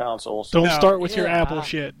 new consoles. Don't No, start with your yeah, Apple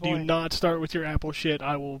shit. boy. Do not start with your Apple shit.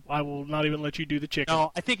 I will not even let you do the chicken.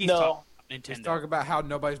 No, I think he's No. talking about Let's Nintendo. talk about how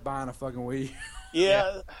nobody's buying a fucking Wii.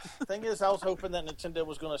 Yeah, thing is, I was hoping that Nintendo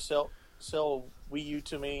was going to sell Wii U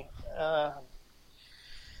to me.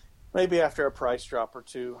 Maybe after a price drop or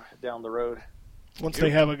 2 down the road. Once they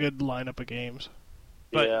have a good lineup of games.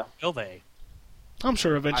 But yeah. will they? I'm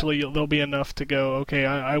sure eventually there'll be enough to go, okay,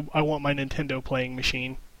 I want my Nintendo playing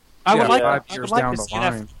machine. I would Yeah, like, 5 I would years like down to the see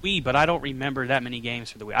that line. for the Wii, but I don't remember that many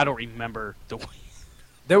games for the Wii. I don't remember the Wii.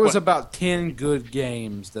 There was What? about 10 good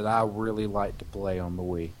games that I really liked to play on the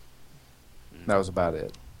Wii. That was about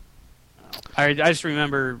it. I just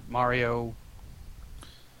remember Mario.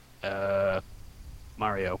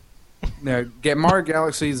 Mario. Now, get Mario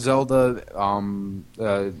Galaxy, Zelda,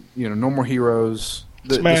 No More Heroes,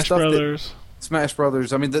 the Smash stuff that- Brothers. Smash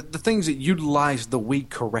Brothers. I mean, the things that utilized the Wii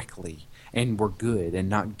correctly and were good and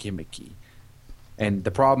not gimmicky. And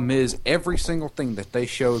the problem is, every single thing that they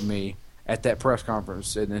showed me at that press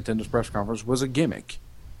conference, at Nintendo's press conference, was a gimmick.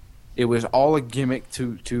 It was all a gimmick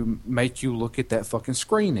to make you look at that fucking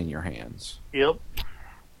screen in your hands Yep.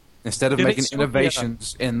 instead of Did they making show-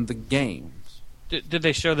 innovations in the games. Did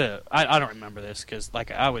they show the? I don't remember this because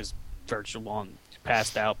I was virtual on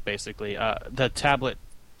passed out basically. The tablet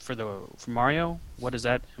for Mario. What is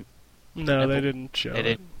that? No, they didn't show They it.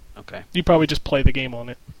 did. Okay. You probably just play the game on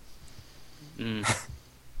it. Mm.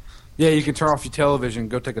 Yeah, you can turn off your television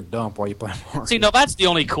and go take a dump while you play Mario. See, no, that's the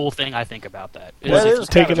only cool thing I think about that. That if is you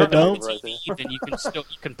taking kind a of dump? turn right on the there. TV, then you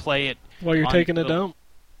can play it. While you're on taking a the- dump.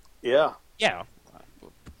 Yeah. Yeah.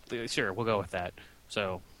 Sure, we'll go with that.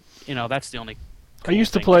 So, that's the only. I cool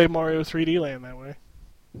used to thing. play Mario 3D Land that way.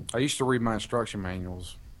 I used to read my instruction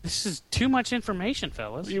manuals. This is too much information,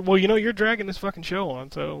 fellas. Well, you're dragging this fucking show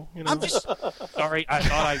on, so, I'm just sorry. I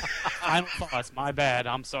thought final thoughts. My bad.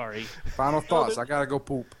 I'm sorry. Final thoughts. I gotta go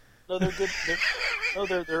poop. No, they're good.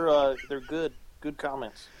 They're good. Good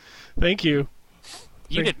comments. Thank you.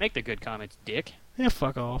 You didn't make the good comments, Dick. Yeah,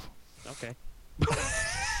 fuck off. Okay.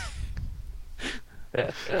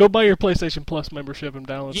 Go buy your PlayStation Plus membership and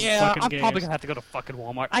download some Yeah, fucking I'm games. probably gonna have to go to fucking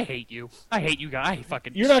Walmart. I hate you. I hate you guys. I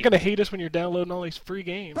fucking. You're not going to hate us when you're downloading all these free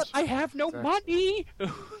games. But I have no money.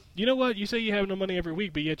 You know what? You say you have no money every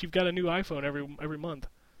week, but yet you've got a new iPhone every month.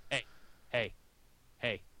 Hey.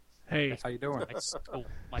 Hey, How you doing?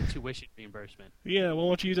 My tuition reimbursement. yeah, well,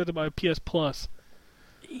 why don't you use that to buy PS Plus?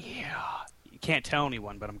 Yeah. You can't tell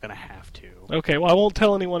anyone, but I'm gonna have to. Okay, well, I won't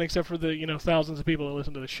tell anyone except for the thousands of people that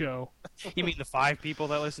listen to the show. You mean the 5 people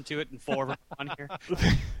that listen to it and 4 of them on here?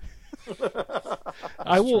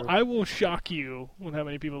 I will shock you with how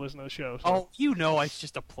many people listen to the show. So. Oh, it's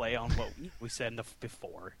just a play on what we said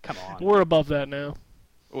before. Come on. We're above that now.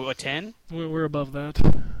 A 10? We're above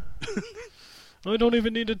that. I don't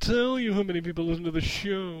even need to tell you how many people listen to the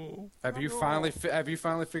show. Have you finally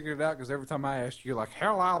figured it out? Because every time I ask you, you're like,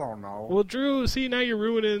 hell, I don't know. Well, Drew, see, now you're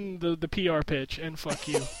ruining the PR pitch, and fuck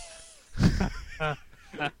you.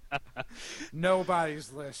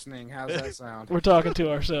 Nobody's listening. How's that sound? We're talking to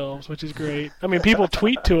ourselves, which is great. I mean, people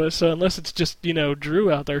tweet to us, so unless it's just,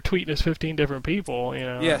 Drew out there tweeting us 15 different people,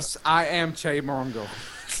 Yes, I am Che Mongo.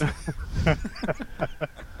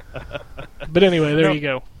 But anyway, there you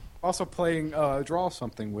go. Also playing Draw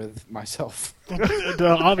Something with myself,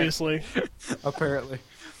 Obviously. apparently.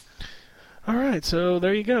 All right, so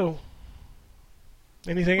there you go.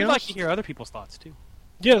 Anything We'd else? like to hear other people's thoughts, too.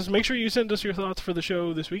 Yes, make sure you send us your thoughts for the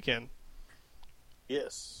show this weekend.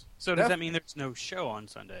 Yes. So does that mean there's no show on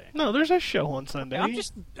Sunday? No, there's a show on Sunday. I'm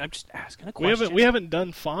just asking a question. We haven't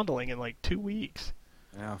done fondling in like 2 weeks.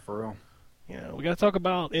 Yeah, for real. Yeah, we got to talk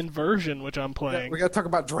about Inversion, which I'm playing. We got to talk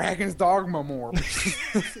about Dragon's Dogma more.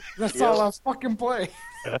 That's all I fucking play.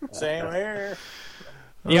 Same here.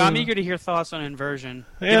 Yeah, I'm eager to hear thoughts on Inversion.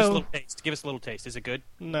 Give us a little taste. Give us a little taste. Is it good?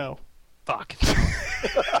 No. Fuck.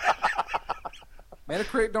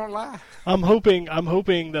 Metacritic don't lie. I'm hoping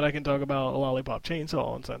that I can talk about a Lollipop Chainsaw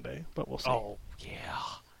on Sunday, but we'll see. Oh, yeah.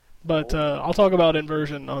 But I'll talk about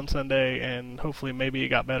Inversion on Sunday, and hopefully maybe it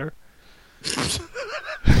got better.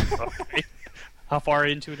 Okay. How far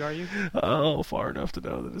into it are you? Oh, far enough to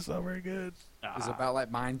know that it's not very good. It's about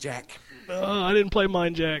like Mind Jack. I didn't play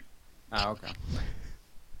Mind Jack. Oh, okay.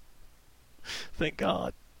 Thank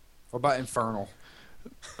God. What about Infernal?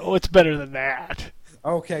 Oh, it's better than that.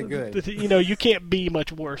 Okay, good. You know, you can't be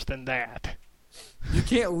much worse than that. You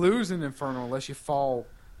can't lose in Infernal unless you fall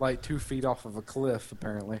like 2 feet off of a cliff,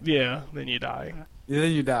 apparently. Yeah, then you die. Yeah,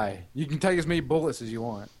 then you die. You can take as many bullets as you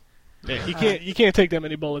want. Yeah, you can't take that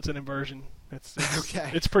many bullets in Inversion. It's Okay.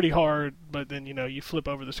 It's pretty hard, but then you flip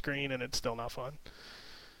over the screen and it's still not fun.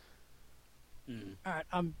 All right,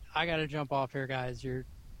 I gotta jump off here, guys. You're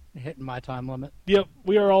hitting my time limit. Yep,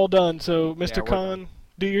 we are all done. So, Mr. we're Khan, done.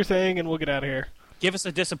 do your thing and we'll get out of here. Give us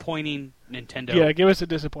a disappointing Nintendo. Yeah, give us a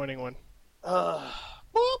disappointing one. Epic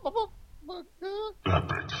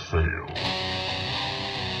fail.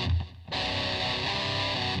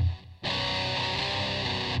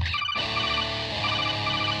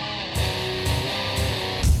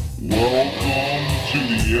 Welcome to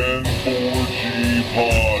the N4G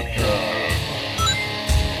podcast.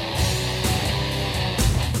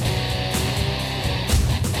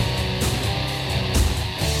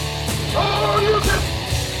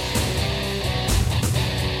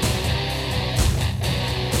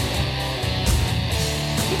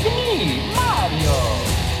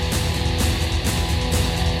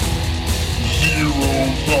 Zero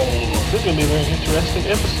tolerance. This is going to be a very interesting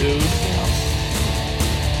episode.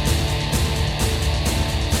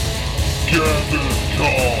 Captain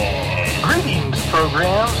Greetings,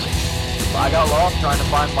 programs. I got lost trying to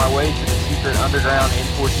find my way to the secret underground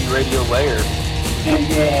N4G radio lair. the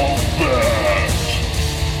Wombat.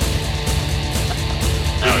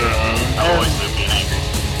 And Always live getting angry.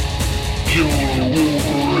 Killer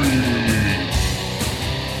Wolverine.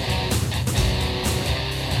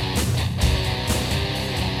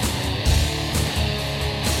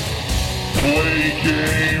 Play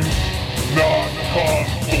games, not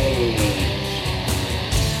consoles.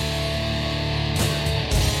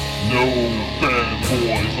 No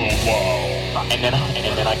fanboys allowed. And then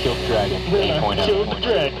I killed the dragon. 8.0. Killed the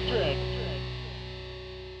dragon.